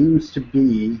day seems to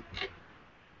be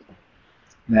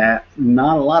that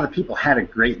not a lot of people had a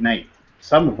great night.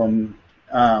 Some of them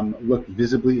looked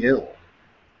visibly ill.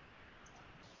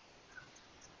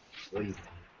 Sleep.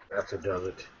 That's what does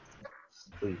it.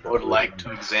 Sleep. I would like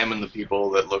to examine the people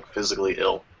that look physically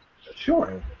ill.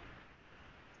 Sure.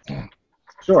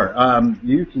 Sure.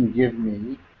 You can give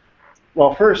me...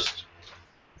 Well, first,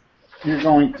 you're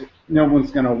going to... No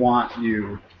one's going to want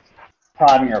you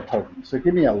prodding or poking. So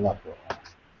give me a luck roll.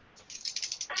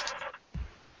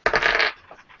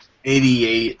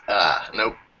 88.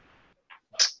 Nope.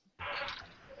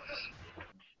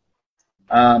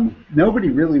 Nobody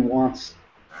really wants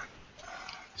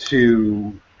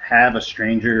to have a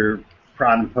stranger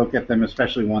prod and poke at them,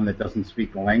 especially one that doesn't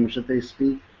speak the language that they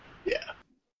speak. Yeah.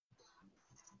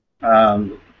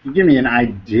 You give me an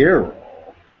idea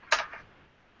roll.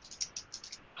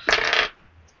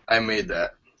 I made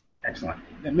that. Excellent.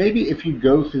 And maybe if you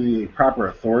go through the proper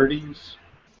authorities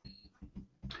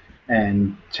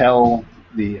and tell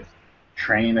the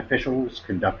train officials,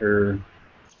 conductor,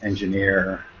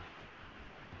 engineer,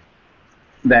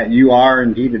 that you are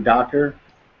indeed a doctor.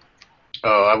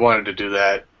 Oh, I wanted to do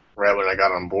that right when I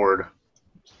got on board,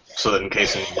 so that in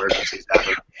case any emergencies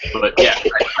happen. But yeah,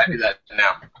 I do that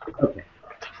now. Okay.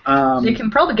 They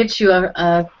can probably get you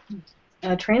a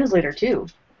translator too.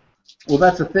 Well,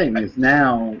 that's the thing, is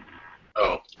now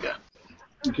Oh, yeah.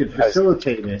 you could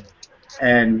facilitate it,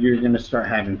 and you're going to start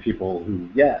having people who,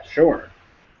 yeah, sure.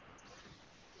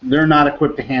 They're not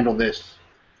equipped to handle this,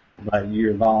 but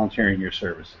you're volunteering your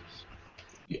services.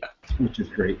 Yeah. Which is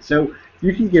great. So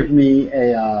you can give me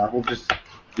a, we'll just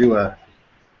do a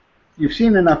you've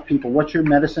seen enough people. What's your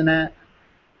medicine at?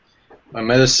 My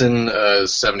medicine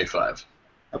is 75.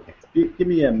 Okay, give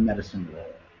me a medicine roll.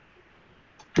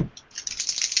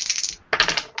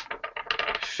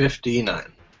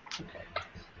 59.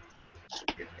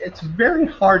 It's very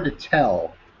hard to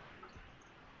tell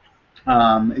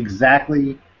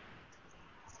exactly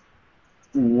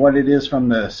what it is from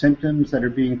the symptoms that are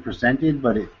being presented,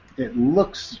 but it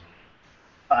looks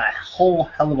a whole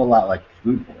hell of a lot like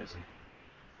food poisoning.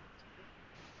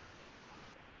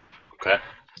 Okay.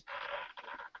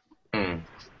 I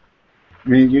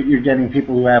mean, you're getting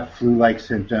people who have flu-like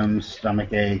symptoms,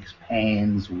 stomach aches,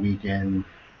 pains, weakened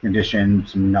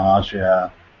conditions,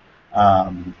 nausea.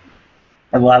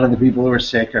 A lot of the people who are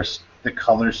sick are the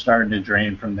color's starting to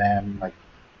drain from them. Like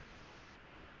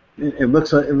it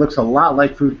looks a lot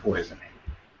like food poisoning.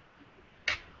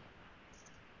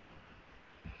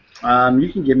 You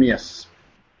can give me a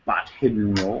spot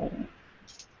hidden roll.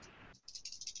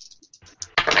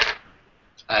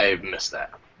 I missed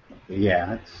that.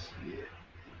 Yeah,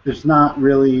 there's not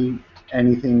really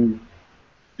anything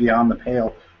beyond the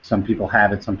pale. Some people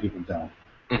have it, some people don't.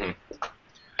 Mm-hmm.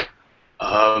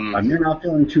 You're not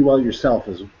feeling too well yourself,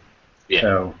 Yeah.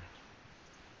 So.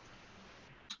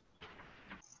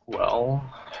 Well.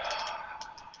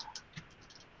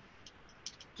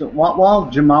 So while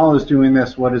Jamal is doing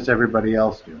this, what is everybody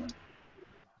else doing?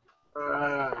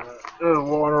 Just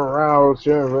wandering around,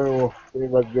 see if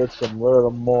anybody gets some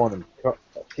early morning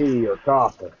tea or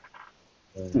coffee.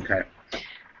 Okay.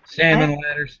 Salmon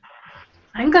ladders.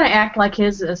 I'm going to act like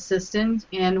his assistant,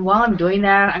 and while I'm doing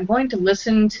that, I'm going to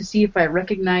listen to see if I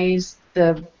recognize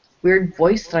the weird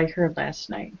voice that I heard last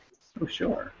night. Oh,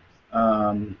 sure.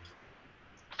 You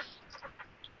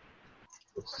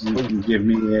can give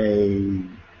me a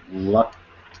luck.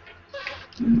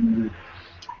 You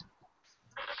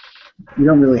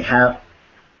don't really have...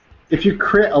 If you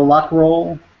crit a luck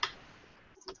roll,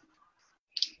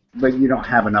 but you don't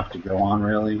have enough to go on,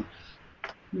 really.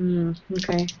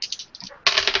 Okay.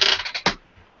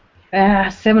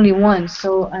 71,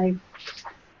 so I...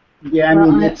 Yeah, I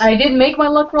mean, I didn't make my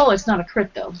luck roll. It's not a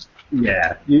crit, though.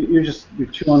 Yeah, you're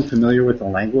too unfamiliar with the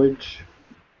language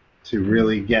to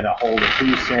really get a hold of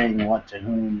who's saying what to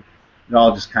whom. It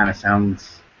all just kind of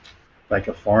sounds like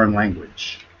a foreign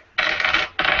language.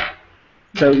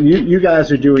 So you guys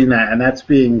are doing that, and that's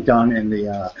being done in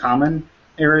the common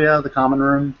area, the common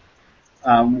room.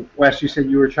 Wes, you said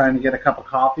you were trying to get a cup of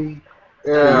coffee.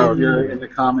 Yeah, you're in the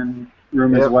common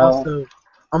room as well.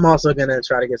 I'm also gonna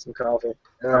try to get some coffee.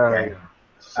 Okay.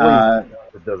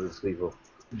 It doesn't sleep.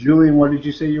 Julian, what did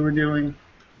you say you were doing?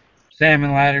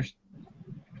 Salmon ladders.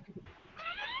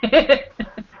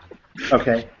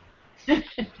 Okay.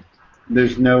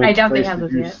 There's no I doubt they place have to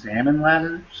those do yet. salmon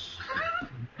ladders.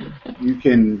 You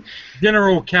can.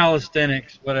 General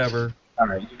calisthenics, whatever. All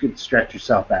right, you could stretch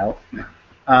yourself out.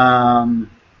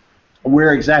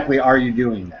 Where exactly are you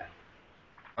doing that?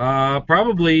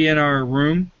 Probably in our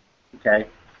room. Okay.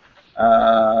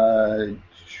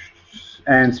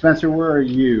 And Spencer, where are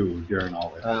you during all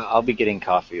this? I'll be getting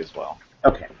coffee as well.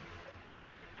 Okay.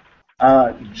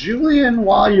 Julian,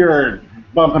 while you're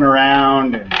bumping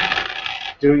around and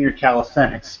doing your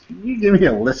calisthenics, can you give me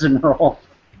a listen roll?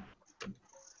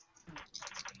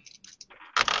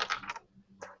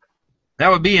 That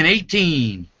would be an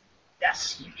 18.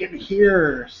 Yes, you can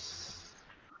hear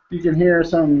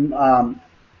some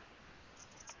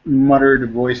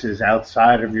muttered voices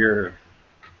outside of your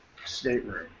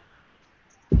stateroom.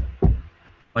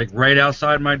 Like right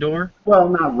outside my door? Well,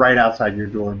 not right outside your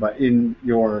door, but in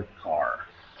your car.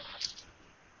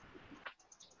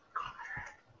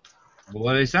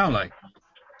 What do they sound like?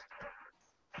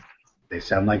 They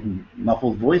sound like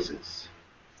muffled voices.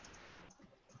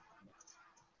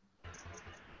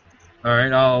 All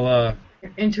right, I'll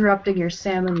You're interrupting your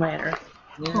salmon ladder.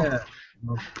 yeah,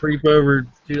 I'll creep over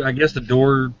to, I guess, the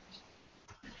door.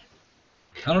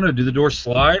 I don't know, do the doors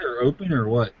slide or open or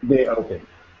what? They open.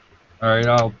 All right,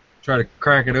 I'll try to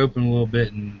crack it open a little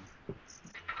bit and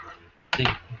see.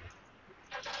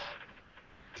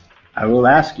 I will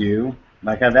ask you,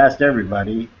 like I've asked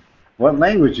everybody, what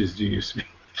languages do you speak?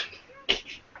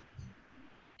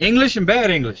 English and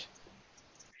bad English.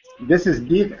 This is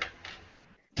neither.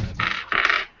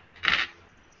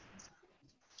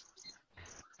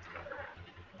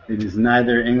 It is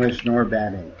neither English nor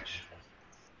bad English.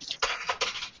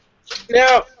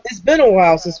 Now, it's been a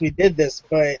while since we did this,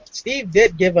 but Steve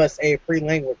did give us a free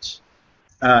language.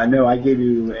 No, I gave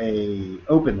you a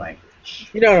open language.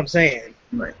 You know what I'm saying?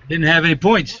 Right. Didn't have any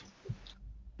points.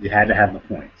 You had to have the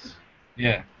points.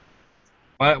 Yeah.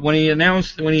 But when he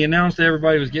announced that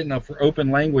everybody was getting a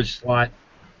open language slot,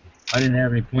 I didn't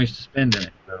have any points to spend in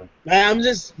it. So. I'm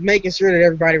just making sure that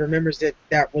everybody remembers that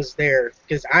that was there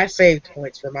because I saved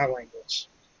points for my language.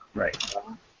 Right.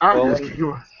 I Well,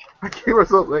 gave us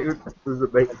something. Does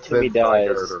it make Timmy sense?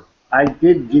 dies. I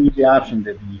did give you the option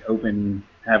to be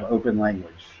have open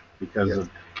language because of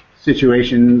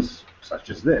situations such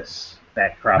as this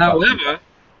that crop up.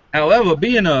 However,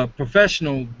 being a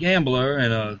professional gambler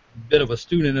and a bit of a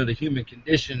student of the human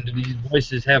condition, do these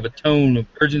voices have a tone of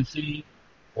urgency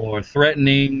or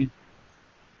threatening?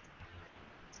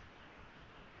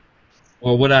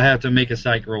 Or would I have to make a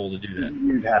psych roll to do that?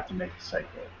 You'd have to make a psych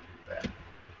roll to do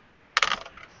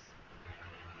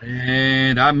that.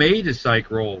 And I made a psych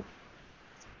roll.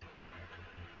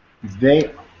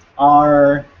 They're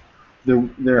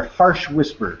harsh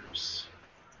whispers.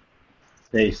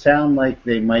 They sound like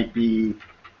they might be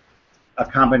a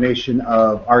combination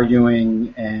of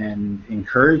arguing and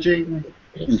encouraging,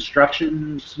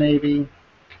 instructions maybe.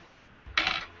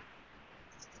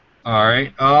 All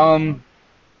right.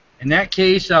 In that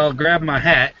case, I'll grab my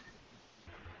hat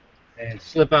and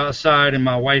slip outside in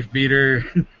my wife beater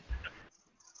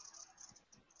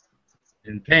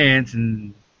and pants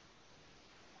and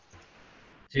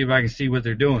see if I can see what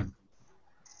they're doing.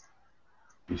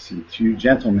 You see two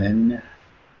gentlemen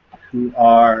who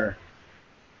are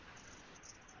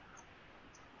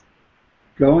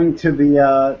going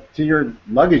to to your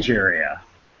luggage area.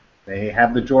 They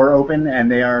have the door open and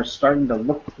they are starting to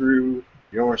look through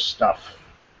your stuff.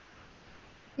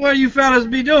 What do you fellas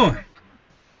be doing?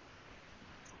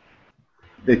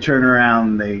 They turn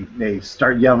around. They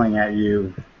start yelling at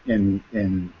you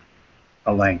in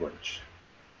a language.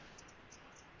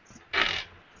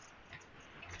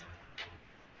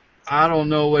 I don't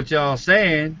know what y'all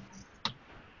saying,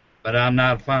 but I'm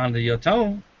not fond of your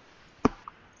tone.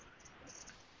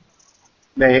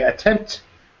 They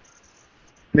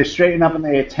straighten up and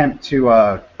they attempt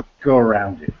to go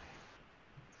around it.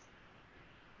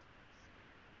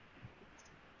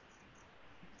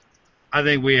 I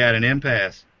think we had an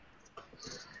impasse.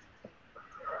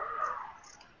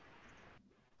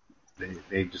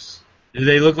 They just... Do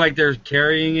they look like they're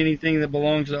carrying anything that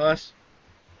belongs to us?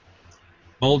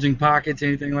 Bulging pockets,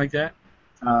 anything like that?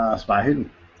 Spot hidden.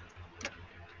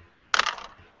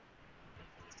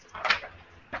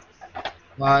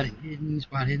 Spot hidden,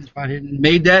 spot hidden, spot hidden.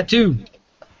 Made that too.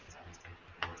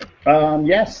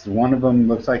 Yes, one of them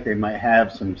looks like they might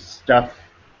have some stuff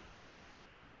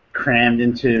crammed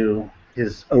into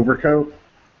his overcoat.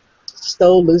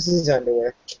 Stole Lucy's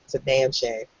underwear. It's a damn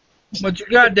shame. What you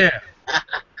got there?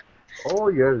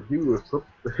 All you gotta do is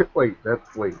wait.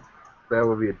 That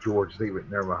would be a George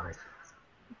statement. Never mind.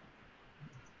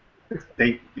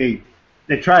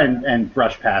 They try and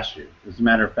brush past you. As a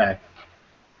matter of fact,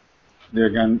 they're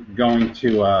going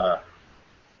to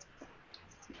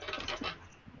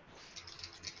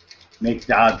make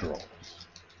dodge rolls.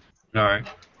 All right.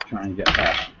 Try and get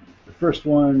past you. The first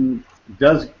one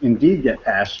does indeed get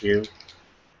past you,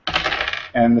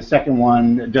 and the second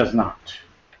one does not.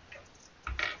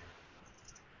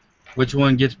 Which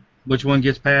one gets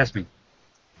past me?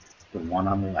 The one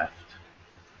on the left.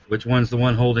 Which one's the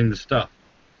one holding the stuff?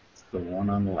 The one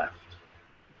on the left.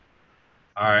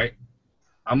 All right.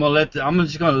 I'm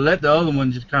just gonna let the other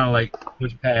one just kind of like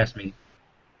push past me.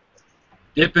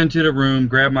 Dip into the room,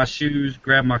 grab my shoes,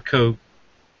 grab my coat,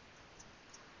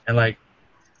 and like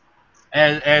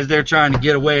as they're trying to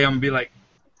get away, I'm gonna be like,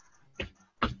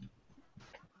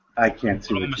 I can't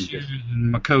see put on what my you shoes did.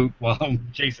 and my coat while I'm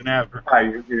chasing after. All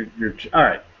right, you're all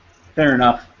right. Fair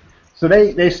enough. So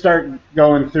they start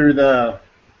going through the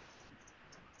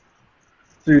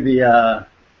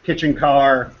kitchen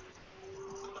car.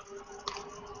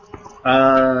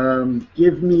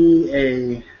 Give me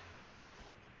a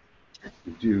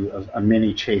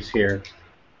mini chase here.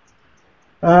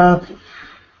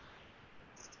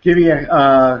 Give me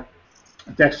a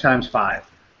Dex times 5.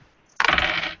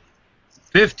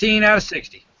 15 out of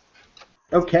 60.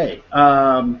 Okay.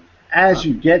 As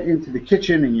you get into the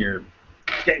kitchen and you're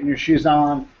getting your shoes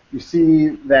on, you see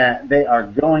that they are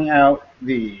going out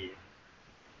the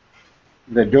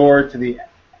door to the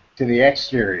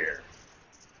exterior.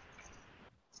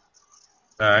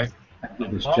 All right.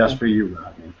 It's just for you,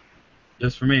 Rodney.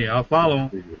 Just for me. I'll follow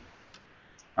them.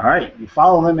 All right. You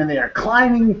follow them, and they are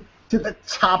climbing to the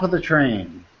top of the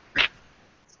train.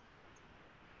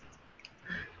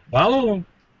 Follow them.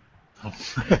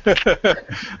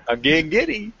 I'm getting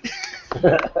giddy.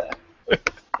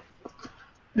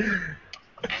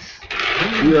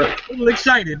 You're A little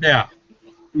excited now.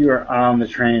 You are on the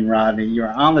train, Rodney. You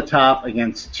are on the top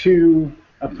against two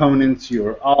opponents. You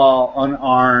are all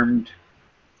unarmed.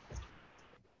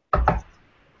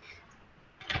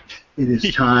 It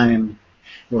is time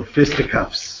for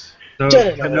fisticuffs.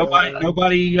 So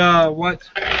nobody what's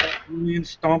Julian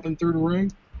stomping through the room?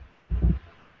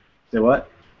 Say what?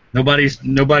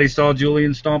 Nobody saw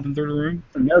Julian stomping through the room?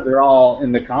 No, they're all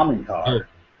in the common car. Oh,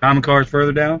 common car's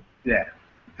further down? Yeah.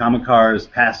 Common car is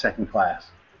past second class.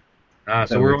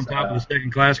 So we're on top of the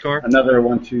second class car? Another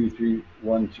 1, 2, 3,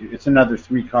 1, 2. It's another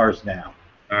 3 cars down.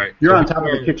 All right. You're on top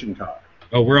of the kitchen car.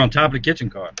 Oh, we're on top of the kitchen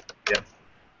car. Yep.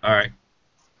 All right.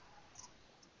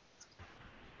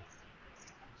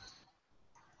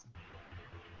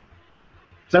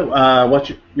 So,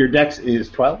 what's your dex is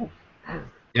 12?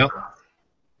 Yep.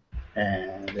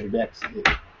 And their dex is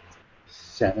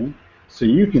 7. So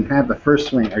you can have the first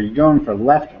swing. Are you going for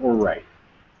left or right?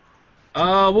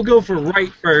 We'll go for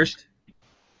right first.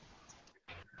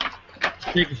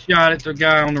 Take a shot at the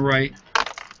guy on the right.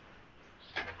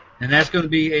 And that's going to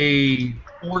be a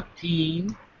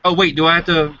 14. Oh, wait, do I have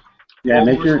to... Yeah, roll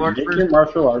make your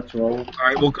martial arts roll. All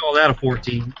right, we'll call that a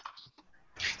 14.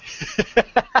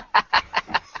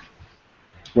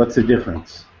 What's the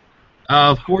difference?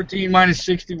 14 minus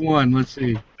 61, let's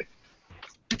see.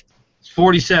 It's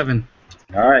 47.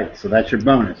 All right, so that's your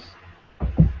bonus.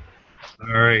 All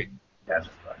right. That's a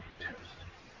fucking toast.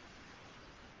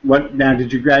 What, now,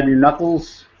 did you grab your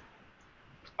knuckles?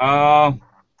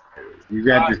 You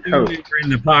grabbed your coat. They were in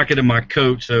the pocket of my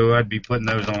coat, so I'd be putting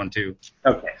those on too.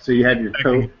 Okay, so you have your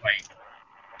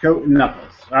coat and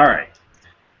knuckles. All right.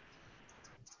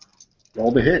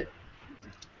 Roll the hit.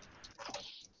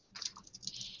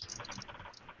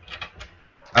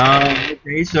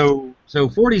 Okay, so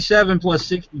 47 plus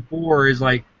 64 is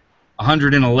like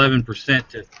 111%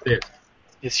 to hit.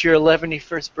 It's your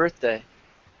 111st birthday.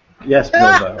 Yes,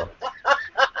 Bilbo.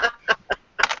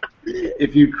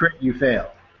 If you crit, you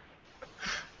fail.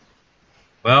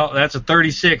 Well, that's a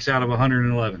 36 out of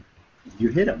 111. You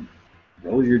hit him.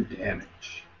 Roll your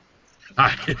damage.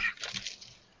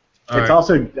 It's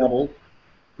also double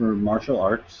for martial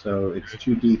arts, so it's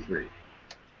 2d3.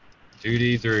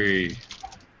 2d3.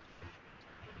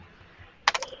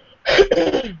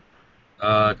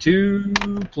 2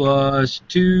 plus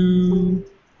 2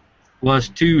 plus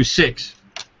 2, 6.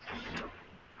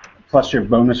 Plus your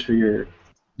bonus for your...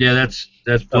 Yeah, that's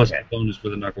plus Okay. the bonus for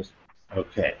the knuckles.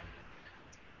 Okay.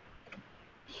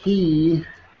 He,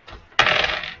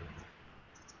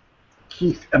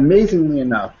 amazingly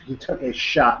enough, he took a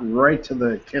shot right to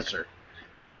the kisser.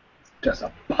 Just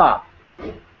a pop.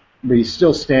 But he's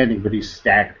still standing, but he's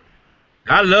staggering.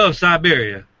 I love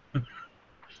Siberia.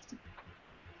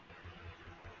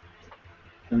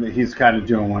 And he's kind of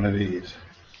doing one of these.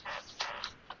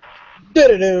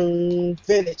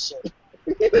 Finish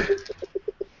it.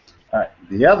 All right,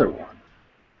 the other one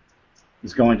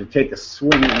is going to take a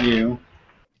swing at you,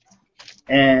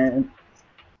 and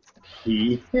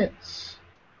he hits,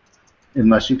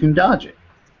 unless you can dodge it.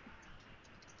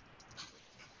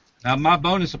 Now, my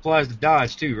bonus applies to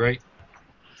dodge, too, right?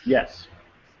 Yes.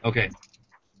 Okay.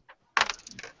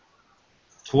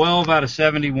 12 out of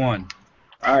 71.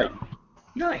 All right.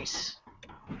 Nice.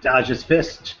 Dodge his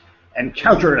fist and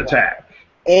counterattack.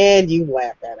 And you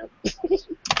laugh at him.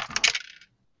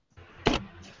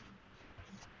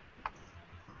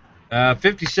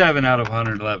 57 out of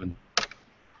 111.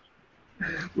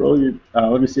 Roll your...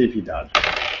 let me see if he dodges.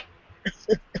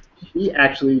 He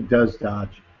actually does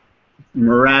dodge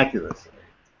miraculously.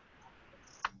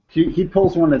 He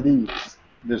pulls one of these.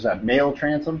 There's a mail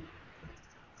transom,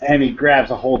 and he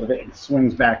grabs a hold of it and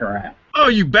swings back around. Oh,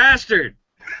 you bastard!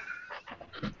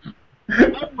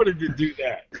 I wanted to do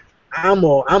that. I'm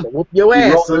gonna whoop your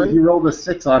ass, son. He rolled a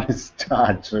 6 on his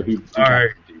dodge, so he... All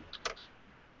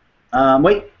right.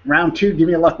 Wait, round 2, give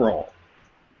me a luck roll.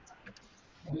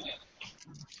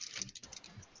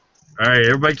 All right,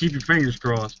 everybody keep your fingers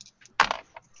crossed.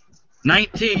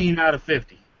 19 out of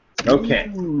 50.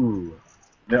 Okay. Ooh.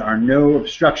 There are no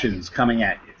obstructions coming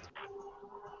at you.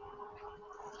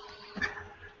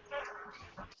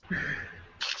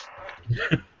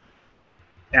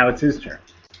 Now it's his turn.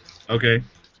 Okay.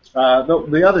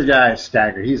 The other guy is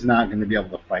staggered. He's not going to be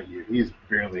able to fight you. He's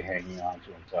barely hanging on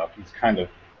to himself. He's kind of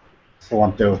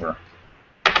slumped over.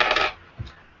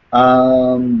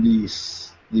 The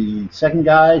second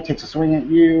guy takes a swing at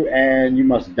you, and you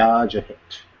must dodge a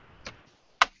hit.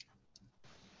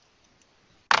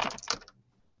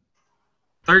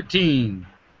 $13.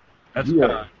 That's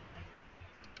good.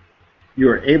 You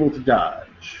are able to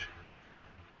dodge.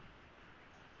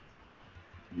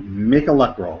 Make a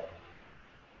luck roll.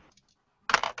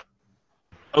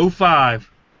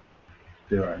 05.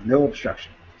 There are no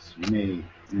obstructions. You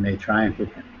may try and hit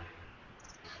him.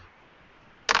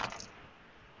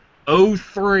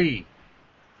 03.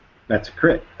 That's a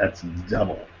crit. That's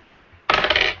double.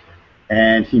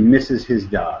 And he misses his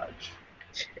dodge.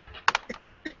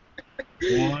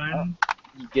 1,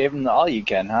 You gave him the all you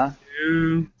can, huh?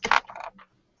 2.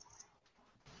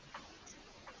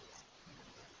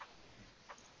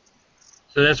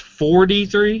 So that's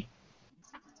 4d3?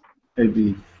 It'd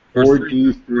be Or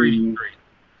 4d3. 3d3.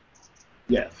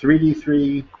 Yeah,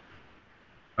 3d3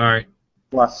 Alright.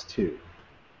 plus 2.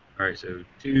 Alright, so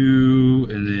 2,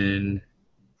 and then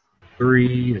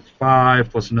 3, that's 5,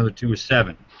 plus another 2 is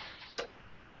 7.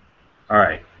 All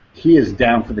right. He is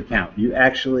down for the count. You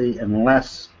actually,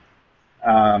 unless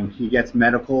he gets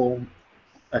medical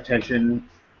attention,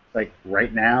 like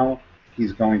right now,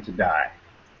 he's going to die.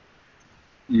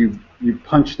 You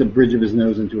punch the bridge of his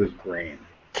nose into his brain.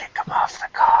 Kick him off the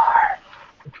car.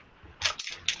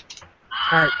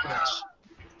 Heart punch.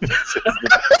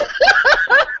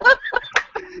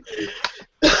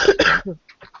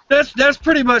 That's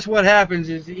pretty much what happens.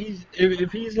 Is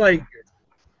if he's like,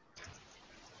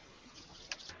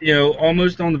 you know,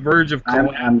 almost on the verge of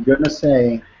collapse. I'm going to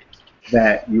say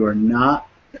that you are not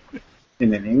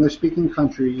in an English-speaking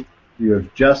country. You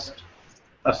have just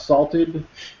assaulted,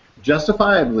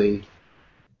 justifiably,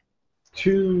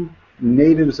 2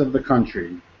 natives of the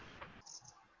country.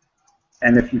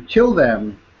 And if you kill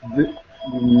them, you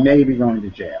may be going to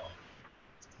jail.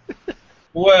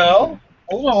 Well,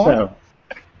 hold on. So,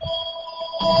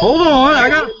 Hold on, I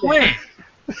got a plan.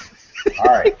 all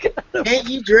right. Can't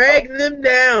you drag them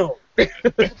down?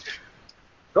 It's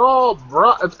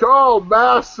called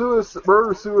mass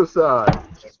murder-suicide.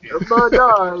 Everybody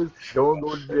dies, don't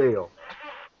go to jail.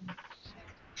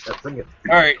 That's it.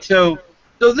 Alright, so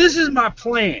this is my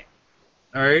plan.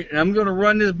 Alright, and I'm gonna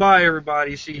run this by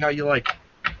everybody, see how you like it.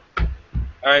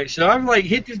 Alright, so I've like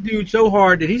hit this dude so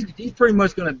hard that he's pretty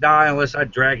much gonna die unless I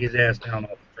drag his ass down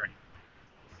off the train.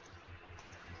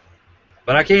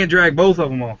 But I can't drag both of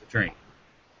them off the train.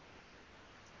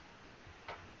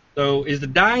 So is the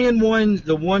dying one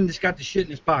the one that's got the shit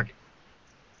in his pocket?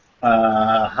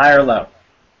 High or low?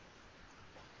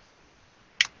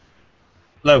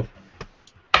 Low.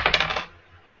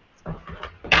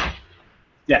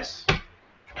 Yes.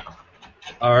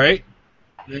 Alright.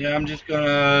 Then I'm just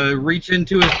gonna reach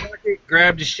into his pocket,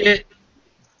 grab the shit.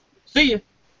 See ya.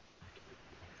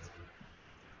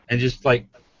 And just like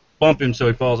bump him so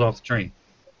he falls off the train.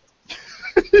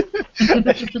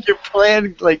 Your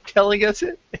plan, like telling us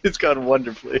it, it's gone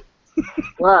wonderfully.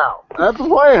 Wow, that's the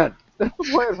plan. That's the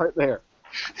plan right there.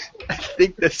 I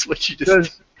think that's what you just.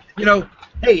 Because, you know,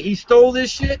 hey, he stole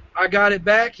this shit. I got it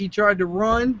back. He tried to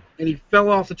run, and he fell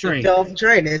off the train. Fell off the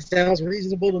train. It sounds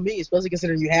reasonable to me, especially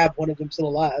considering you have one of them still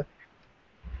alive.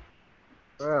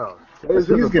 Wow. He's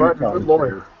He's gonna a tell good the lawyer.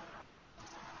 truth.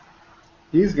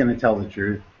 He's going to tell the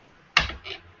truth.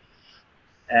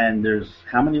 And there's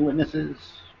how many witnesses?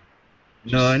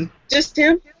 None. Just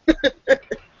him?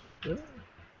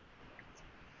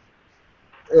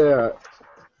 Yeah.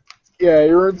 Yeah,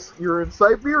 you're in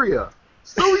Siberia.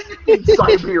 So you in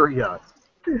Siberia.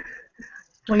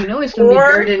 Well, you know he's going to be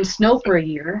Or- buried in snow for a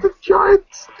year. It's a giant.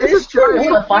 It's a true.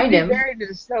 giant We'll find him. He's buried in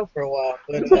the snow for a while.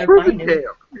 But prison camp.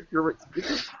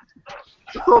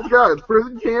 It's all got. It's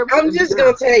prison camp. I'm just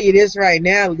going to tell you this right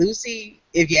now. Lucy,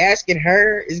 if you're asking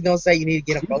her, is going to say you need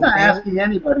to get a He's boat not down. asking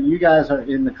anybody. You guys are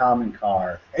in the common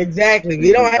car. Exactly.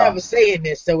 We don't have a say in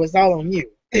this, so it's all on you.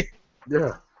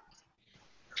 Yeah.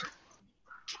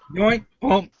 Yoink,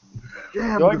 bump.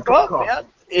 Damn, Going the bump, cock. man.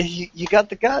 You got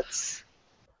the guts.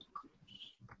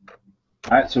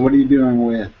 All right, so what are you doing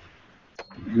with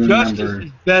goon Justice number?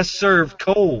 is best served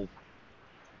cold.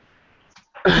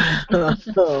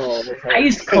 Oh,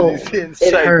 Ice cold. He's in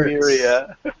It hurts.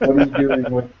 Siberia. What are you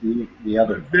doing with the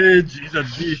other? Veg is a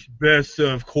dish best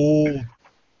served cold.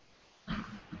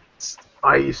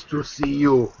 I used to see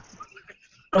you.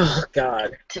 oh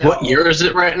God. What year is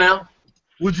it right now?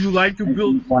 Would you like to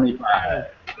build? 25.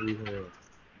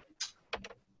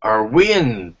 Are we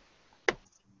in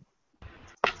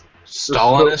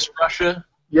Stalinist Russia?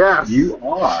 Yes. You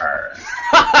are.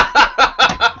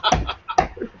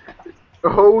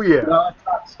 Oh yeah. No, it's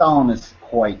not Stalinist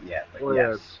quite yet, but Oh,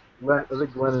 yes. I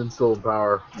think Lenin's still in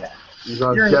power. Yeah. He's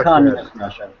on You're in Jeff communist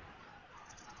Russia.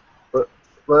 But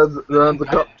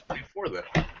the Before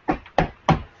that.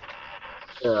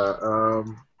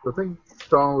 I think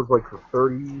Stalin was like the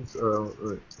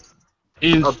 30s.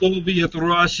 In Soviet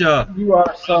Russia, You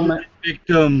are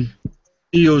victim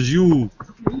kills you.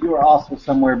 You are also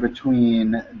somewhere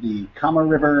between the Kama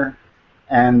River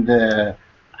and the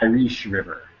Irish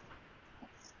River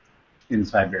in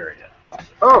Siberia.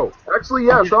 Oh, actually,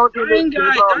 yeah. Stalin came Dying in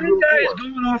guy is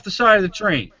going off the side of the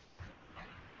train.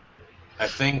 I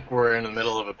think we're in the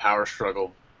middle of a power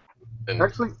struggle. And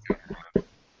Actually,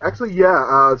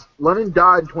 yeah. Lenin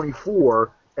died in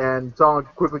 24, and Stalin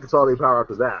quickly consolidated power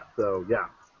after that. So yeah,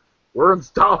 we're in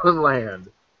Stalin land.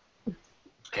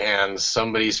 and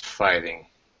somebody's fighting.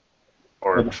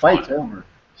 Well, the fight's over.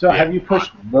 So have you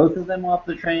pushed both of them off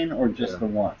the train, or just the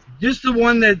one? Just the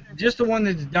one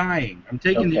that's dying. I'm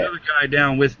taking the other guy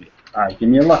down with me. All right, give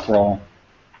me a luck roll.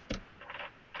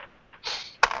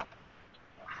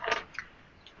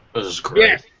 This is great.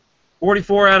 Yes.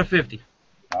 44 out of 50.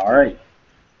 All right.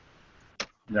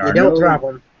 There You don't drop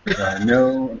them. There are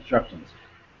no obstructions.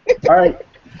 All right.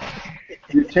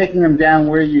 You're taking him down.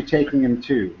 Where are you taking him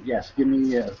to? Yes, give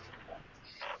me a...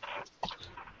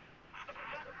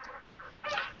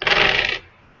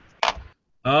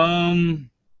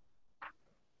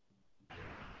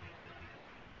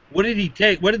 What did he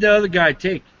take? What did the other guy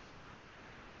take?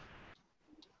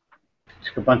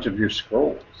 Took a bunch of your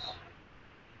scrolls.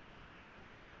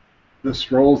 The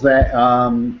scrolls that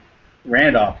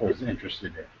Randolph was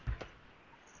interested in.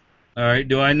 All right.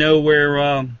 Do I know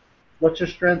where? What's your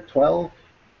strength? 12?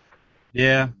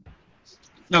 Yeah.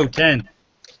 No, 10.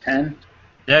 10?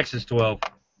 Dex is 12.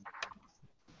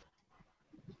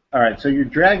 All right, so you're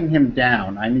dragging him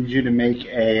down. I need you to make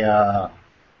a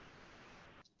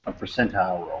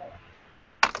percentile roll.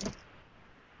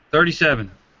 37.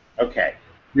 Okay.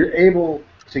 You're able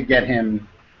to get him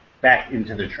back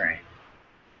into the train.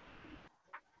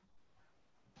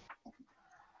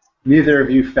 Neither of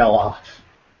you fell off.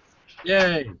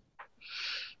 Yay.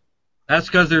 That's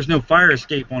because there's no fire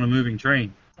escape on a moving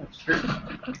train. That's true.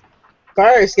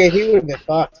 Fire escape, he would have been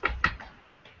fucked.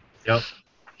 Yep.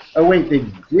 Oh, wait, they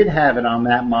did have it on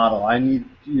that model. I need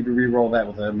you to re-roll that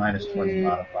with a minus 20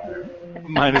 modifier.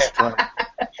 Minus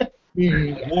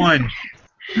 20. 1.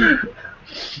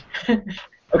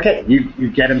 Okay, you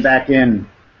get him back in.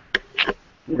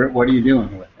 What are you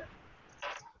doing with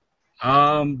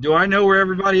him? Do I know where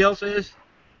everybody else is?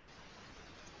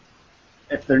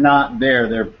 If they're not there,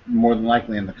 they're more than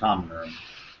likely in the common room.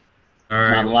 All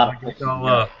right. Not a lot of places.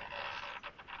 I'll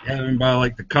have him by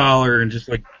like the collar and just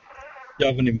like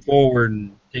shoving him forward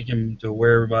and take him to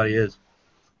where everybody is.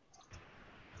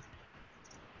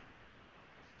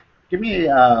 Give me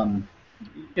you're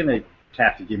gonna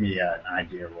have to give me an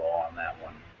idea roll on that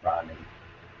one, Rodney.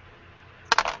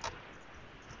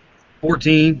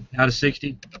 14 out of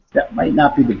 60. That might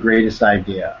not be the greatest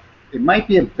idea. It might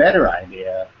be a better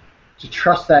idea to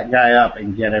trust that guy up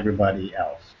and get everybody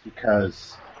else,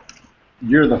 because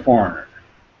you're the foreigner,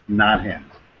 not him.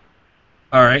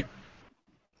 All right.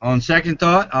 On second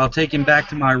thought, I'll take him back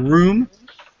to my room.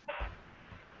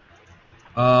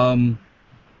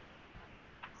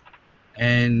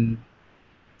 And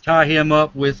tie him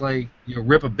up with, like,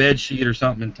 rip a bed sheet or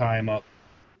something and tie him up.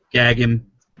 Gag him.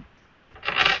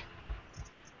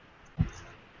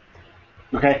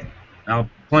 Okay. I'll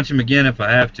punch him again if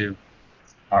I have to.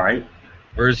 All right.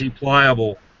 Or is he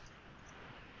pliable?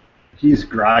 He's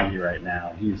groggy right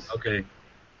now. He's okay.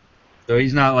 So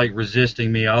he's not like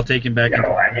resisting me. I'll take him back.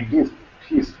 No, I mean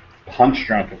he's punch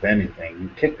drunk if anything. You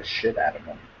kick the shit out of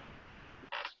him.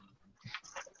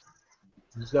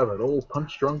 He's got an old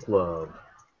punch drunk love.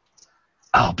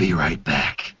 I'll be right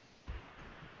back.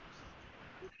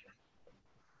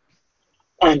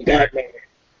 I'm Batman.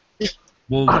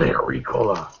 Well,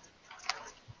 Ricola.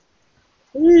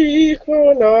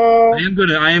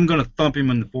 Ricola. I am gonna thump him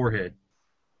in the forehead.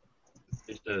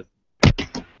 Just to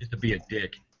be a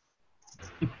dick.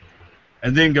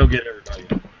 And then go get everybody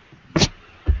else.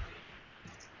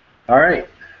 All right.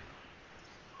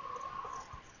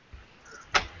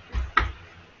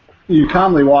 You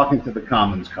calmly walk into the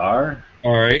Commons car.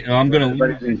 All right, I'm gonna.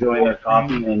 Everybody's enjoying their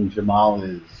coffee, and Jamal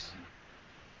is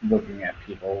looking at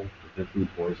people with their food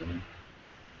poisoning.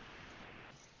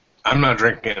 I'm not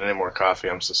drinking any more coffee.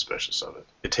 I'm suspicious of it.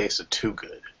 It tasted too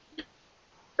good.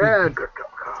 And good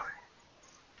cup of coffee.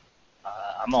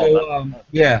 I'm all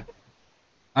yeah.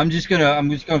 I'm just gonna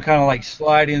kind of like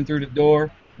slide in through the door,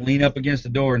 lean up against the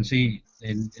door, and see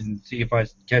if I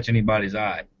catch anybody's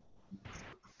eye.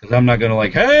 Because I'm not gonna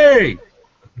like, hey.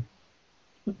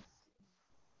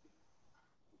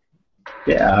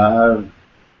 Yeah.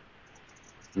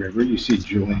 River, you see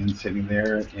Julian sitting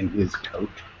there in his coat.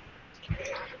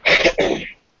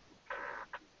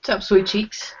 What's up, sweet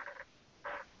cheeks?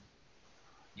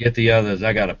 Get the others.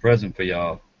 I got a present for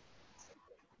y'all.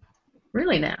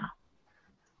 Really now?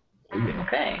 Oh, yeah.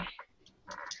 Okay.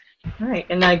 All right,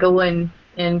 and I go in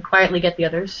and quietly get the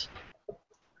others.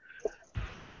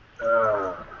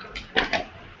 What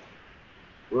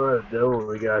the devil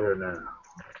we got here now?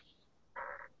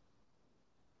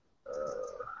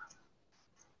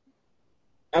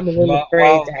 I'm a little afraid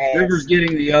While to ask. River's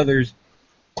getting the others,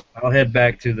 I'll head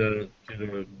back to the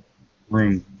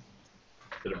room,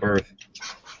 to the berth.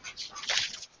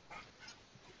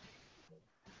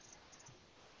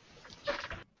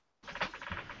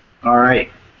 All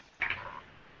right.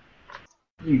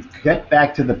 You get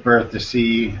back to the berth to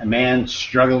see a man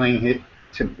struggling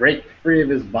to break free of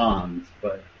his bonds,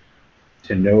 but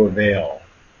to no avail.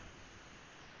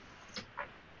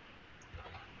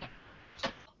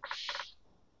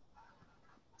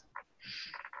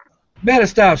 Better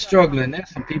stop struggling. There's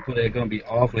some people that are going to be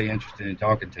awfully interested in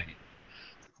talking to you.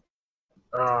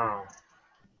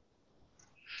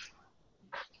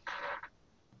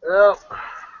 Well,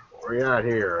 where you at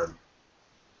here?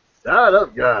 Died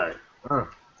up guy. Huh.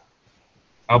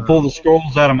 I'll pull the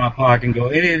scrolls out of my pocket and go,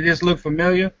 any of this look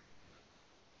familiar?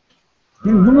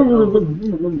 That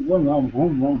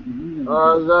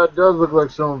does look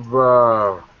like some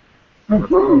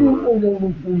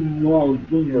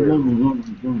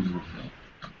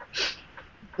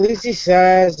Lucy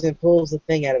sighs and pulls the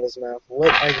thing out of his mouth.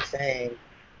 What are you saying?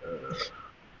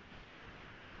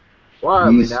 why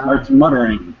He starts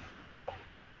muttering.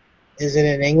 Is it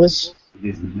in English? It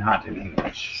is not in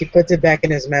English. He puts it back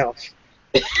in his mouth.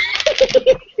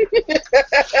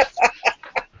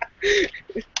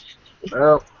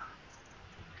 Well,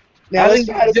 Now I let's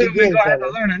think try this we're going again, to have to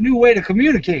fellas. learn a new way to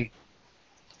communicate.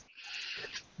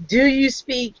 Do you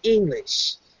speak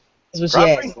English? Is what she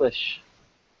Proper asked. English.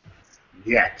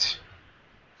 Yet.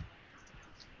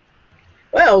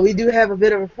 Well, we do have a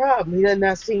bit of a problem. He does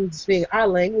not seem to speak our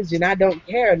language, and I don't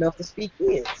care enough to speak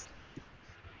his.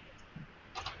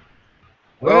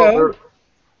 Well,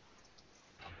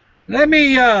 let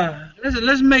me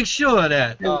let's make sure of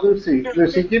that. Hey, Lucy,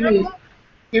 give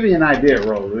me an idea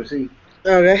roll, Lucy.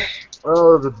 Okay.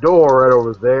 well, there's a door right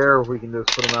over there. We can just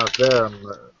put him out there and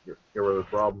get rid of the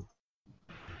problem.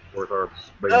 Worth our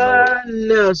big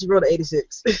No, she rolled an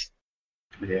 86.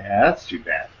 Yeah, that's too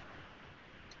bad.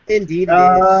 Indeed it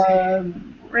is.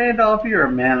 Randolph, you're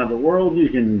a man of the world. You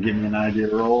can give me an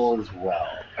idea roll as well.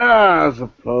 I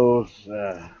suppose.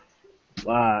 I don't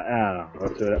know.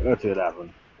 Let's see what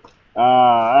happens.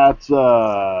 That's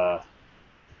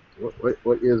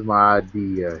What is my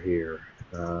idea here?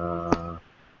 Wow,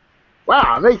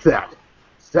 I make that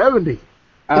 70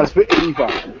 out of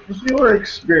 85. With your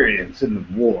experience in the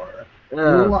war,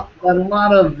 Yeah. a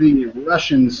lot of the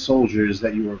Russian soldiers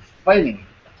that you were fighting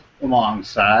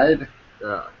alongside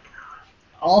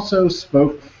also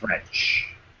spoke French.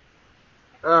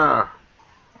 Some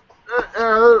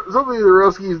of the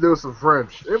Ruskies know some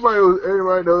French. Anybody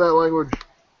know that language?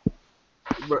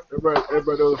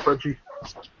 Everybody know the Frenchie?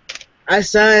 I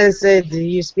signed and said, do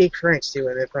you speak French to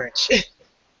him in French?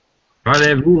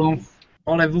 Parlez-vous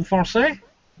français?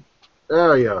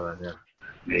 Oh yeah, yeah.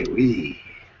 Mais oui.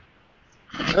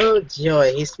 Oh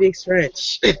joy, he speaks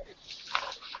French.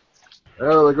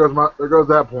 Oh, there goes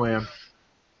that plan.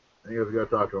 I guess we gotta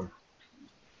talk to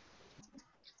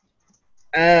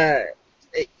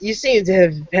him. You seem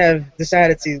to have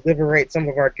decided to liberate some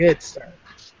of our goods, sir.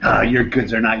 Your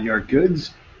goods are not your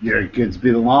goods. Your goods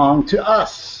belong to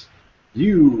us.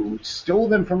 You stole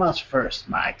them from us first.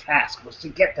 My task was to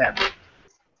get them.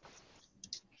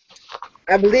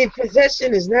 I believe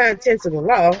possession is 9/10 of the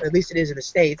law, at least it is in the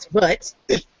States, but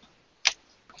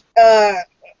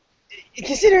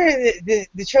considering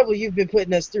the trouble you've been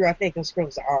putting us through, I think those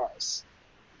scrolls are ours.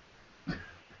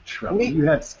 Trouble. You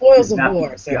have spoils of not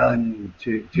war, sir. begun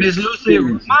to Miss Lucy,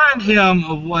 experience it. remind him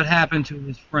of what happened to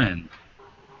his friend.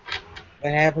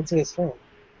 What happened to his phone?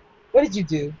 What did you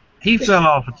do? He fell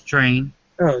off the train.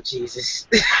 Oh, Jesus.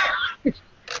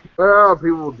 Well,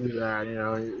 people will do that, you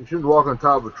know. You shouldn't walk on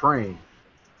top of a train.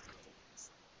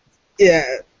 Yeah,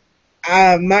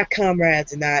 my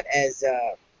comrades are not as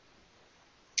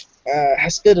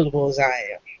hospitable as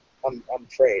I am. I'm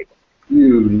afraid.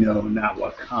 You know not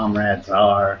what comrades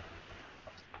are.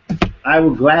 I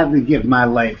will gladly give my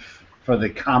life for the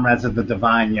comrades of the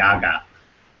Divine Yaga.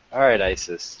 All right,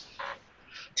 Isis.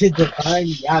 To Divine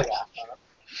Yaga.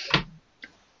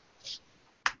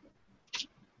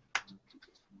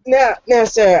 Now,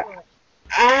 sir,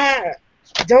 I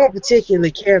don't particularly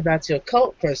care about your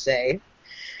cult per se,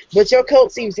 but your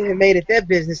cult seems to have made it their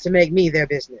business to make me their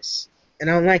business, and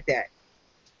I don't like that.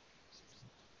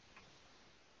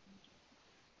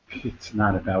 It's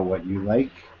not about what you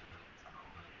like.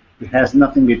 It has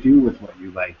nothing to do with what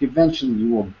you like. Eventually you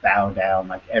will bow down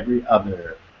like every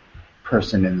other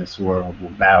person in this world will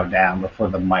bow down before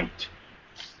the might.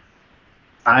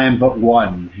 I am but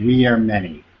one. We are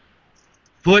many.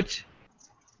 Put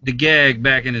the gag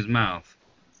back in his mouth.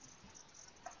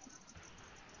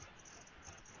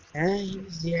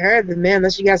 You heard the man.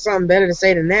 Unless you got something better to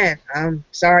say than that, I'm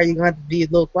sorry you're going to have to be a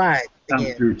little quiet I'm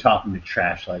again. through talking to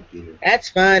trash like you. That's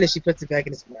fine if she puts it back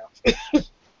in his mouth.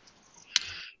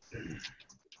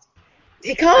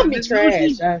 He called me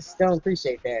trash. I just don't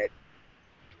appreciate that.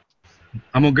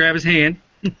 I'm gonna grab his hand.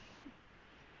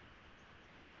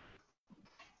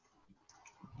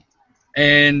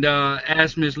 And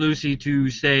ask Miss Lucy to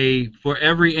say, for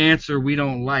every answer we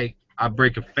don't like, I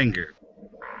break a finger.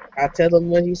 I tell him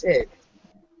what he said.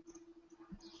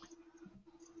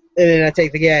 And then I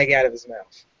take the gag out of his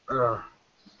mouth.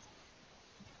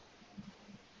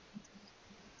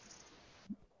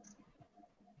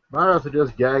 Might I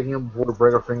suggest gagging him before to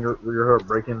break a finger? You're hurt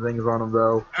breaking things on him,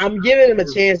 though. I'm giving him a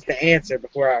chance to answer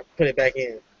before I put it back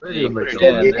in. Maybe it'll make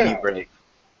Yeah, sense. then you break.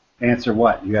 Answer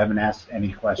what? You haven't asked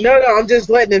any questions. No, I'm just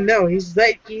letting him know. He's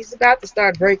about to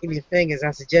start breaking your fingers.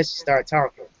 I suggest you start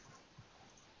talking.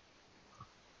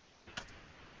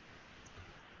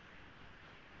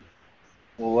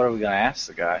 Well, what are we gonna ask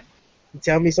the guy?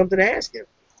 Tell me something to ask him.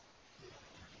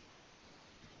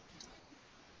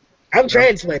 I'm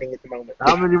translating at the moment.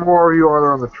 How many more of you are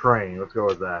there on the train? Let's go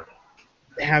with that.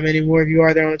 How many more of you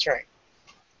are there on the train?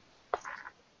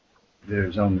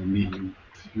 There's only me. You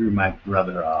threw my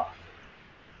brother off.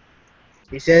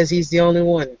 He says he's the only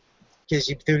one because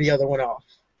you threw the other one off.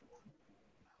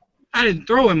 I didn't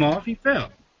throw him off. He fell.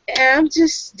 I'm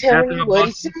just telling After you the what he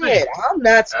bus is said. finished. I'm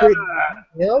not splitting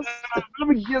else. Let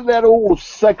me give that old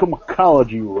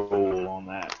psychomycology roll on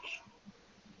that.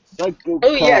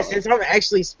 Oh yeah, since I'm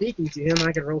actually speaking to him,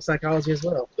 I can roll psychology as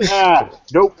well.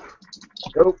 Nope.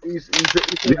 Nope. He's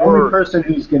The only person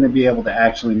who's going to be able to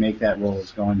actually make that role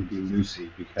is going to be Lucy,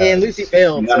 because And Lucy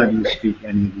failed. none So. of you speak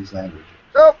any of these languages.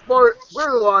 Nope. We're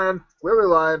lying. We're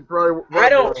lying. Probably. I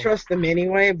don't trust them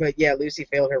anyway, but yeah, Lucy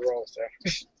failed her role, so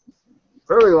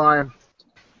Really lying.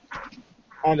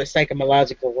 on the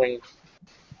psychological wing.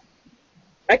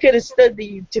 I could have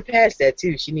studied to pass that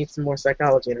too. She needs some more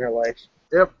psychology in her life.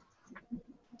 Yep.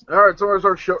 All right. So I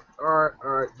start All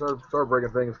right. Start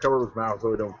breaking things. Cover his mouth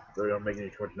so they don't make any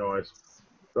too much noise.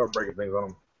 Start breaking things on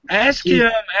him.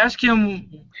 Ask him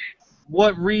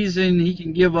what reason he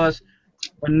can give us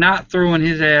for not throwing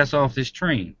his ass off this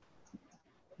train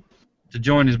to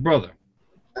join his brother.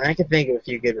 I can think of a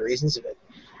few good reasons, but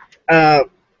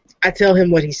I tell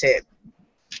him what he said.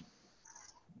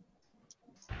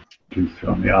 You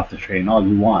throw me off the train all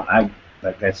you want.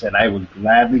 Like I said, I would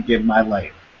gladly give my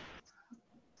life.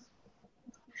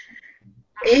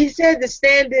 He said the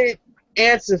standard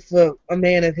answer for a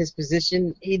man of his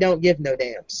position, he don't give no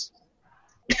dams.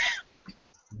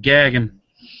 Gag him.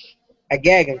 I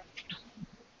gag him.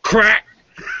 Crack!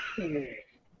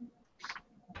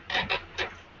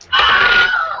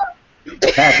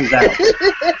 Passes out.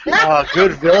 Oh,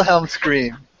 good Wilhelm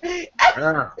scream.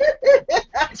 Ah.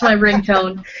 It's my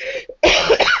ringtone.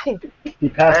 He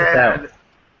passes out. And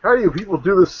how do you people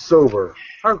do this sober?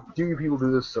 How do you people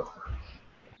do this sober?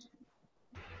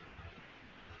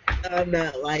 I'm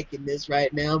not liking this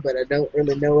right now, but I don't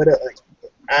really know what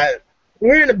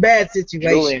we're in a bad situation.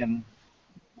 Julian,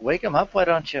 wake him up, why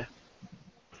don't you?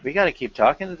 We gotta keep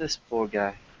talking to this poor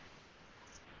guy.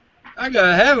 I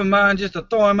gotta have in mind just to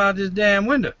throw him out this damn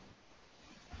window.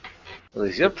 Well,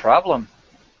 he's got a problem.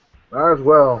 Might as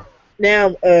well. Now,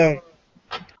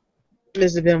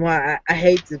 Mr. Benoit, I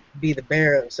hate to be the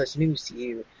bearer of such news to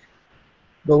you,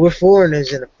 but we're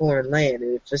foreigners in a foreign land,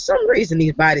 and if for some reason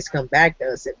these bodies come back to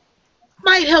us, it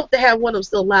might help to have one of them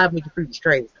still alive and we can prove his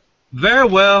trade. Very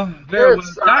well. Very well.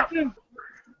 It's, Doctor?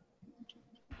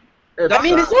 I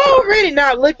mean, it's already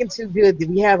not looking too good that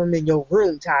we have him in your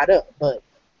room tied up, but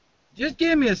Just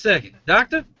give me a second.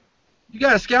 Doctor? You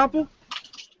got a scalpel?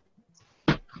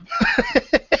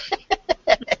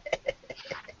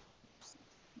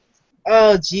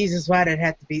 oh Jesus, why did it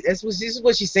have to be? This is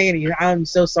what she's saying to you. I'm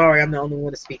so sorry, I'm the only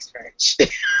one that speaks French.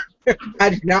 I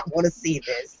do not want to see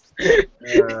this.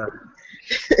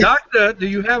 Doctor, do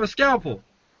you have a scalpel?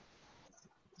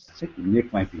 I think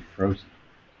Nick might be frozen.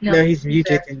 No, he's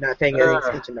muted and not paying any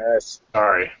attention to us.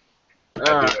 Sorry.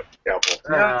 Bone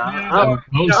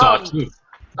saw too.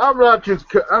 I'm not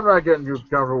getting too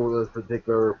comfortable with this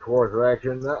particular course of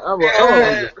action. I'm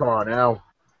gonna just come on now.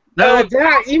 No,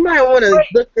 Doc, you might want to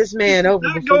look this man over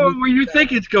not before going where you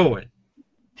think it's going.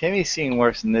 Timmy's seen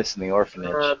worse than this in the orphanage.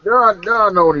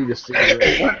 No need to see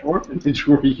it. What orphanage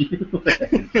were you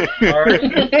in?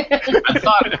 I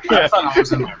thought I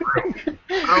was in my room.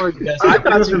 I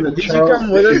thought did you come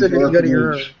with us or did you go to your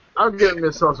room? I'm getting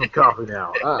myself some coffee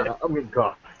now. I'm getting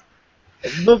coffee.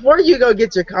 Before you go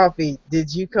get your coffee,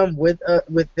 did you come with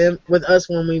us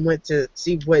when we went to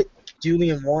see what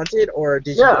Julian wanted, or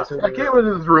did you? Yeah, go to I came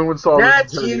into this room and saw Not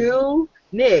this. you,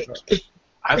 Nick.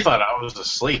 I thought I was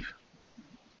asleep.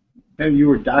 Maybe you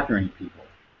were doctoring people.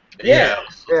 Yeah.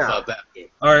 I thought that.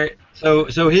 All right. So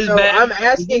his So bag. I'm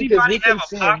asking does 'cause anybody we can have a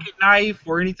sing. pocket knife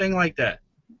or anything like that?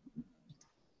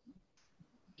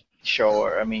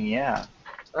 Sure. I mean, yeah.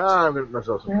 I'm gonna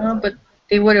myself some No, time. but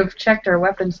they would have checked our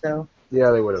weapons though.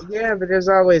 Yeah, they would have. Yeah, but there's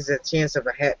always a chance of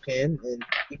a hat pin, and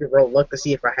you can roll luck to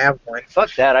see if I have one.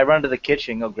 Fuck that. I run to the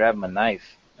kitchen, go grab my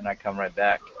knife, and I come right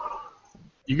back.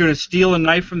 You're gonna steal a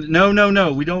knife from?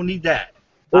 No. We don't need that.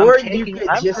 Or I'm you taking- could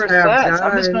I'm just first have class.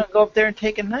 I'm just John, gonna go up there and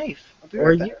take a knife. I'll be or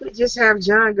right you back. could just have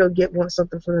John go get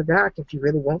something from the doc if you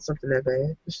really want something that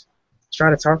bad. Just try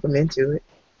to talk him into it.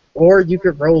 Or you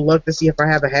could roll luck to see if I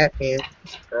have a hat pin.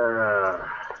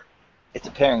 It's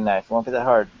a paring knife. It won't be that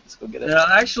hard. Let's go get it.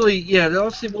 Actually, yeah.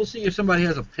 We'll see if somebody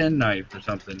has a penknife or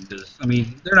something. Because I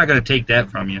mean, they're not gonna take that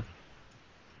from you.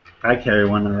 I carry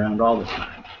one around all the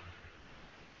time.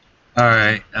 All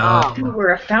right.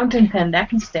 We're a fountain pen that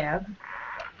can stab.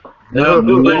 No,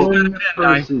 nobody's got a One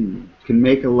penknife. person can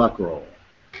make a luck roll.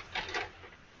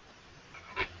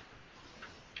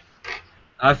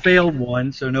 I failed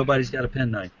one, so nobody's got a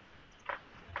penknife.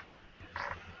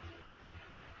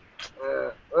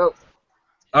 Well,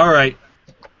 All right.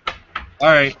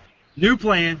 New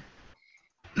plan.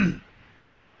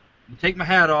 Take my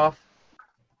hat off.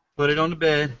 Put it on the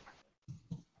bed.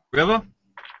 River,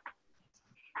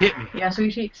 hit me. Yeah,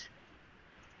 sweet cheeks.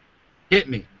 Hit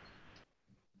me.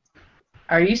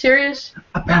 Are you serious?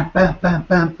 Bam, bam, bam,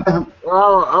 bam, bam.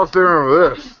 well, I'll stay around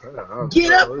with this.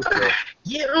 Get up!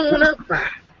 Get on up!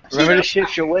 Remember to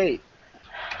shift your weight.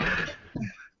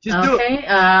 Just do it.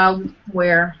 Okay,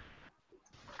 where?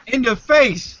 In your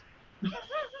face.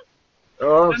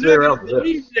 Oh, I'll I'm stay not around gonna with this.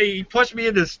 believe that he punched me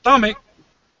in the stomach.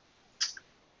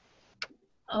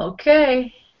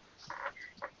 Okay.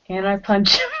 And I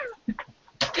punch him.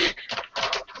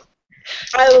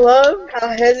 I love how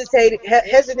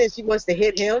hesitant she wants to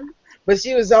hit him, but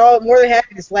she was all more than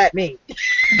happy to slap me.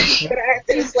 But I asked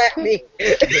her to slap me.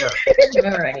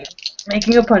 Alright.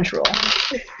 Making a punch roll.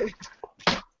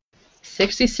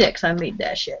 66, I made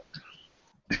that shit.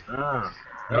 Ah,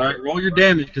 All right, roll your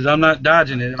damage because I'm not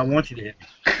dodging it. I want you to hit me.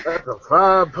 that's a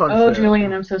fine punch. Oh, there.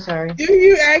 Julian, I'm so sorry. Do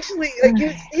you actually,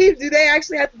 Steve, do they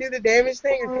actually have to do the damage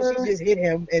thing, or can she just hit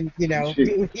him and, do what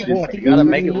he wants? You gotta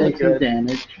make it Take look some good.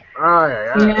 damage.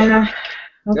 Yeah.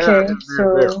 Okay,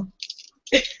 so.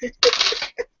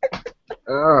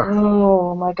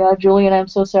 Oh my God, Julian, I'm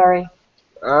so sorry.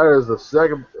 That is the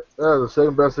second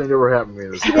best thing that ever happened to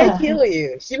me. She may kill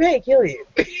you. She may kill you.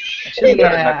 She ain't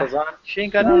got her Yeah. knuckles on. She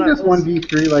ain't got no Just knuckles.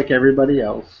 1d3 like everybody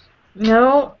else.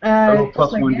 No, Oh, plus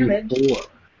plus my damage. 1d4.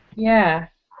 Yeah,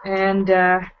 and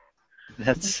That's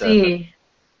let's see.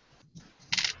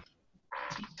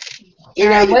 You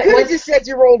know, you what- could have what's- just said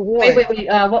you rolled one. Wait.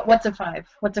 What's a 5?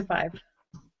 What's a 5?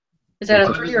 Is that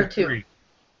a 3 or a 2?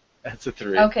 That's a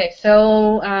 3. Okay,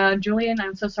 so Julian,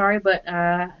 I'm so sorry, but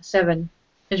 7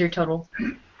 is your total.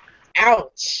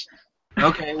 Ouch.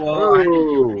 Okay, well, I did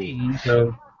 15,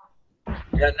 so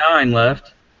you got 9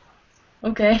 left.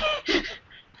 Okay.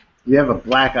 You have a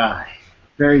black eye.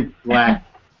 Very black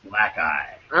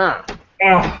eye. Ah,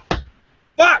 Oh,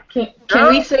 fuck! Can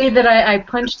we say that I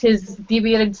punched his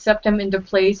deviated septum into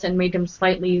place and made him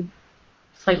slightly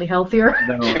healthier?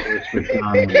 No, it's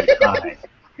predominantly eye.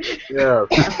 yeah.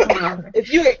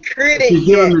 If you had crit it, If you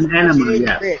give him yes. an enema, If you had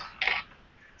yes. crit.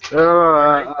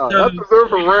 That's reserved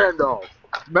for Randolph.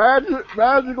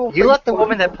 Magical. You let the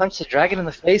woman that punched the dragon in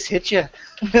the face hit you.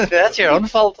 That's your own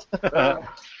fault. That's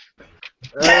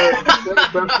the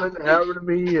best thing that happened to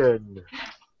me, and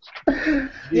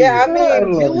Yeah, I I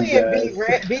mean, love you Julian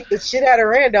guys. beat the shit out of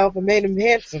Randolph and made him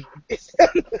handsome. yeah.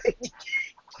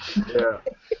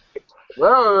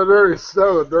 That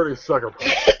was a dirty sucker.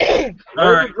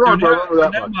 All right, so drunk, I remember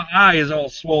that now much. my eye is all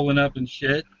swollen up and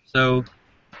shit. So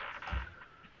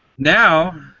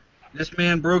now this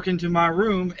man broke into my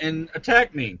room and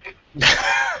attacked me.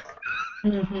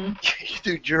 Mm-hmm.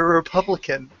 Dude, you're a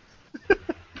Republican.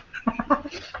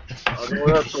 I know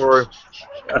that story.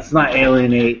 That's not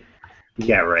alienate.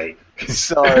 Yeah, right.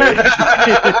 Sorry.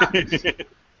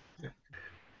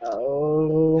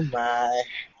 Oh my.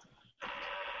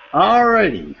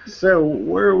 Alrighty, so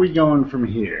where are we going from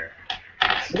here?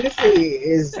 Sissy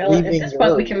is Well, at leaving this the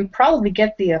point, we room. can probably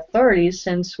get the authorities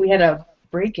since we had a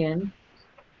break-in.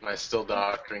 Am I still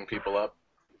doctoring people up?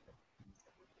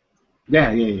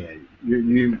 Yeah. You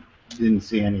didn't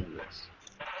see any of this.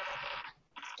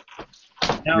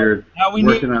 You're Now we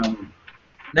working need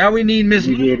on Miss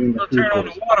mediating the to turn on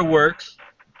the people. waterworks.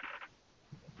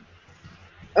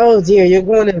 Oh dear, you're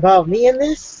going to involve me in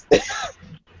this?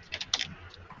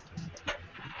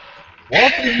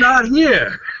 Walter's not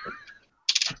here.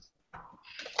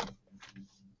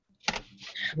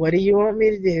 What do you want me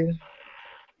to do?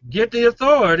 Get the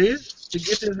authorities to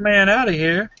get this man out of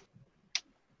here,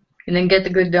 And then get the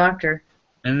good doctor.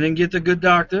 and then get the good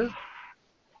doctor,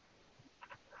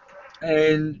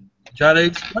 and try to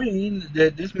explain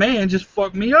that this man just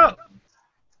fucked me up.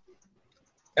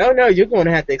 Oh no, you're going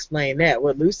to have to explain that.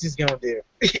 What Lucy's going to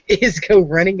do is go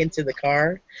running into the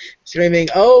car, screaming,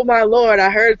 "Oh my lord, I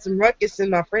heard some ruckus in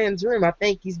my friend's room. I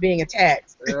think he's being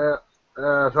attacked." Yeah,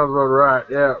 sounds about right.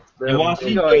 Yeah. And while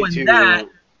she's going doing to- that,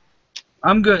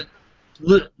 I'm good.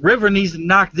 Look, River needs to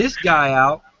knock this guy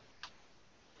out.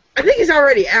 I think he's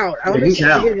already out. I want He's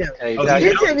to out. hit him. Yeah, Oh,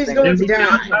 Hit him, he's going to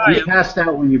die. Untie He him. passed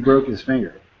out when you broke his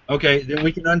finger. Okay, then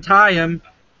we can untie him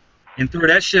and throw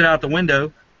that shit out the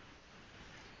window.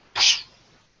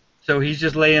 So he's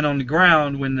just laying on the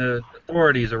ground when the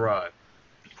authorities arrive.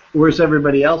 Where's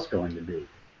everybody else going to be?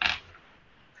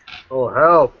 Oh,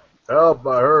 help. Help.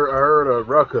 I heard a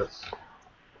ruckus.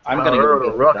 I'm I going to heard go a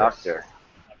get the ruckus. doctor.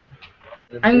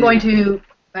 I'm going to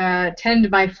tend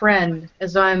my friend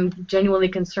as though I'm genuinely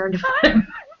concerned about him.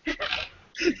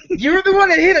 You're the one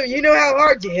that hit him. You know how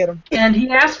hard you hit him. And he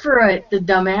asked for it, the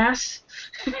dumbass.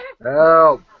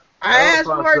 Help. I asked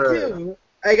Help, for I it said. too.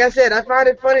 Like I said, I find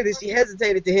it funny that she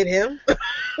hesitated to hit him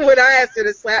when I asked her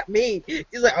to slap me. She's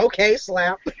like, "Okay,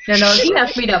 slap." No, he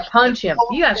asked me to punch him.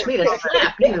 You asked me to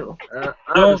slap you.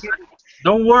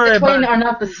 Don't worry The about twain it. are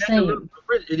not the same.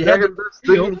 It had Second to best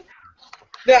feel. thing,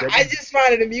 No, I just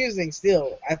find it amusing.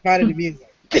 Still, I find it amusing.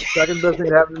 second best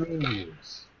thing happened to me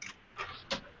is.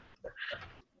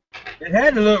 It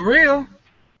had to look real.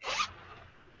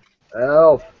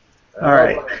 Help. All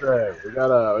right. I say. We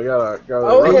gotta.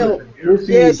 Oh hell!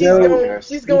 Lucy, Yeah, you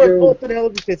she's go- going you full go-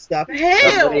 Penelope Fit stuff.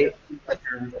 Hell! Somebody,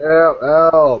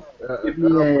 Help. Give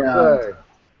me Help, a, I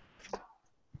say.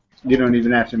 You don't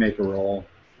even have to make a roll.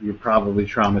 You're probably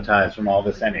traumatized from all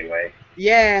this anyway.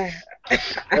 Yeah,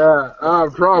 Yeah, I'm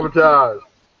traumatized.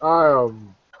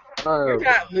 you're am.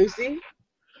 not Lucy.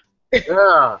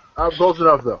 Yeah, I'm close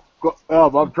enough though. I'm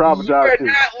You are traumatized too.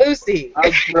 not Lucy.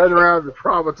 I'm right around the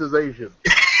traumatization.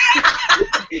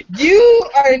 You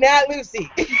are not Lucy.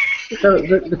 So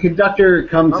the conductor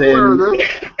comes I'm aware of in,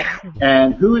 this.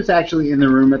 and who is actually in the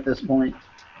room at this point?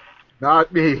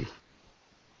 Not me.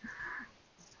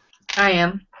 I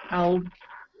am.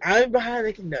 I'm behind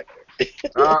the conductor. Yes,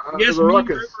 The me,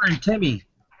 ruckus. River, and Timmy.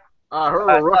 I heard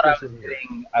I a thought ruckus in here.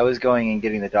 I was going and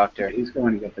getting the doctor. He's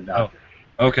going to get the doctor.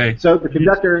 Okay. So the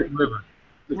conductor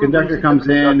River. comes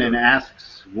in and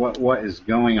asks what is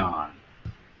going on.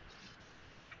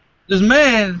 This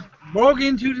man broke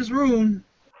into this room,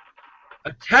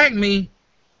 attacked me.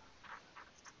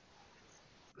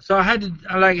 So I had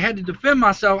to defend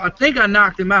myself. I think I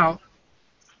knocked him out.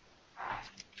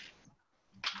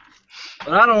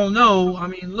 But I don't know. I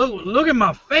mean, look at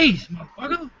my face,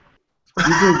 motherfucker.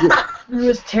 It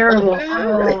was terrible.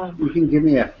 Oh. You can give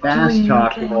me a fast Julian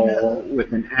talk Canada. roll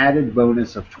with an added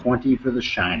bonus of 20 for the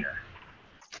Shiner.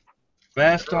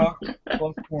 Fast talk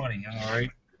plus 20. All right.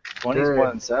 20's 1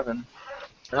 and 7.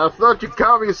 I thought you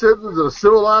commie citizens of a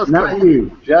civilized Not country.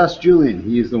 you, just Julian.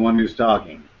 He is the one who's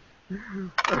talking.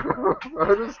 I'm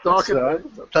just talking.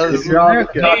 If you're all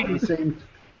talking the same,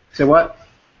 say what?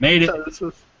 Made it.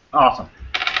 Awesome.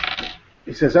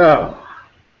 He says, "Oh,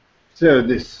 so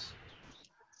this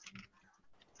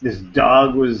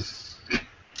dog was.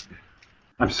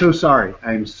 I'm so sorry.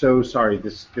 I'm so sorry.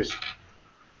 This.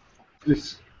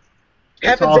 It's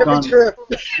Happens all every gone. trip.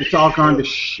 It's all gone to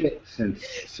shit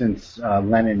since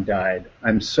Lennon died.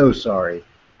 I'm so sorry.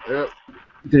 Yep.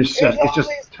 It's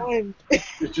just time.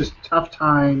 it's just tough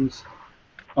times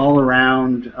all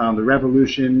around. The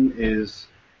revolution is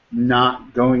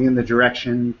not going in the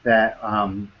direction that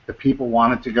the people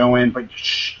want it to go in, but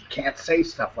you can't say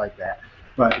stuff like that.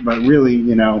 But really,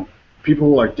 you know,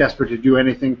 people are desperate to do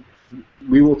anything.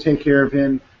 We will take care of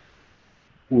him.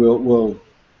 We'll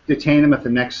detain him at the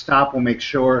next stop. We'll make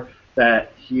sure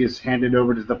that he is handed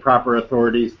over to the proper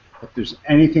authorities. If there's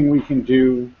anything we can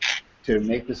do to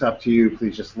make this up to you,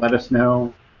 please just let us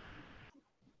know.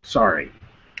 Sorry.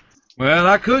 Well,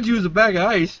 I could use a bag of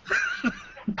ice.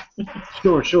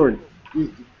 Sure.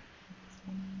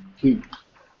 He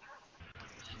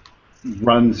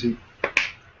runs. He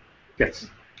gets.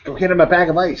 Go get him a bag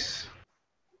of ice.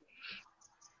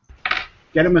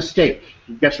 Get him a steak.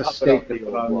 He gets a Chop it steak off to the put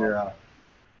old on wall.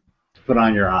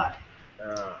 your eye.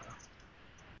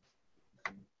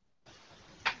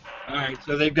 All right,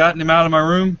 so they've gotten him out of my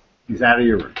room. He's out of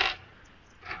your room.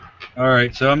 All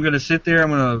right, so I'm gonna sit there. I'm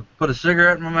gonna put a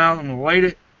cigarette in my mouth. I'm gonna light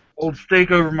it, hold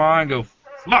steak over mine, and go,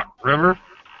 "Fuck, River."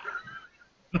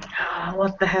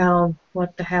 What the hell?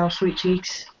 What the hell, sweet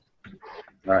cheeks?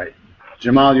 All right,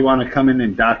 Jamal, you want to come in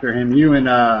and doctor him? You and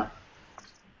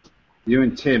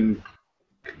Tim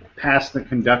pass the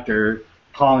conductor,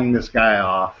 calling this guy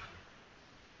off.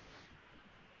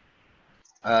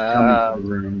 Come into the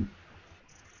room.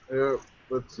 Yeah,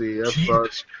 let's see. That's about,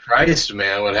 Jesus Christ,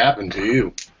 man, what happened to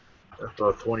you? that's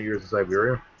about 20 years in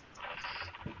Siberia.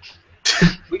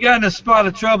 We got in a spot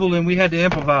of trouble and we had to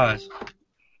improvise.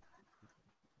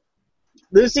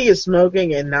 Lucy is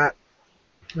smoking and not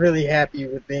really happy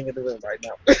with being in the room right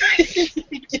now.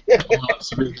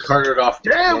 Somebody carted off.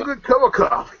 Damn good cup of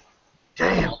coffee.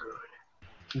 Damn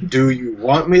good. Do you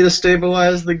want me to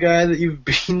stabilize the guy that you've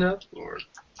beaten up? Or?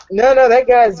 No, that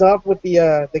guy's off with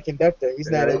the conductor. He's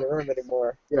not in the room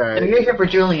anymore. Yeah, I'm here for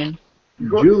Julian.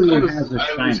 Julian has a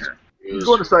shiner. he's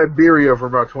going to Siberia for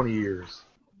about 20 years.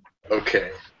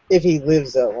 Okay. If he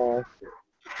lives that long.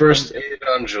 First aid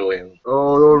on Julian.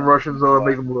 Oh, those Russians don't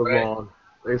make them live Right. long.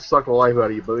 They suck the life out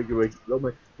of you, but they'll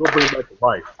bring it back to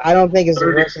life. I don't think it's the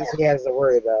Russians he has to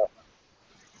worry about.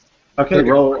 Okay,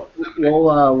 roll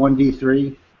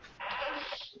 1d3.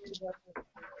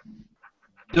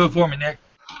 Do it for me, Nick.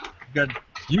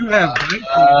 You have.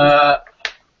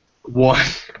 One.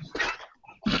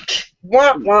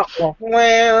 Wah, wah, wah,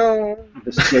 wah.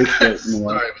 The steak doesn't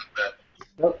work. Sorry about that.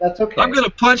 No, that's okay. I'm gonna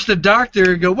punch the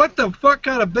doctor and go, "What the fuck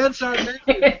kind of bedside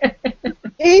manner?"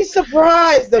 He's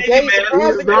surprised, okay? Hey, He's man,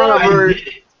 surprised he's not a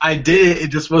I did it. It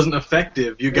just wasn't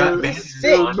effective. You got He's bandaged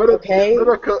sick. on. Okay.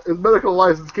 His medical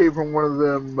license came from one of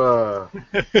them.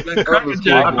 Like Cracker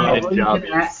Jack.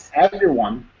 Have your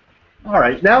one. All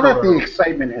right. Now that the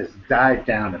excitement has died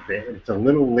down a bit, it's a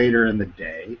little later in the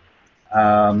day.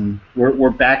 We're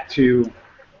back to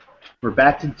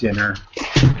dinner,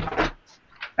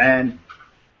 and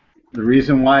the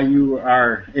reason why you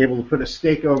are able to put a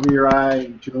steak over your eye,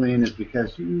 Julian, is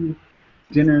because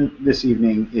dinner this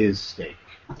evening is steak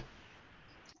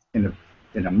in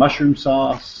a mushroom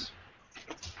sauce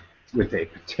with a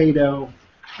potato.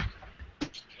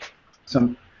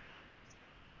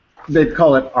 They'd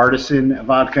call it artisan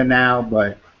vodka now,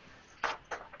 but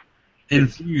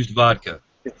Infused vodka.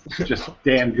 it's just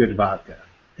damn good vodka.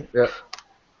 Yeah.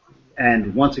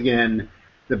 And once again,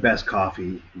 the best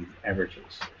coffee you've ever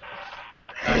tasted.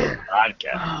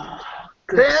 Vodka.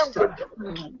 Damn good.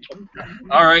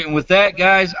 All right, and with that,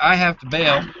 guys, I have to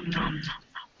bail.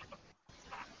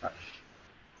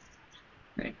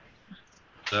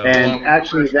 So, And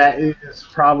actually, that is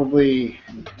probably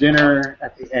dinner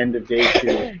at the end of day 2.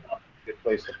 Good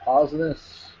place to pause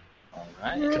this. All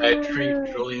right. Can I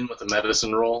treat Julian with a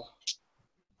medicine roll?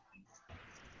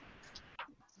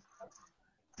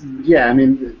 Yeah, I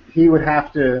mean, he would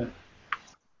have to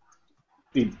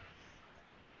be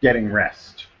getting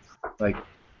rest, like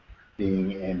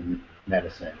being in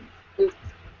medicine.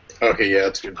 Okay, yeah,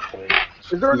 that's a good point.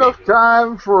 Is there enough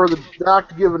time for the doc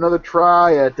to give another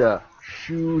try at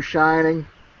shoe shining?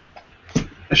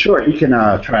 Sure, he can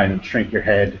try and shrink your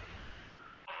head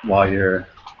while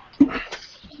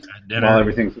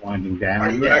everything's winding down.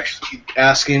 Are you actually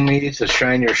asking me to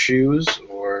shine your shoes,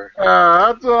 or?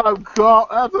 That's what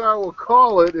I will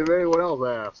call it if anyone else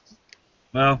asks.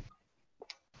 well,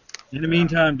 in the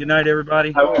meantime, good night,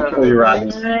 everybody. I will kill your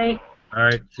eyes. Right. All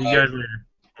right, see you guys later.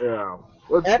 Yeah.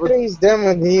 After he's done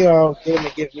with me, I'll get him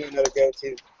to give me another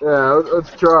go-to.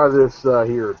 Let's try this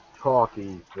here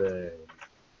talkie thing.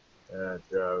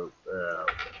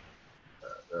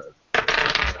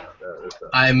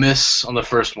 I miss on the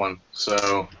first one,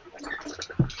 so.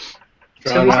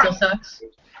 So he still sucks.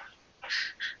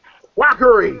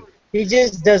 Wackery! He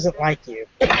just doesn't like you.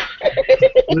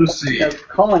 Lucy. Yeah,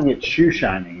 calling it shoe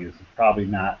shining is probably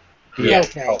not. Okay.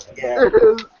 Yeah.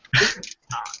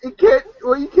 You can't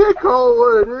call it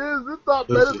what it is. It's not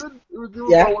medicine. It was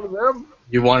Yeah. one of them.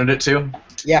 You wanted it to?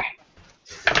 Yeah.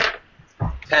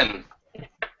 10.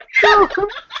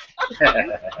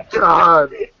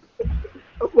 God.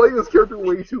 I'm playing this character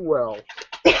way too well.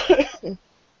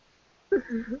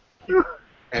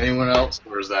 Anyone else,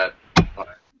 or is that? I'm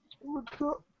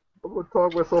gonna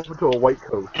talk myself into a white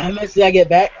coat. How much did I get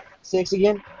back? 6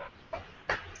 again?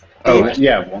 Oh,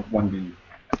 yeah, 1D.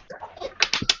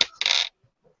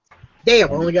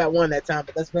 Damn, I only got 1 that time,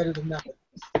 but that's better than nothing.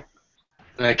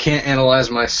 And I can't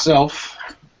analyze myself,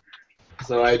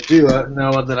 so I do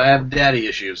know that I have daddy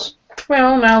issues.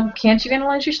 Well, now, can't you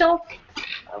analyze yourself?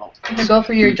 You can go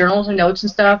for your journals and notes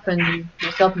and stuff and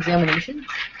your self-examination.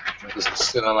 Just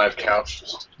sit on my couch.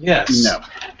 Yes. No.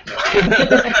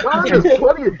 Ron has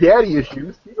plenty of daddy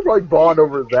issues. You can probably bond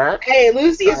over that. Hey,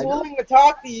 Lucy is willing to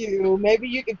talk to you. Maybe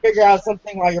you can figure out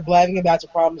something while you're blabbing about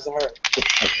your problems to her.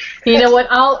 You know what?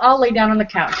 I'll lay down on the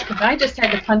couch because I just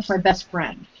had to punch my best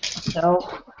friend.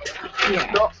 So,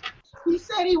 yeah. He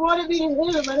said he wanted me to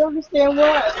hit him. I don't understand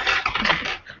why.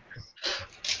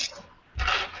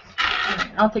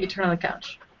 I'll take a turn on the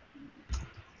couch.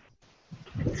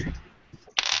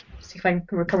 See if I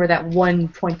can recover that 1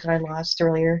 point that I lost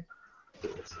earlier.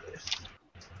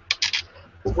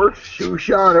 We're shoe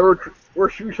shine over to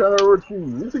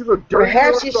you. These things are dirty.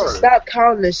 Perhaps you should stop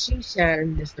calling the shoe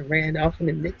shining, Mr. Randolph, and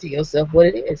admit to yourself what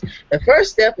it is. The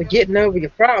first step of getting over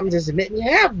your problems is admitting you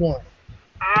have one.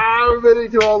 I'm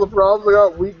admitting to all the problems. I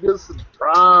got weakness and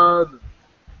pride.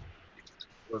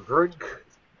 And drink.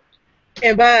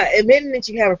 And by admitting that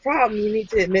you have a problem, you need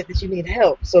to admit that you need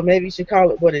help. So maybe you should call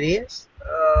it what it is.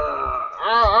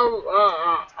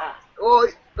 Well,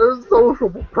 there's social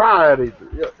propriety.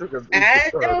 I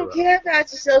don't care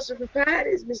about your social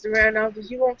proprieties, Mr. Randolph, if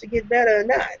you want to get better or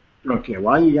not. Okay,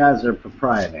 while you guys are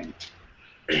proprieting,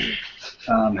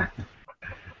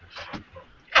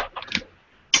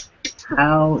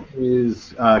 how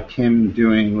is Kim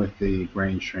doing with the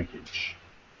brain shrinkage?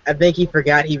 I think he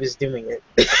forgot he was doing it.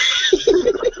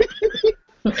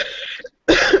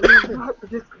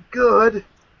 Good.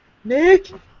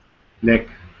 Nick,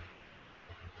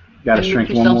 gotta shrink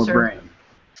one more brain.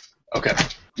 Okay.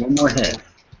 One more head.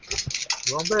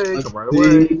 Well, big. Come right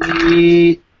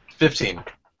away. 15.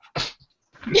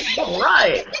 all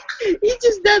right. He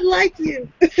just doesn't like you.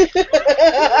 A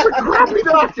crappy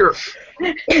doctor.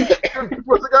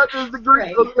 What's got this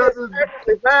degree? Right.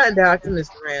 Perfectly fine, Dr.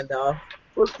 Mr. Randolph.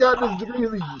 What's got this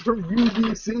degree from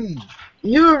UBC?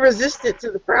 You are resistant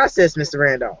to the process, Mr.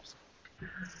 Randolph.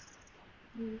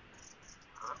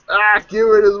 Give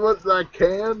it as much as I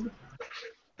can.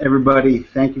 Everybody,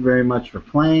 thank you very much for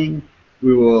playing.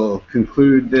 We will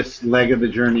conclude this leg of the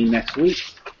journey next week,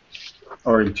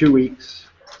 or in 2 weeks.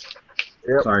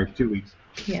 Yep. Sorry, 2 weeks.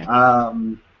 Yeah.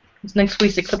 It's next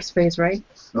week's Eclipse phase, right?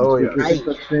 Oh, yeah.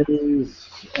 Eclipse phase.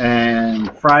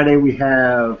 And Friday we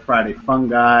have Friday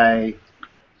Fungi,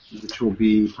 which will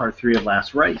be part 3 of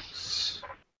Last Rites,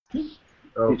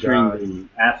 featuring the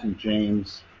absent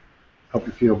James. Hope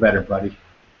you feel better, buddy.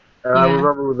 And I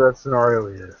remember what that scenario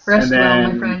is. Rest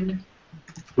well, my friend.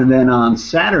 And then on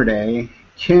Saturday,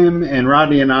 Kim and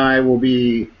Rodney and I will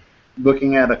be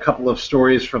looking at a couple of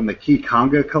stories from the Key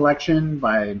Conga collection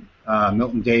by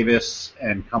Milton Davis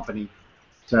and company.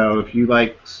 So if you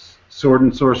like sword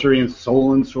and sorcery and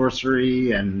soul and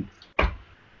sorcery, and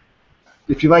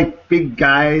if you like big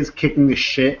guys kicking the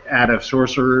shit out of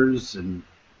sorcerers and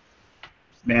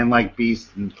man-like beasts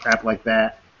and crap like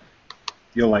that,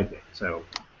 you'll like it. So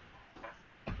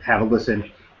have a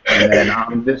listen. And then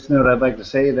on this note, I'd like to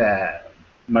say that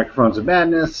Microphones of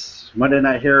Madness, Monday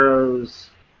Night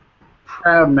Heroes,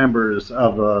 proud members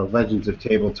of the Legends of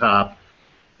Tabletop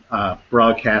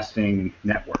broadcasting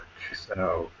network.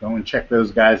 So go and check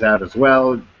those guys out as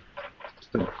well.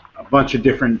 There's a bunch of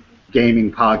different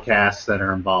gaming podcasts that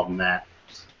are involved in that.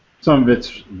 Some of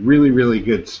it's really, really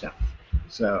good stuff.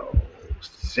 So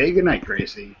say goodnight,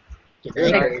 Gracie.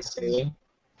 Good night, Gracie.